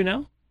this issue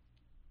now?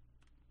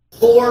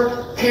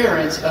 For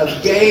parents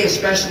of gay,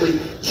 especially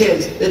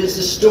kids, that is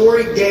the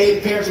story gay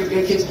parents of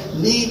gay kids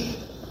need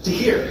to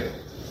hear.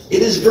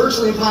 It is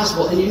virtually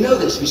impossible, and you know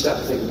this if you stop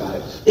to think about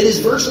it. It is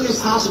virtually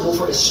impossible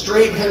for a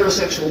straight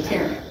heterosexual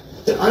parent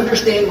to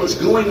understand what's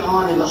going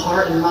on in the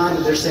heart and mind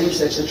of their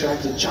same-sex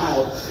attracted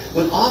child,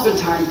 when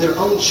oftentimes their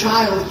own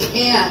child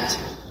can't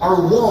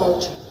or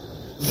won't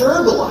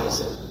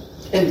verbalize it.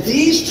 And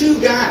these two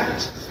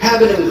guys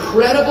have an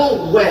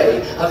incredible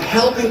way of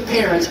helping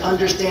parents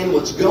understand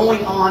what's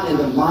going on in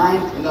the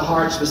mind and the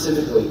heart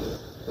specifically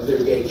of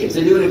their gay kids.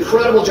 They do an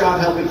incredible job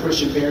helping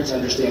Christian parents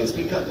understand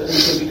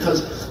this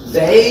because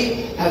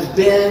they have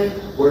been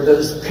where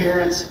those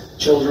parents'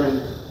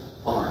 children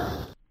are.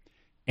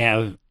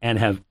 And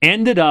have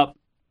ended up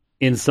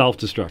in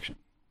self-destruction.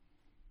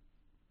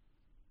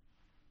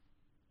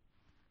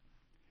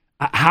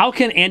 How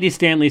can Andy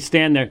Stanley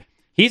stand there?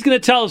 He's going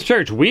to tell his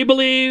church, we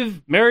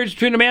believe marriage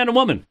between a man and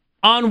woman.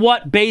 On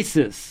what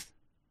basis?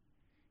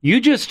 You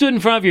just stood in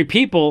front of your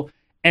people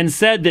and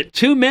said that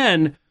two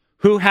men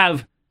who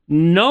have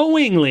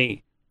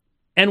knowingly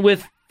and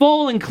with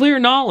full and clear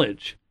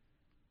knowledge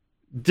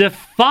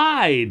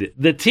defied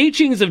the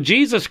teachings of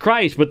Jesus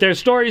Christ, but their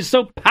story is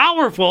so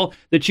powerful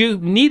that you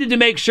needed to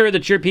make sure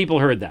that your people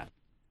heard that.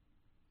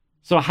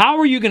 So how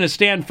are you going to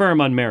stand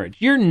firm on marriage?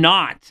 You're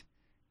not,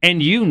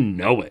 and you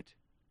know it.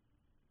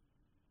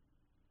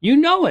 You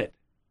know it.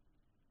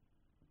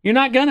 You're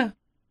not gonna.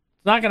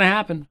 It's not gonna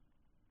happen.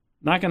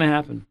 Not gonna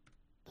happen.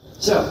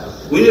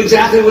 So, we knew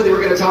exactly what they were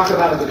going to talk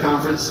about at the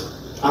conference.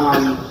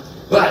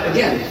 But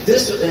again,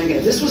 this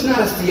was not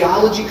a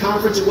theology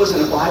conference. It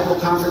wasn't a Bible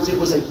conference. It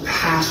was a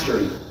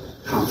pastoring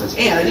conference.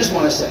 And I just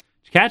want to say... Did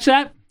you catch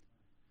that?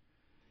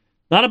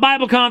 Not a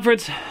Bible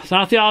conference. It's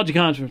not a theology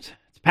conference.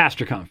 It's a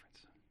pastor conference.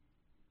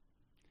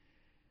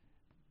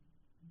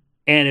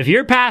 And if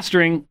you're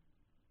pastoring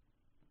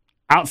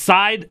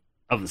outside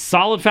of the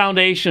solid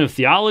foundation of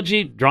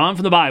theology drawn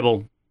from the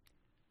Bible,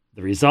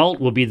 the result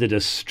will be the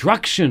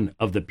destruction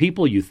of the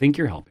people you think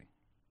you're helping.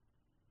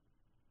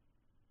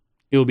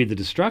 It will be the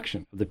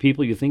destruction of the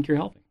people you think you're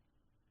helping.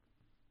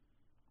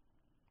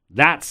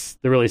 That's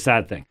the really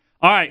sad thing.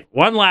 All right,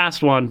 one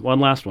last one.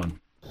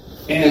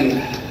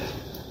 And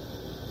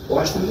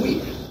watch them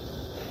weep.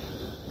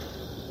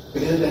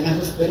 Because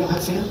they don't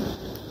have family.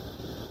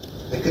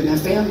 They couldn't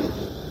have family.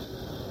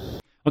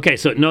 Okay,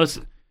 so notice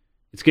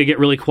it's going to get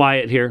really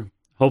quiet here.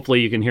 Hopefully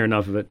you can hear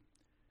enough of it.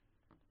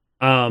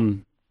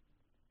 And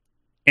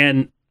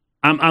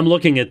I'm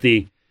looking at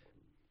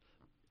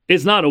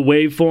it's not a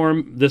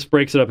waveform. This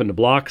breaks it up into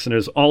blocks, and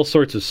there's all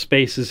sorts of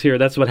spaces here.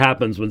 That's what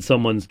happens when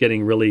someone's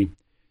getting really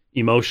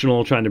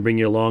emotional, trying to bring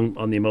you along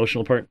on the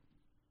emotional part.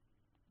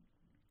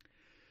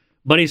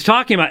 But he's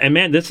talking about, and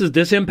man,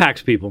 this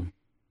impacts people.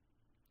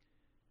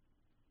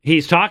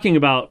 He's talking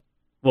about,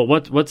 well,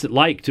 what's it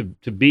like to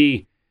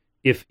be,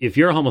 if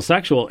you're a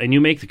homosexual and you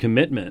make the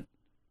commitment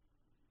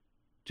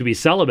to be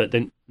celibate,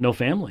 then no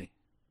family.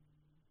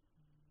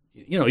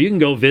 You know, you can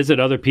go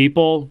visit other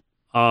people,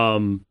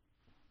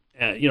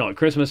 at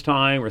Christmas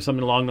time or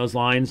something along those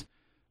lines.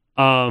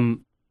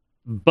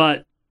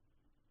 But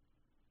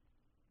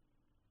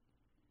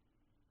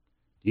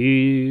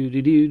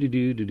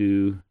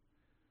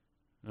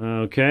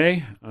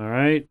okay, all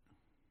right.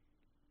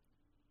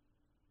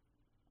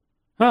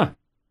 Huh.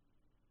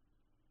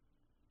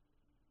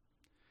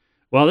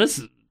 Well,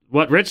 this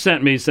what Rich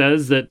sent me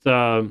says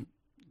that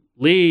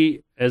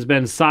Lee has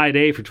been side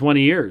A for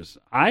 20 years.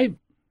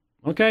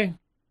 Okay.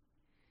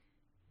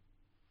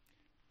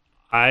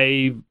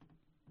 I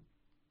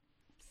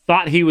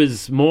thought he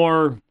was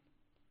more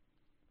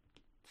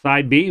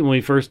side B when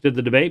we first did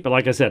the debate, but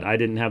like I said, I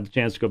didn't have the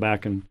chance to go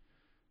back and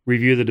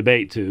review the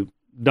debate to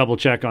double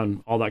check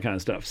on all that kind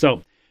of stuff.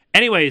 So,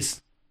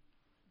 anyways,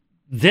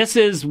 this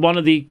is one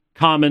of the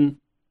common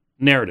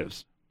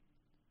narratives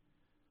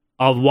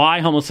of why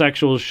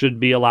homosexuals should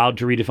be allowed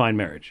to redefine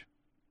marriage,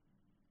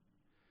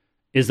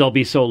 is they'll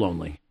be so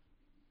lonely.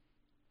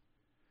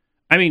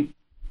 I mean,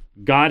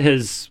 God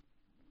has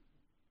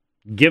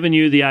given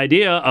you the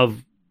idea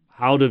of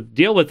how to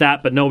deal with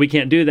that, but no, we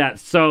can't do that.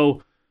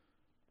 So,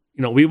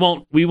 we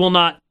will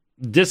not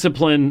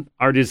discipline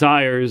our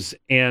desires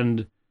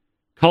and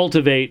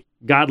cultivate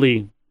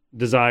godly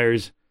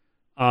desires.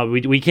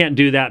 We can't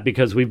do that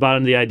because we bought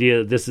into the idea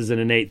that this is an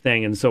innate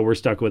thing, and so we're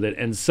stuck with it.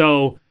 And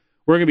so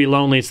we're going to be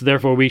lonely, so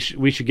therefore we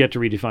should get to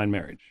redefine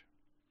marriage.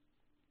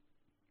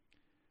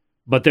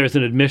 But there's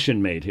an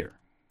admission made here.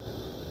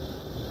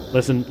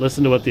 Listen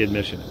to what the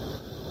admission is.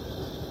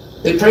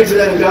 They prayed for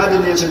that and God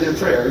didn't answer their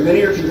prayer. And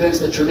many are convinced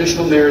that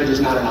traditional marriage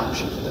is not an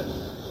option for them.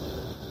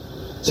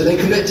 So they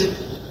commit to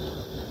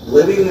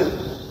living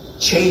a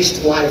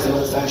chaste life, an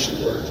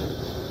old-fashioned word.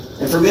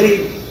 And for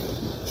many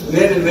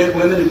men and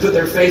women who put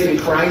their faith in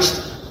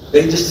Christ,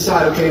 they just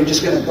decide, okay, I'm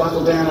just going to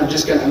buckle down, I'm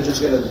just going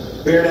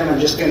to bear down, I'm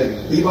just going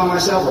to be by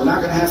myself, I'm not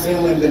going to have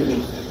family, I'm going to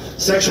be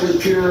sexually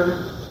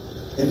pure.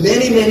 And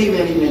many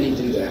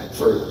do that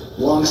for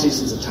long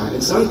seasons of time.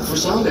 And for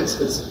some,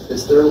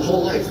 it's their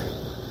whole life.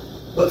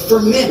 But for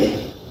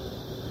many,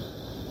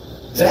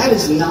 that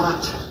is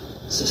not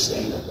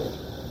sustainable.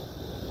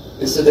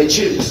 And so they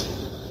choose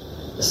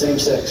a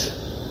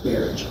same-sex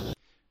marriage.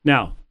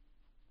 Now,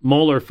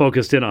 Moeller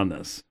focused in on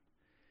this.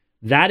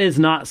 That is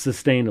not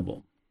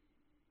sustainable.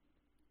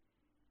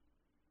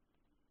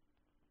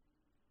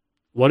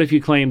 What if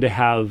you claim to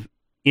have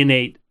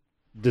innate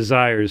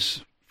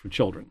desires for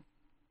children?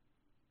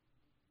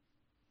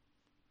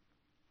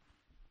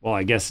 Well,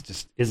 I guess it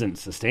just isn't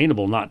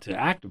sustainable not to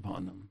act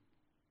upon them.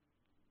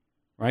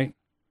 Right?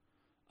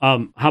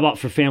 How about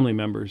for family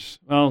members?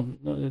 Well,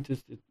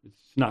 it's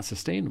not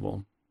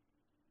sustainable.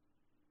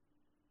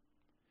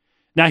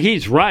 Now,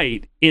 he's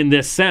right in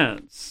this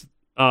sense.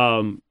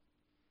 Rosaria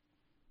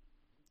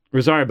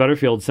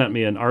Butterfield sent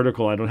me an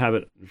article. I don't have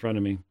it in front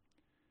of me.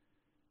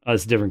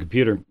 It's a different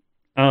computer.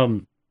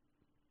 But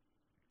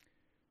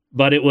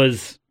it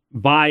was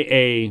by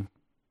a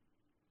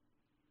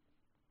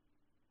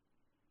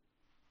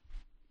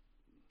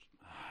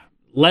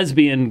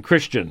lesbian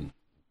Christian,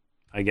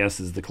 I guess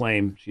is the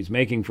claim she's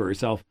making for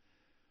herself.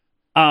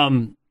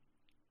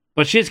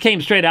 But she just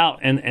came straight out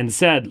and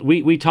said,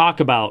 we talk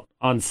about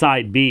on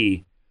side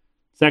B,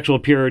 sexual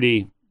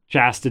purity,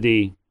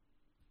 chastity,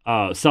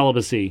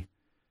 celibacy.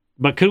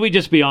 But could we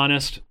just be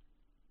honest?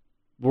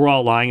 We're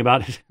all lying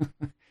about it.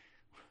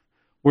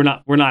 We're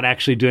not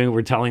actually doing what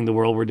we're telling the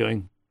world we're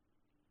doing.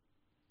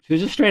 She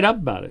was just straight up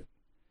about it.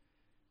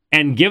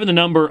 And given the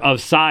number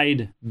of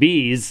side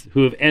Bs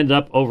who have ended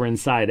up over in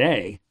side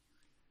A,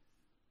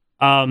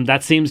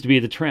 that seems to be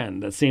the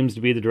trend. That seems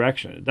to be the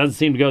direction. It doesn't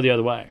seem to go the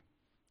other way.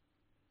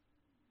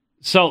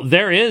 So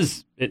there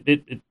is,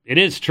 it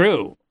is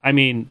true. I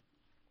mean,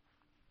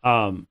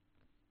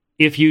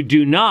 if you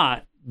do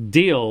not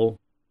deal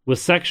with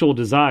sexual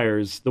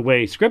desires the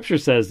way Scripture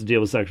says to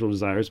deal with sexual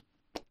desires,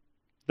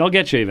 they'll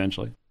get you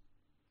eventually.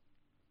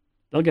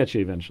 They'll get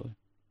you eventually.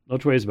 No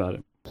two ways about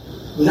it.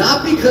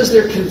 Not because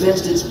they're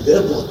convinced it's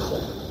biblical.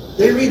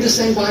 They read the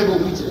same Bible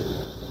we do.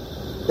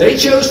 They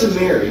chose to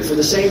marry for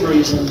the same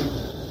reason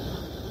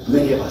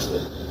many of us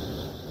did.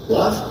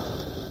 Love,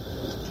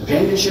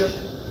 companionship,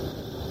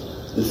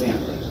 and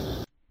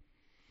family.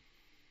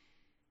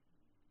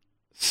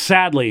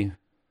 Sadly,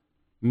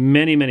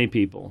 many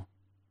people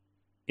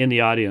in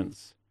the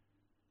audience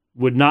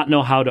would not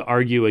know how to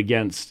argue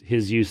against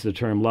his use of the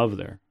term love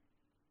there.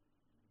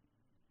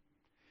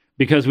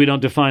 Because we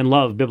don't define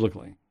love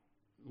biblically.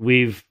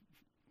 We've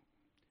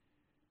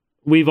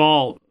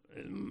all,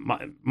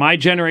 my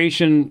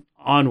generation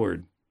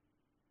onward,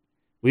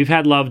 we've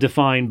had love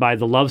defined by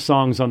the love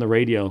songs on the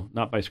radio,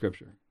 not by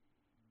Scripture.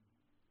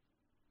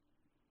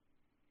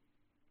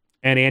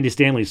 And Andy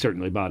Stanley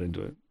certainly bought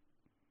into it.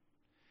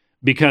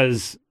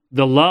 Because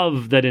the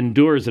love that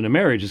endures in a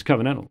marriage is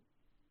covenantal.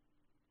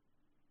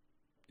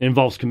 It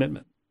involves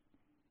commitment.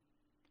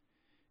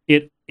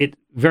 It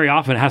very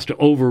often has to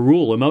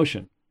overrule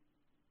emotion.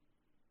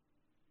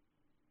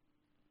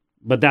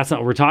 But that's not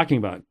what we're talking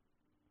about.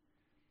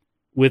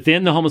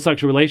 Within the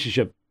homosexual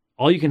relationship,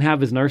 all you can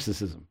have is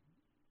narcissism.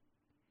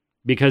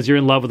 Because you're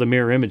in love with a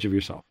mirror image of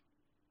yourself.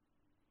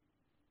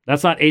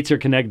 That's not eitzer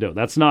conegdo.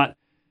 That's not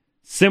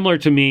similar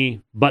to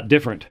me, but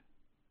different.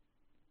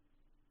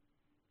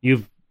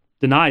 You've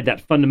denied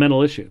that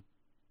fundamental issue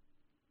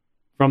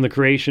from the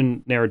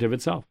creation narrative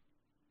itself.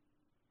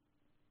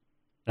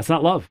 That's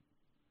not love.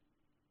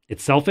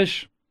 It's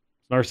selfish.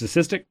 It's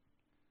narcissistic.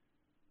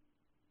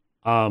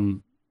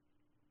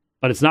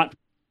 But it's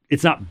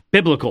not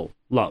biblical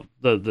love.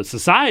 The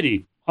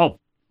society, but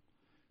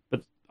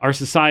our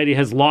society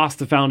has lost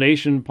the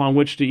foundation upon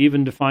which to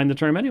even define the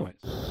term anyways.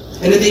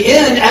 And in the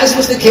end, as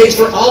was the case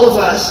for all of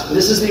us,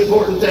 this is the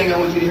important thing I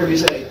want you to hear me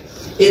say,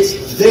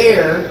 it's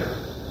their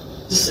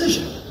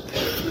decision.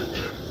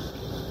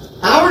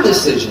 Our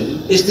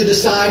decision is to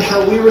decide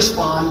how we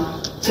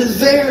respond to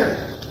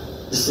their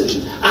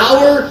decision.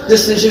 Our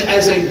decision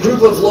as a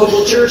group of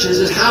local churches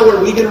is how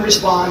are we going to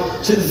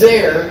respond to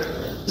their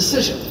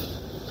decision.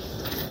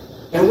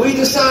 And we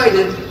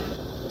decided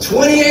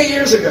 28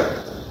 years ago,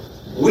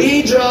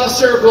 we draw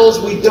circles,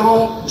 we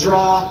don't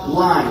draw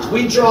lines.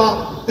 We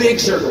draw big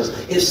circles.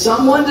 If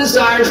someone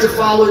desires to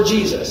follow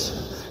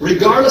Jesus,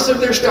 regardless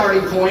of their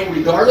starting point,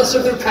 regardless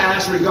of their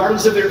past,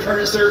 regardless of their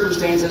current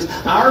circumstances,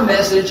 our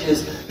message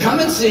is come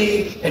and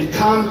see and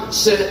come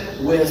sit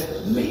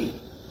with me.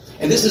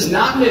 And this is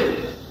not new.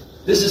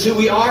 This is who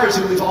we are, it's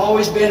who we've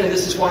always been, and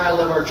this is why I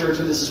love our church,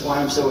 and this is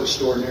why I'm so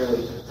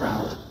extraordinarily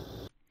proud.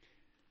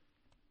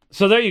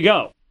 So there you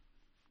go.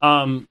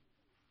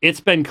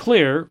 It's been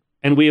clear,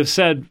 and we have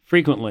said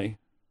frequently,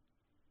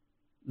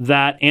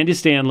 that Andy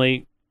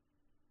Stanley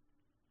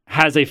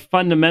has a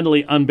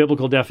fundamentally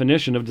unbiblical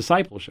definition of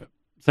discipleship.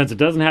 Since it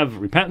doesn't have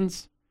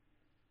repentance,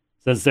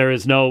 since there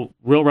is no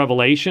real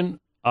revelation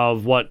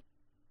of what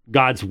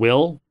God's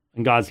will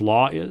and God's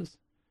law is,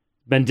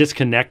 been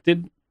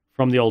disconnected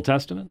from the Old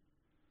Testament.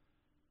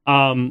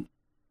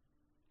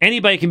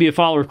 Anybody can be a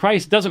follower of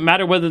Christ. It doesn't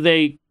matter whether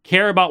they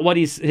care about what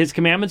his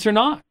commandments or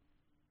not.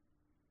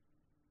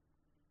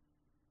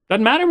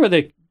 Doesn't matter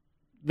whether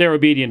they're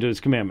obedient to his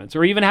commandments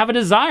or even have a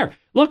desire.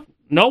 Look,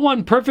 no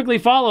one perfectly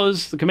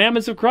follows the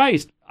commandments of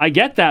Christ. I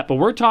get that, but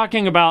we're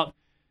talking about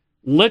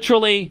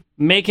literally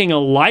making a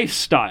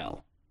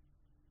lifestyle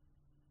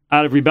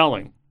out of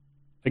rebelling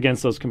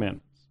against those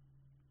commandments.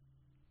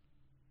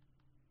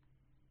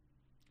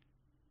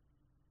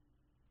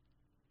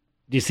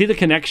 Do you see the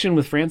connection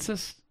with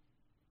Francis?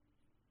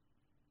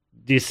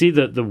 Do you see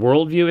the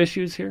worldview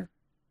issues here?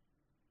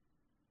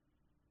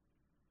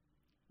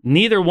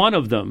 Neither one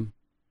of them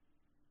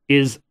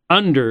is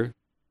under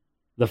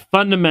the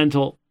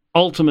fundamental,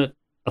 ultimate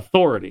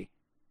authority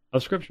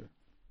of Scripture.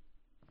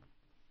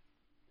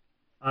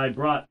 I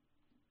brought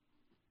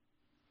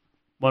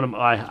one of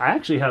my, I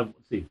actually have,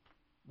 let's see,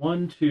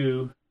 1,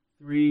 2,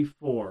 3,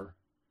 4.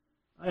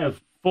 I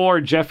have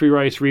 4 Jeffrey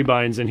Rice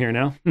rebinds in here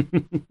now.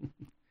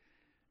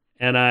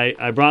 And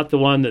I brought the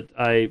one that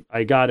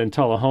I got in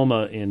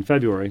Tullahoma in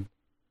February.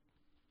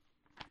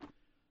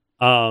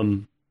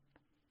 Pope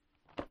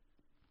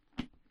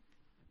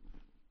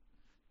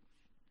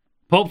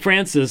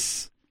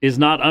Francis is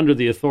not under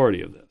the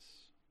authority of this.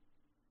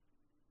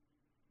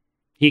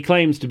 He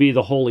claims to be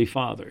the Holy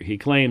Father. He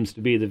claims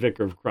to be the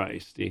Vicar of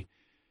Christ.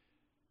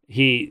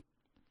 He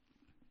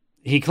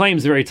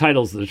claims the very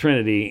titles of the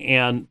Trinity,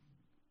 and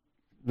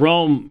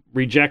Rome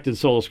rejected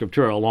sola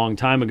scriptura a long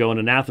time ago and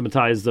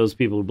anathematized those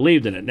people who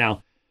believed in it.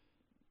 Now,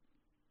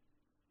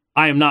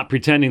 I am not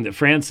pretending that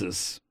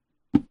Francis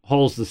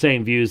holds the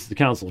same views the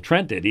Council of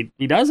Trent did.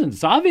 He doesn't.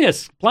 It's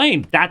obvious,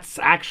 plain. That's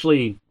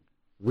actually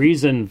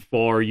reason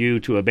for you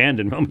to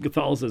abandon Roman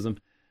Catholicism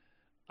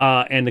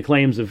and the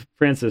claims of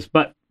Francis.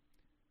 But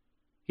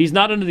he's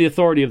not under the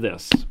authority of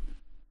this.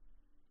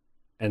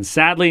 And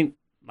sadly,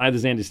 neither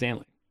is Andy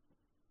Stanley.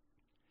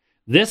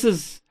 This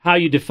is how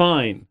you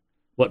define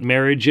what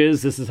marriage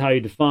is. This is how you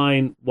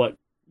define what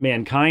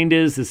mankind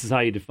is. This is how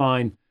you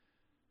define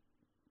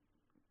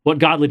what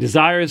godly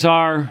desires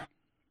are.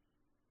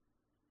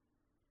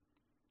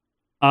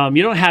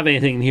 You don't have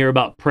anything in here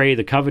about pray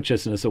the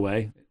covetousness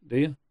away, do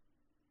you?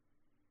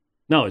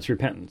 No, it's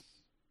repentance.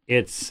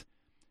 It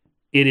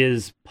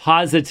is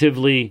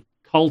positively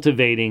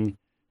cultivating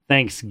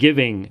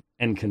thanksgiving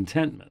and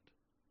contentment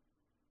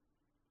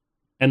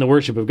and the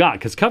worship of God,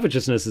 because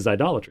covetousness is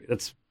idolatry.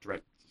 That's a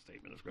direct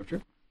statement of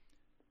Scripture.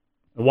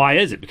 Why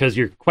is it? Because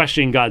you're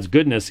questioning God's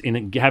goodness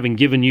in having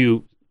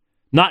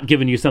not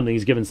given you something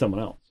he's given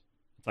someone else.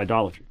 It's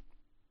idolatry.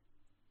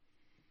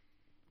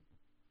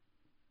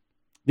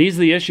 These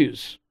are the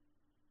issues.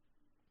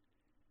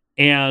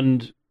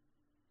 And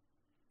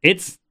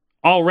it's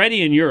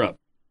already in Europe,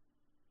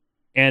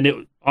 and it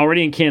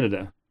already in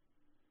Canada,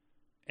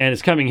 and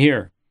it's coming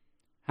here.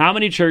 How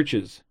many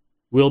churches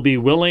will be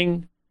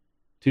willing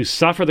to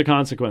suffer the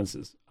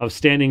consequences of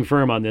standing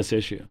firm on this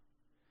issue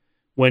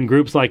when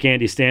groups like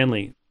Andy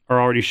Stanley are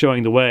already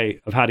showing the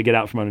way of how to get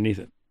out from underneath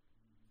it?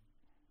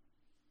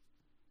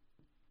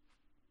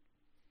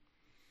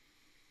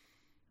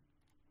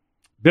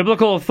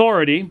 Biblical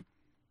authority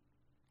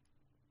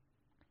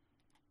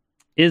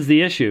is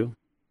the issue.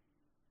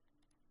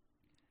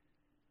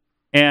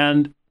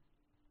 And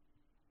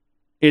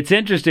it's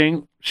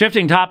interesting.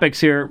 Shifting topics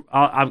here.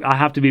 I'll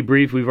have to be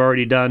brief. We've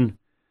already done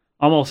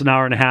almost an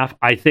hour and a half,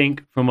 I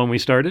think, from when we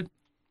started.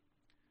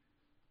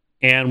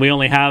 And we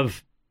only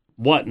have,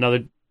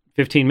 another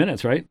 15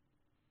 minutes, right?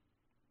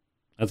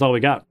 That's all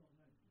we got.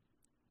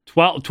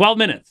 12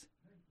 minutes.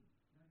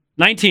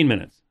 19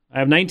 minutes. I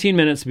have 19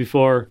 minutes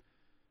before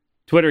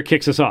Twitter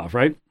kicks us off,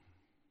 right?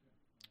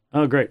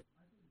 Oh, great.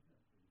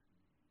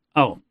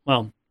 Oh,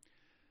 well.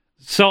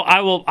 So I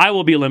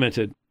will be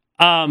limited.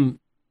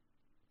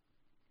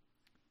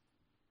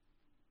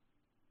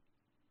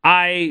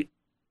 I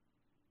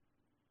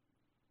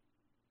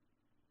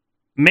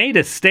made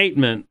a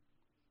statement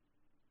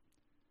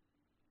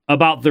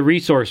about the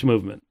resource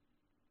movement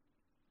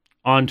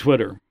on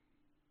Twitter.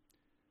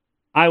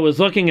 I was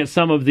looking at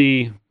some of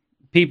the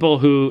people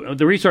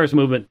the resource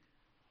movement,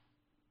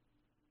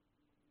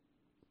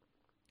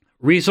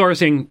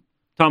 resourcing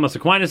Thomas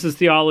Aquinas'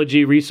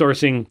 theology,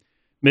 resourcing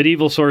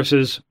medieval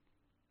sources.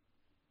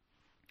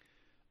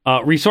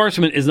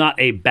 Resourcement is not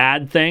a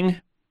bad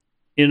thing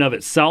in and of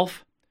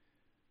itself,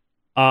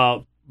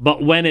 but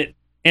when it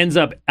ends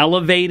up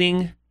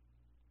elevating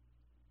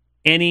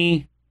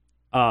any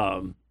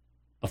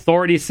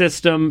authority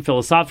system,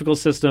 philosophical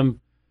system,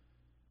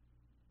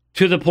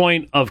 to the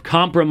point of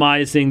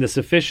compromising the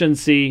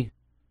sufficiency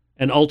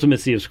and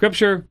ultimacy of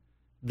Scripture,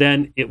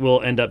 then it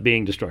will end up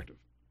being destructive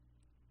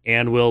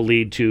and will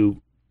lead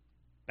to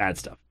bad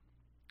stuff.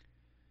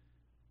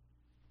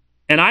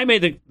 And I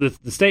made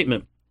the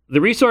statement,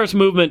 the resource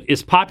movement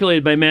is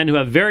populated by men who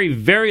have very,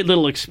 very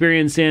little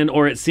experience in,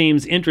 or it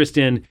seems interest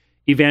in,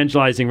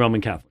 evangelizing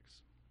Roman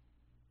Catholics.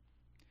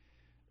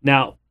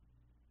 Now,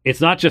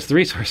 it's not just the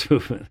resource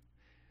movement.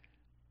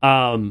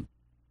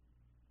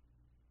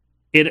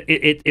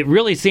 it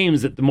really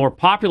seems that the more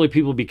popular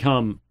people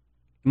become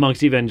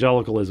amongst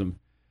evangelicalism,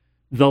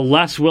 the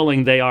less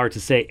willing they are to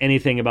say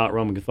anything about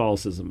Roman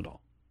Catholicism at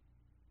all.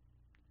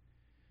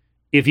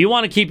 If you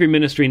want to keep your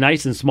ministry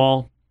nice and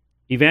small,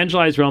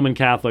 evangelize Roman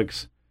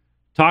Catholics,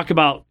 talk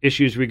about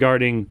issues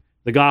regarding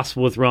the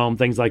gospel with Rome,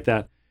 things like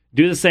that.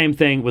 Do the same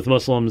thing with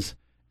Muslims,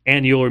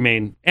 and you'll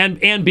remain and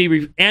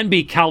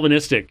be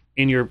Calvinistic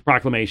in your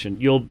proclamation.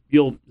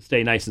 You'll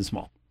stay nice and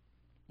small.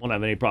 Won't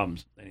have any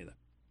problems with any of that.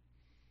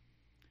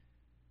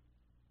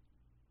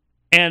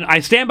 And I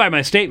stand by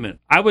my statement.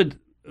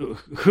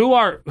 Who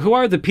are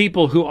the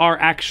people who are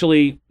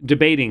actually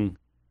debating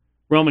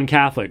Roman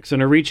Catholics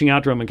and are reaching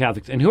out to Roman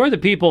Catholics? And who are the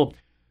people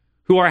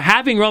who are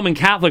having Roman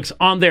Catholics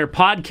on their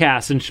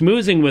podcasts and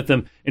schmoozing with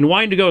them and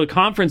wanting to go to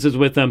conferences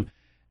with them?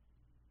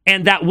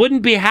 And that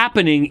wouldn't be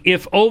happening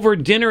if over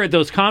dinner at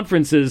those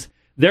conferences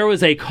there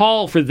was a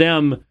call for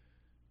them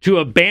to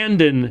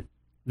abandon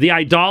the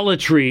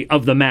idolatry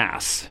of the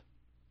Mass.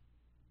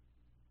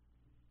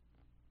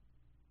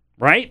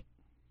 Right?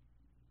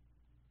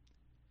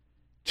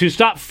 To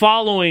stop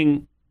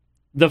following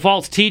the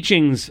false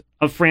teachings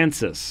of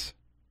Francis.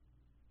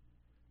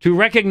 To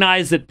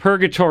recognize that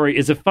purgatory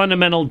is a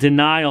fundamental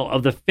denial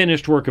of the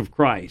finished work of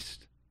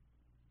Christ.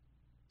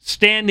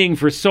 Standing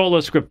for sola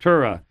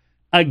scriptura,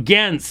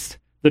 against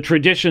the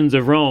traditions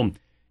of Rome.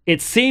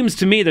 It seems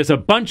to me there's a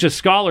bunch of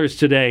scholars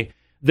today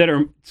that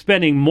are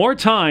spending more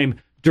time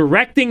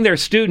directing their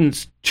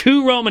students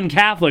to Roman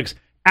Catholics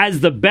as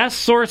the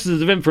best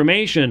sources of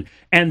information,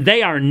 and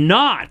they are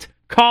not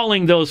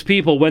calling those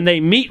people when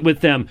they meet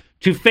with them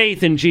to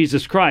faith in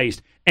Jesus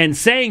Christ and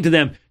saying to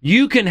them,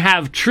 you can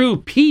have true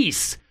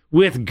peace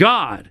with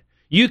God.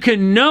 You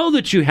can know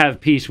that you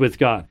have peace with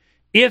God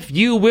if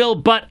you will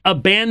but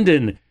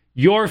abandon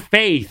your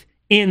faith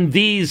in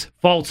these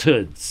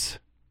falsehoods.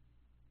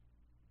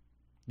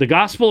 The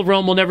gospel of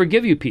Rome will never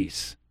give you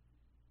peace.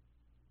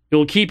 It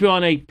will keep you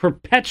on a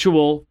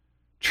perpetual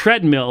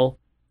treadmill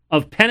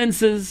of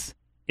penances,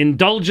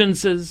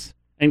 indulgences,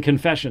 and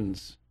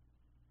confessions.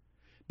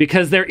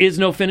 Because there is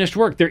no finished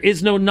work. There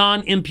is no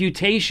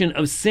non-imputation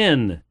of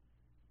sin.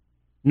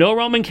 No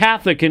Roman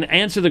Catholic can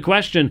answer the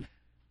question,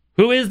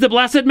 who is the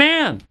blessed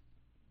man?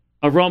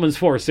 Of Romans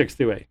 4, 6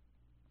 through 8.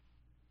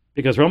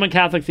 Because Roman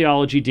Catholic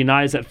theology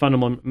denies that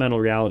fundamental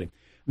reality.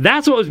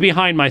 That's what was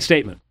behind my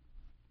statement.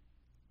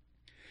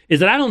 Is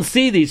that I don't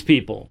see these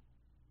people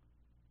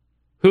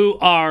who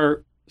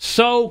are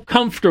so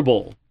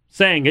comfortable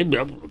saying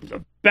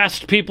the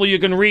best people you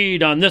can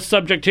read on this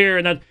subject here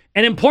and that,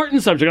 an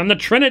important subject on the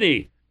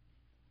Trinity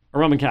are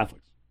Roman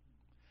Catholics.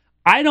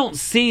 I don't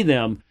see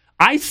them.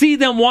 I see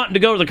them wanting to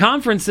go to the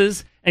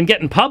conferences and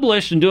getting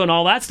published and doing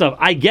all that stuff.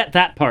 I get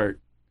that part.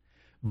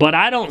 But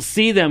I don't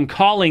see them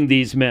calling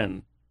these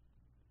men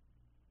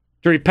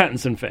to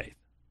repentance and faith.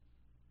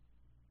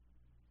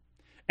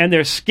 And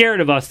they're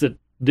scared of us that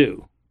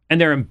do. And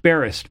they're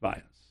embarrassed by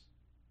us.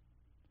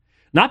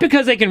 Not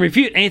because they can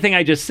refute anything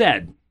I just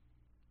said.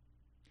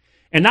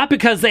 And not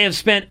because they have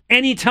spent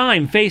any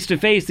time face to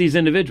face, these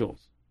individuals,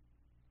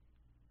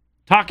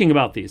 talking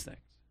about these things.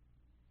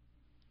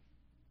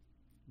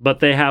 But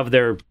they have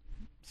their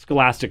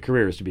scholastic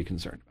careers to be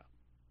concerned about.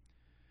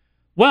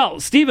 Well,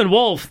 Stephen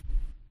Wolfe,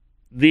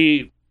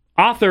 the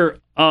author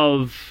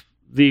of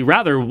the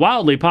rather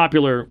wildly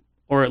popular,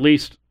 or at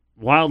least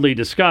wildly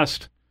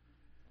discussed,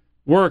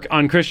 work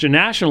on Christian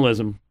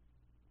nationalism,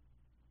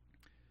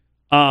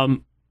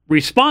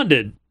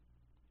 responded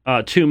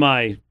to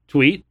my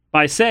tweet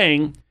by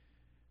saying,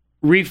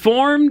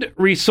 Reformed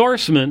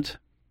resourcement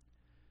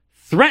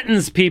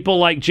threatens people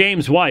like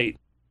James White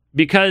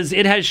because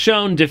it has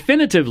shown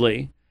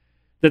definitively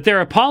that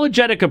their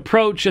apologetic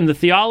approach and the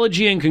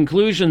theology and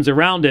conclusions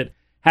around it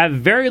have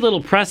very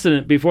little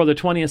precedent before the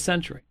 20th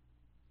century.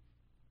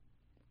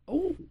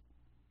 Oh.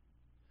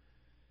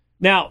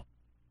 Now,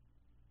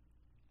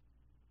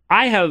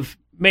 I have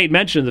made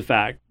mention of the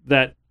fact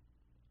that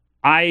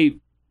I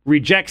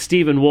reject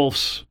Stephen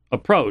Wolfe's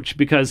approach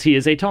because he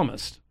is a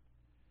Thomist.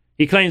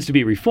 He claims to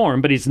be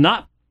Reformed, but he's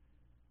not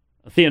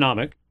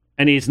theonomic,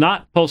 and he's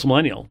not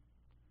postmillennial,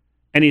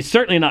 and he's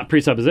certainly not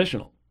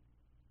presuppositional.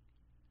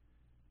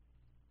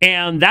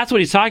 And that's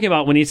what he's talking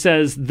about when he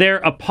says their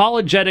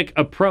apologetic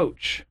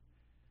approach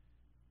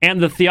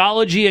and the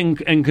theology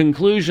and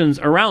conclusions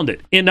around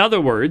it. In other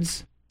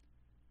words,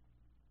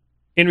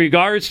 in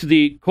regards to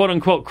the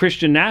quote-unquote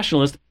Christian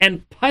nationalist,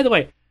 and by the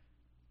way,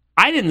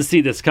 I didn't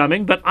see this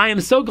coming, but I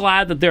am so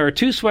glad that there are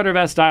two sweater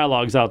vest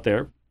dialogues out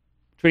there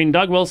between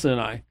Doug Wilson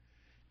and I.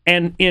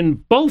 And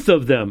in both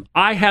of them,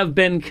 I have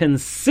been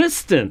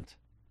consistent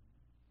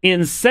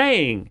in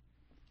saying,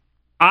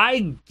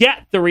 I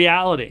get the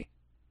reality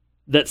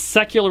that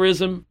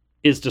secularism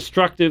is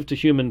destructive to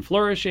human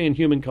flourishing and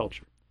human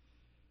culture.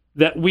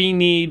 That we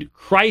need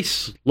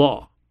Christ's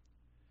law.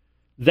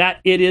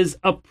 That it is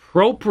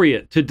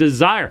appropriate to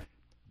desire.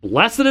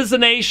 Blessed is the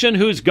nation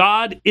whose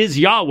God is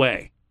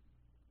Yahweh.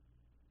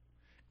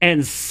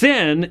 And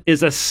sin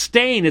is a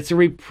stain, it's a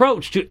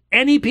reproach to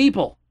any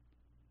people.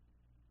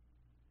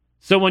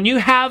 So when you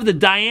have the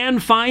Dianne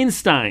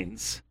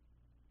Feinsteins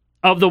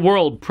of the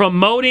world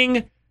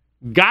promoting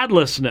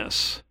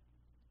godlessness,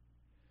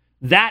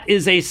 that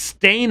is a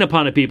stain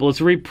upon a people.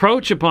 It's a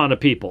reproach upon a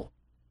people.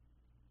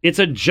 It's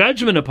a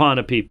judgment upon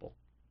a people.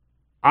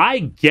 I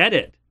get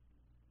it.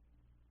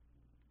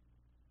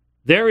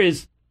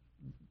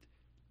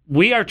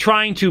 We are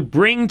trying to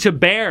bring to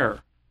bear.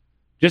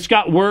 Just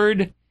got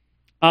word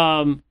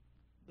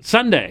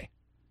Sunday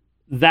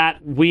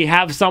that we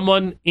have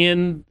someone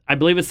in, I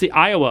believe it's the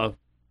Iowa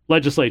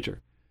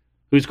legislature,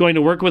 who's going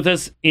to work with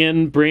us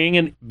in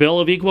bringing a bill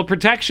of equal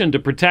protection to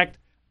protect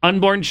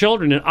unborn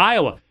children in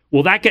Iowa.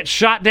 Will that get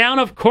shot down?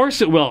 Of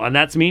course it will. And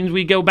that means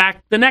we go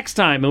back the next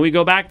time, and we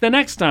go back the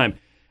next time.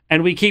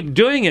 And we keep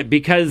doing it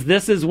because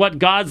this is what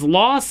God's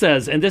law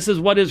says, and this is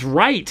what is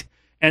right.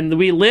 And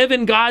we live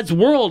in God's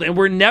world, and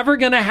we're never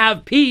going to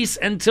have peace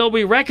until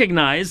we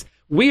recognize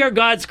we are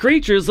God's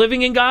creatures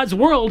living in God's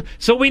world,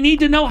 so we need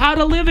to know how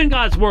to live in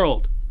God's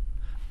world.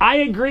 I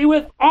agree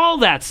with all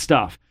that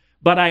stuff,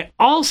 but I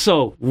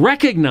also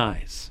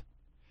recognize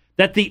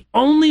that the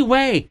only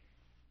way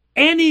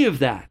any of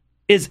that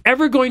is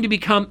ever going to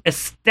become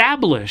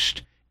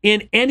established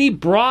in any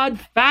broad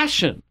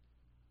fashion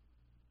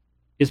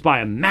is by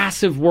a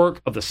massive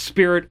work of the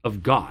Spirit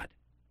of God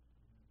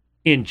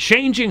in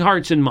changing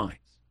hearts and minds.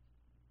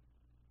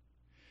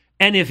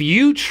 And if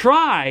you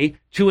try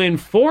to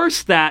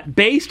enforce that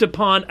based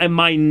upon a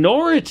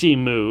minority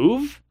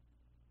move,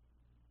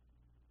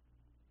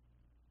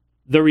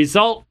 the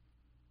result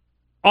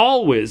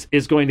always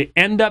is going to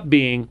end up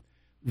being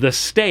the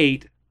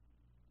state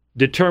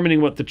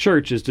determining what the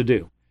church is to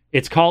do.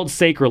 It's called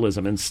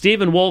sacralism, and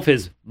Stephen Wolfe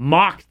has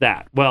mocked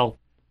that. Well,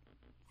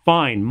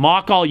 fine,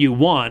 mock all you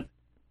want.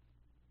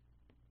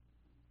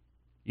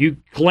 You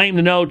claim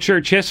to know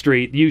church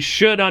history. You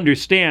should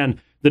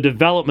understand the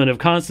development of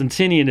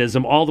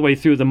Constantinianism all the way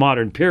through the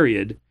modern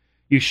period.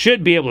 You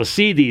should be able to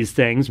see these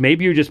things.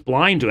 Maybe you're just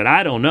blind to it.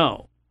 I don't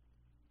know.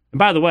 And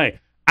by the way,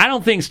 I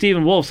don't think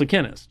Stephen Wolfe's a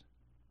Kynist.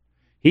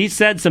 He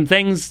said some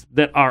things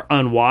that are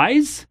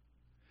unwise,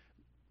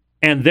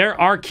 and there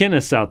are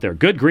Kynists out there.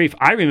 Good grief.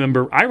 I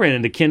remember I ran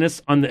into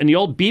Kynists in the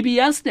old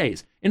BBS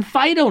days, in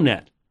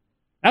FidoNet.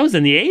 That was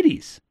in the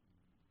 80s.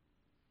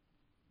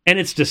 And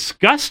it's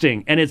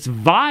disgusting, and it's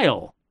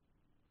vile,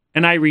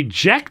 and I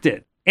reject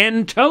it.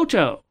 En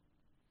toto.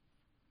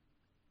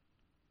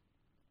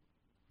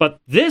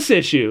 But this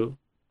issue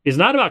is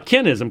not about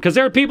Kynism, because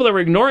there are people that were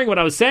ignoring what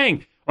I was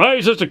saying. Oh,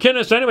 he's just a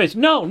Kynist anyways.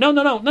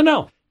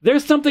 No.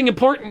 There's something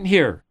important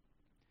here.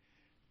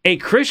 A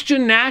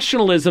Christian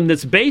nationalism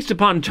that's based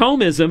upon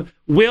Thomism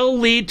will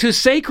lead to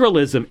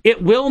sacralism.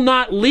 It will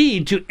not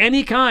lead to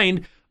any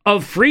kind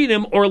of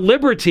freedom or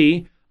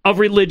liberty of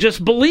religious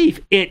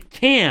belief. It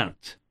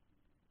can't.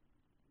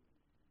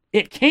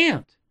 It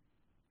can't.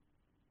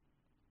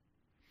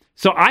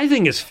 So I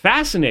think it's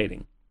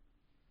fascinating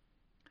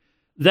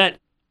that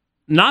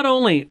not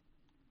only,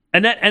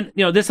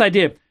 this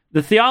idea,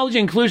 the theology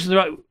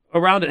inclusions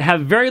around it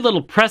have very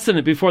little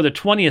precedent before the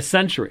 20th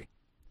century.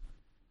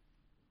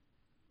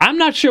 I'm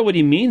not sure what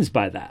he means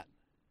by that.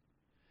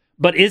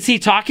 But is he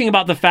talking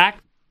about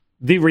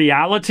the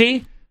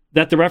reality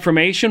that the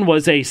Reformation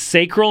was a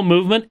sacral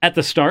movement at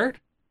the start?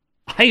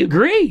 I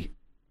agree.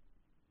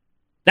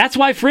 That's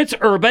why Fritz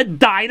Erba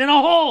died in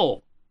a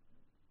hole.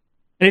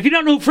 And if you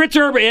don't know who Fritz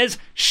Erba is,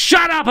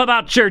 shut up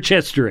about church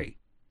history.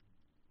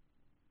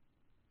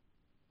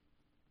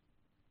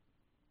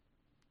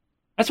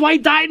 That's why he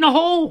died in a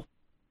hole.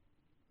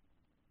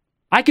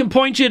 I can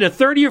point you to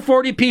 30 or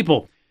 40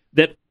 people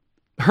that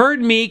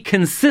heard me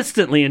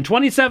consistently in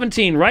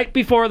 2017, right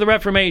before the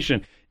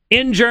Reformation,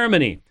 in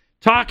Germany,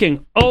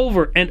 talking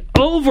over and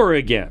over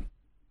again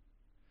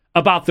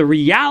about the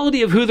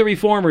reality of who the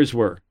reformers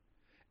were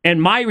and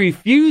my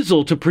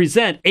refusal to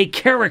present a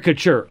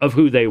caricature of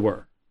who they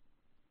were.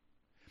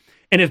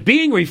 And if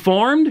being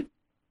reformed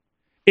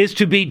is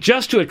to be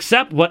just to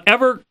accept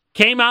whatever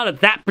came out at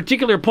that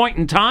particular point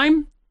in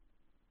time,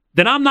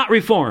 then I'm not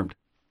reformed.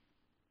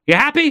 You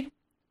happy?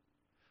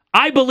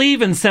 I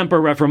believe in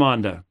Semper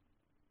Reformanda.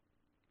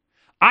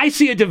 I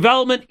see a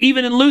development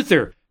even in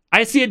Luther.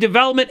 I see a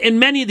development in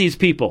many of these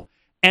people.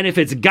 And if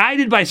it's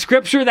guided by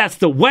Scripture, that's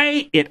the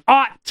way it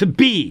ought to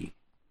be.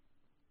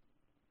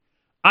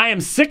 I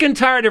am sick and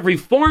tired of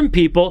Reformed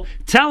people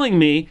telling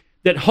me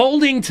that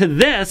holding to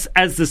this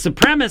as the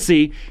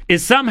supremacy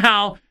is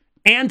somehow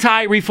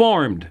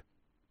anti-reformed.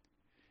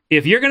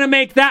 If you're going to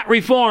make that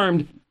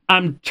reformed,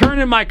 I'm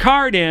turning my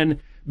card in,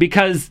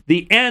 because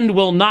the end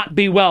will not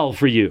be well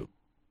for you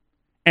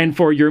and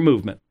for your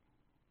movement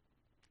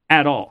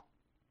at all.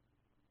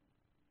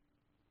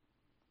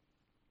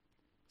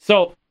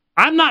 So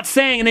I'm not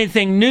saying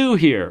anything new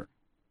here.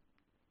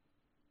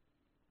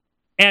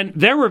 And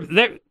there were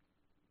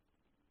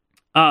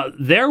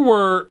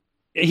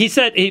he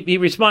said, he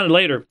responded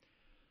later,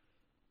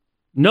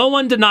 no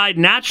one denied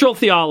natural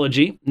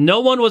theology.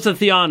 No one was a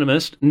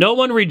theonomist. No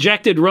one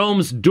rejected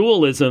Rome's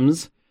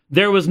dualisms.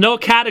 There was no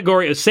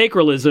category of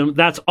sacralism.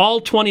 That's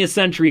all 20th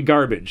century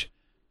garbage.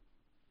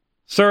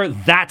 Sir,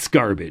 that's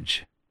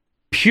garbage.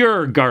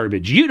 Pure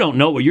garbage. You don't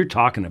know what you're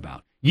talking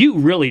about. You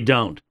really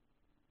don't.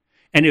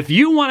 And if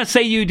you want to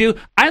say you do,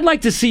 I'd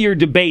like to see your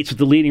debates with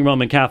the leading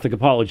Roman Catholic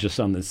apologists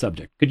on this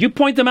subject. Could you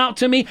point them out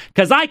to me?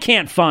 Because I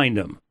can't find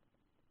them.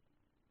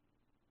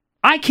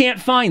 I can't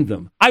find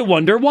them. I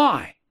wonder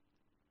why.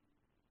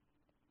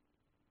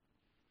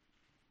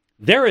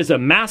 There is a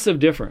massive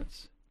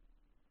difference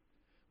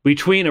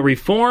between a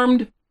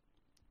Reformed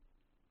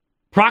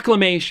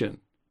proclamation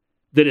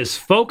that is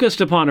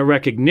focused upon a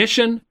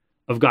recognition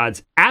of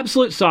God's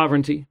absolute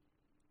sovereignty,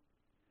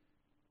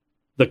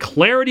 the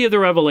clarity of the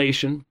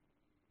revelation,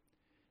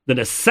 the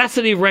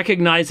necessity of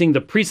recognizing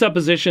the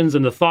presuppositions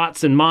and the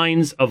thoughts and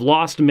minds of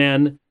lost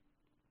men,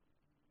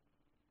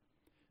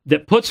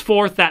 that puts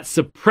forth that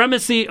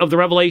supremacy of the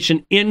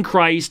revelation in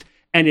Christ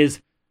and is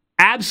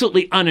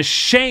absolutely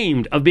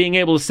unashamed of being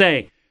able to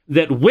say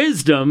that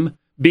wisdom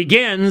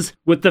begins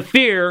with the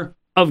fear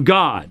of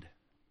God,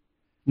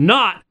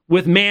 not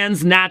with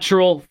man's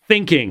natural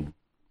thinking.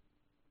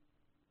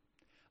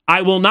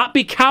 I will not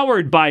be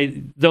cowed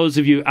by those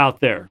of you out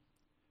there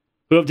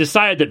who have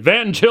decided that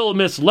Van Til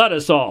misled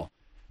us all.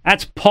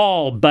 That's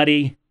Paul,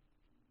 buddy.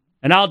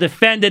 And I'll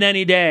defend it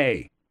any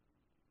day.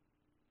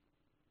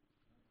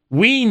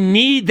 We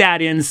need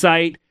that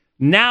insight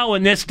now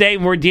in this day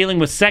when we're dealing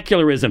with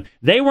secularism.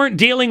 They weren't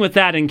dealing with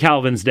that in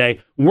Calvin's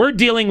day. We're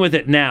dealing with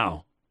it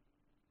now.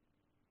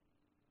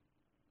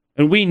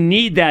 And we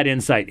need that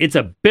insight. It's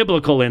a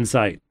biblical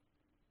insight.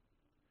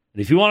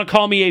 And if you want to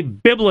call me a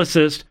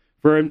biblicist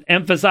for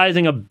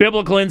emphasizing a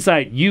biblical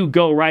insight, you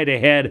go right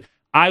ahead.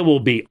 I will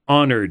be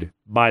honored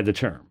by the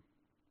term.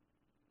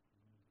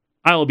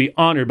 I will be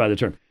honored by the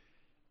term.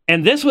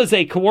 And this was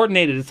a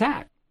coordinated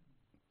attack.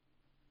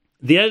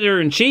 The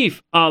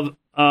editor-in-chief of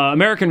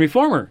American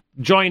Reformer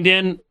joined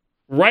in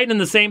right in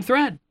the same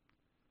thread.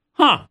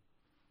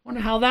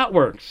 Wonder how that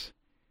works.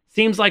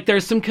 Seems like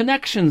there's some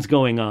connections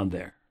going on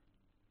there.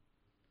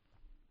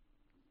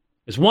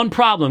 There's one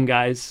problem,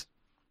 guys.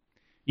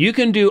 You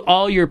can do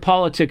all your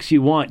politics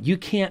you want. You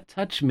can't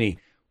touch me.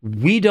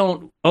 We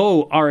don't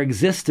owe our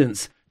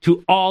existence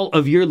to all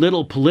of your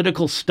little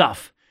political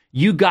stuff.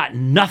 You got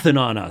nothing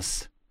on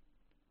us.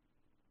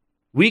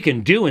 We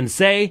can do and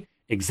say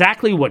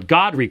exactly what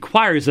God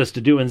requires us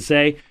to do and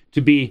say,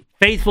 to be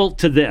faithful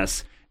to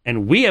this.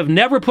 And we have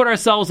never put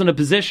ourselves in a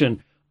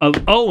position of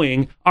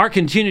owing our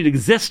continued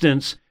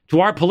existence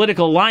to our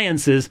political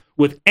alliances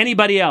with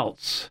anybody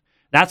else.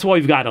 That's why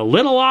we've got a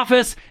little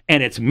office,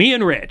 and it's me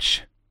and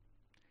Rich.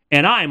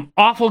 And I'm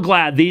awful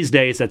glad these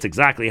days that's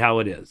exactly how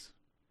it is.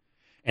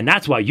 And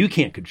that's why you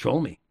can't control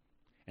me.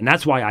 And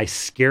that's why I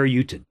scare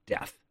you to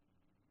death.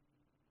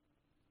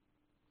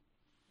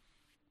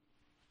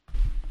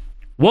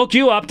 Woke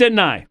you up, didn't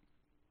I?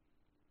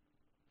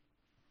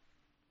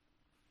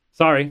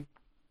 Sorry.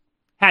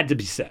 Had to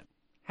be said.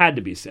 Had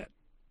to be said.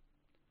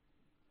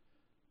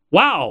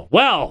 Wow,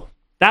 well,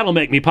 that'll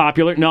make me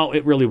popular. No,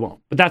 it really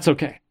won't. But that's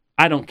okay.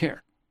 I don't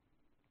care.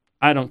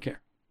 I don't care.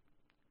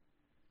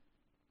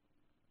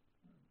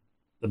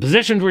 The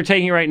positions we're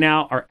taking right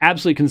now are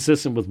absolutely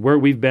consistent with where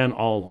we've been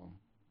all along.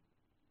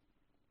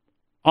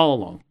 All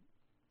along.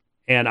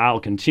 And I'll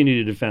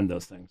continue to defend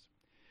those things.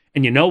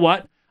 And you know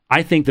what?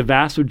 I think the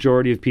vast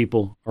majority of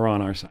people are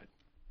on our side.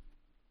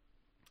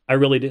 I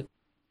really do.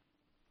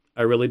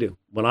 I really do.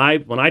 When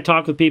I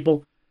talk with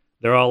people,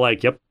 they're all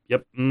like, yep,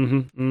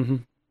 mm-hmm.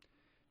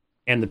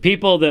 And the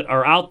people that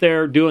are out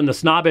there doing the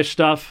snobbish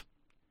stuff,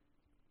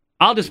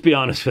 I'll just be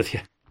honest with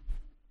you.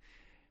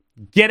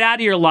 Get out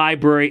of your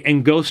library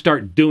and go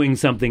start doing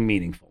something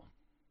meaningful.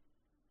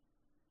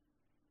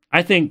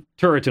 I think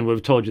Turretin would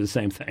have told you the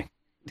same thing,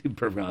 to be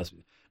perfectly honest with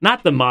you.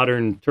 Not the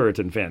modern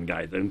Turretin fan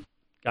guy, the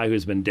guy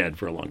who's been dead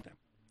for a long time.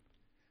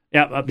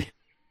 Yeah.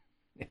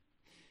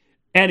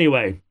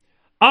 Anyway.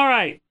 All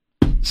right.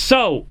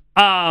 So,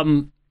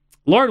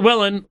 Lord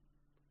willing,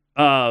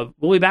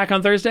 we'll be back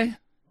on Thursday?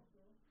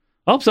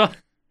 Hope so.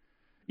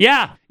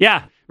 Yeah.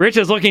 Rich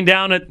is looking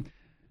down at...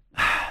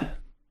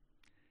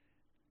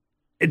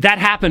 That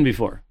happened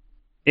before.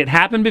 It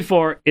happened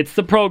before. It's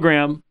the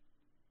program.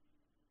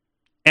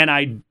 And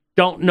I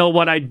don't know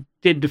what I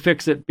did to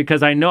fix it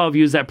because I know I've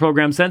used that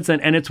program since then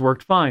and it's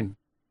worked fine.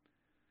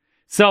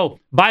 So,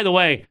 by the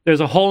way, there's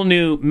a whole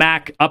new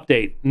Mac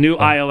update, new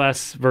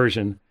iOS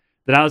version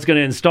that I was going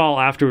to install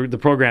after the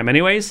program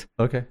anyways.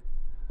 Okay.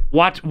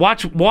 Watch.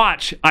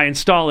 I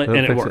install it and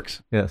it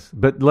works. Yes.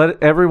 But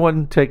let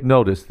everyone take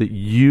notice that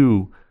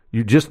you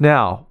just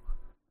now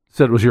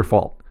said it was your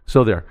fault.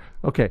 So there.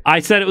 Okay. I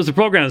said it was the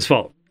program's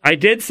fault. I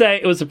did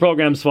say it was the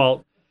program's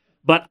fault,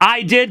 but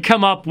I did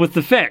come up with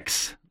the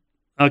fix.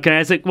 Okay.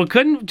 I said, well,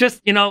 couldn't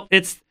just,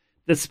 it's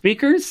the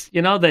speakers,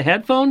 the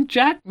headphone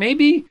jack,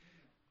 maybe.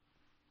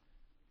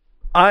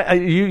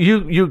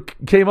 You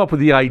came up with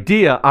the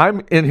idea.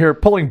 I'm in here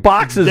pulling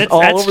boxes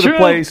all over the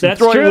place and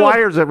throwing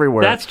wires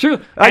everywhere. That's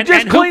true. I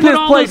just cleaned this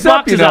place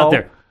up, out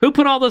there? Who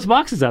put all those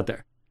boxes out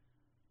there?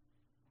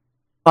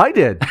 I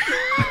did.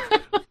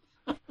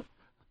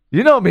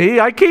 You know me.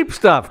 I keep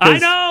stuff. I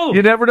know.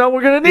 You never know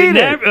we're going to need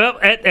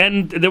it.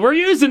 And we're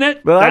using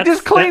it. But I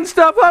just cleaned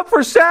stuff up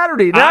for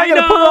Saturday. Now I got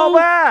to put it all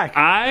back.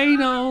 I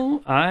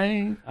know.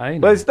 I know.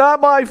 But it's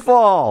not my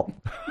fault.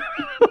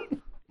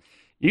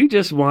 You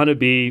just want to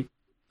be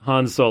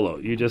Han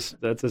Solo.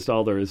 That's just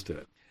all there is to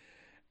it.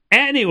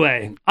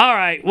 Anyway, all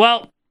right.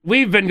 Well,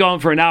 we've been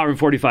going for an hour and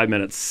 45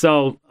 minutes,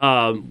 so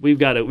we've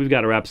got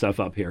to wrap stuff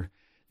up here.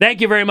 Thank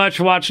you very much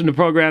for watching the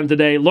program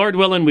today. Lord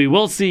willing, we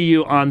will see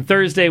you on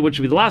Thursday, which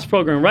will be the last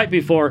program right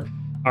before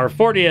our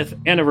 40th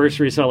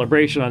anniversary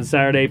celebration on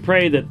Saturday.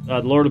 Pray that the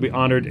Lord will be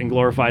honored and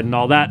glorified and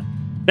all that.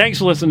 Thanks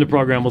for listening to the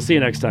program. We'll see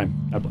you next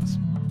time. God bless.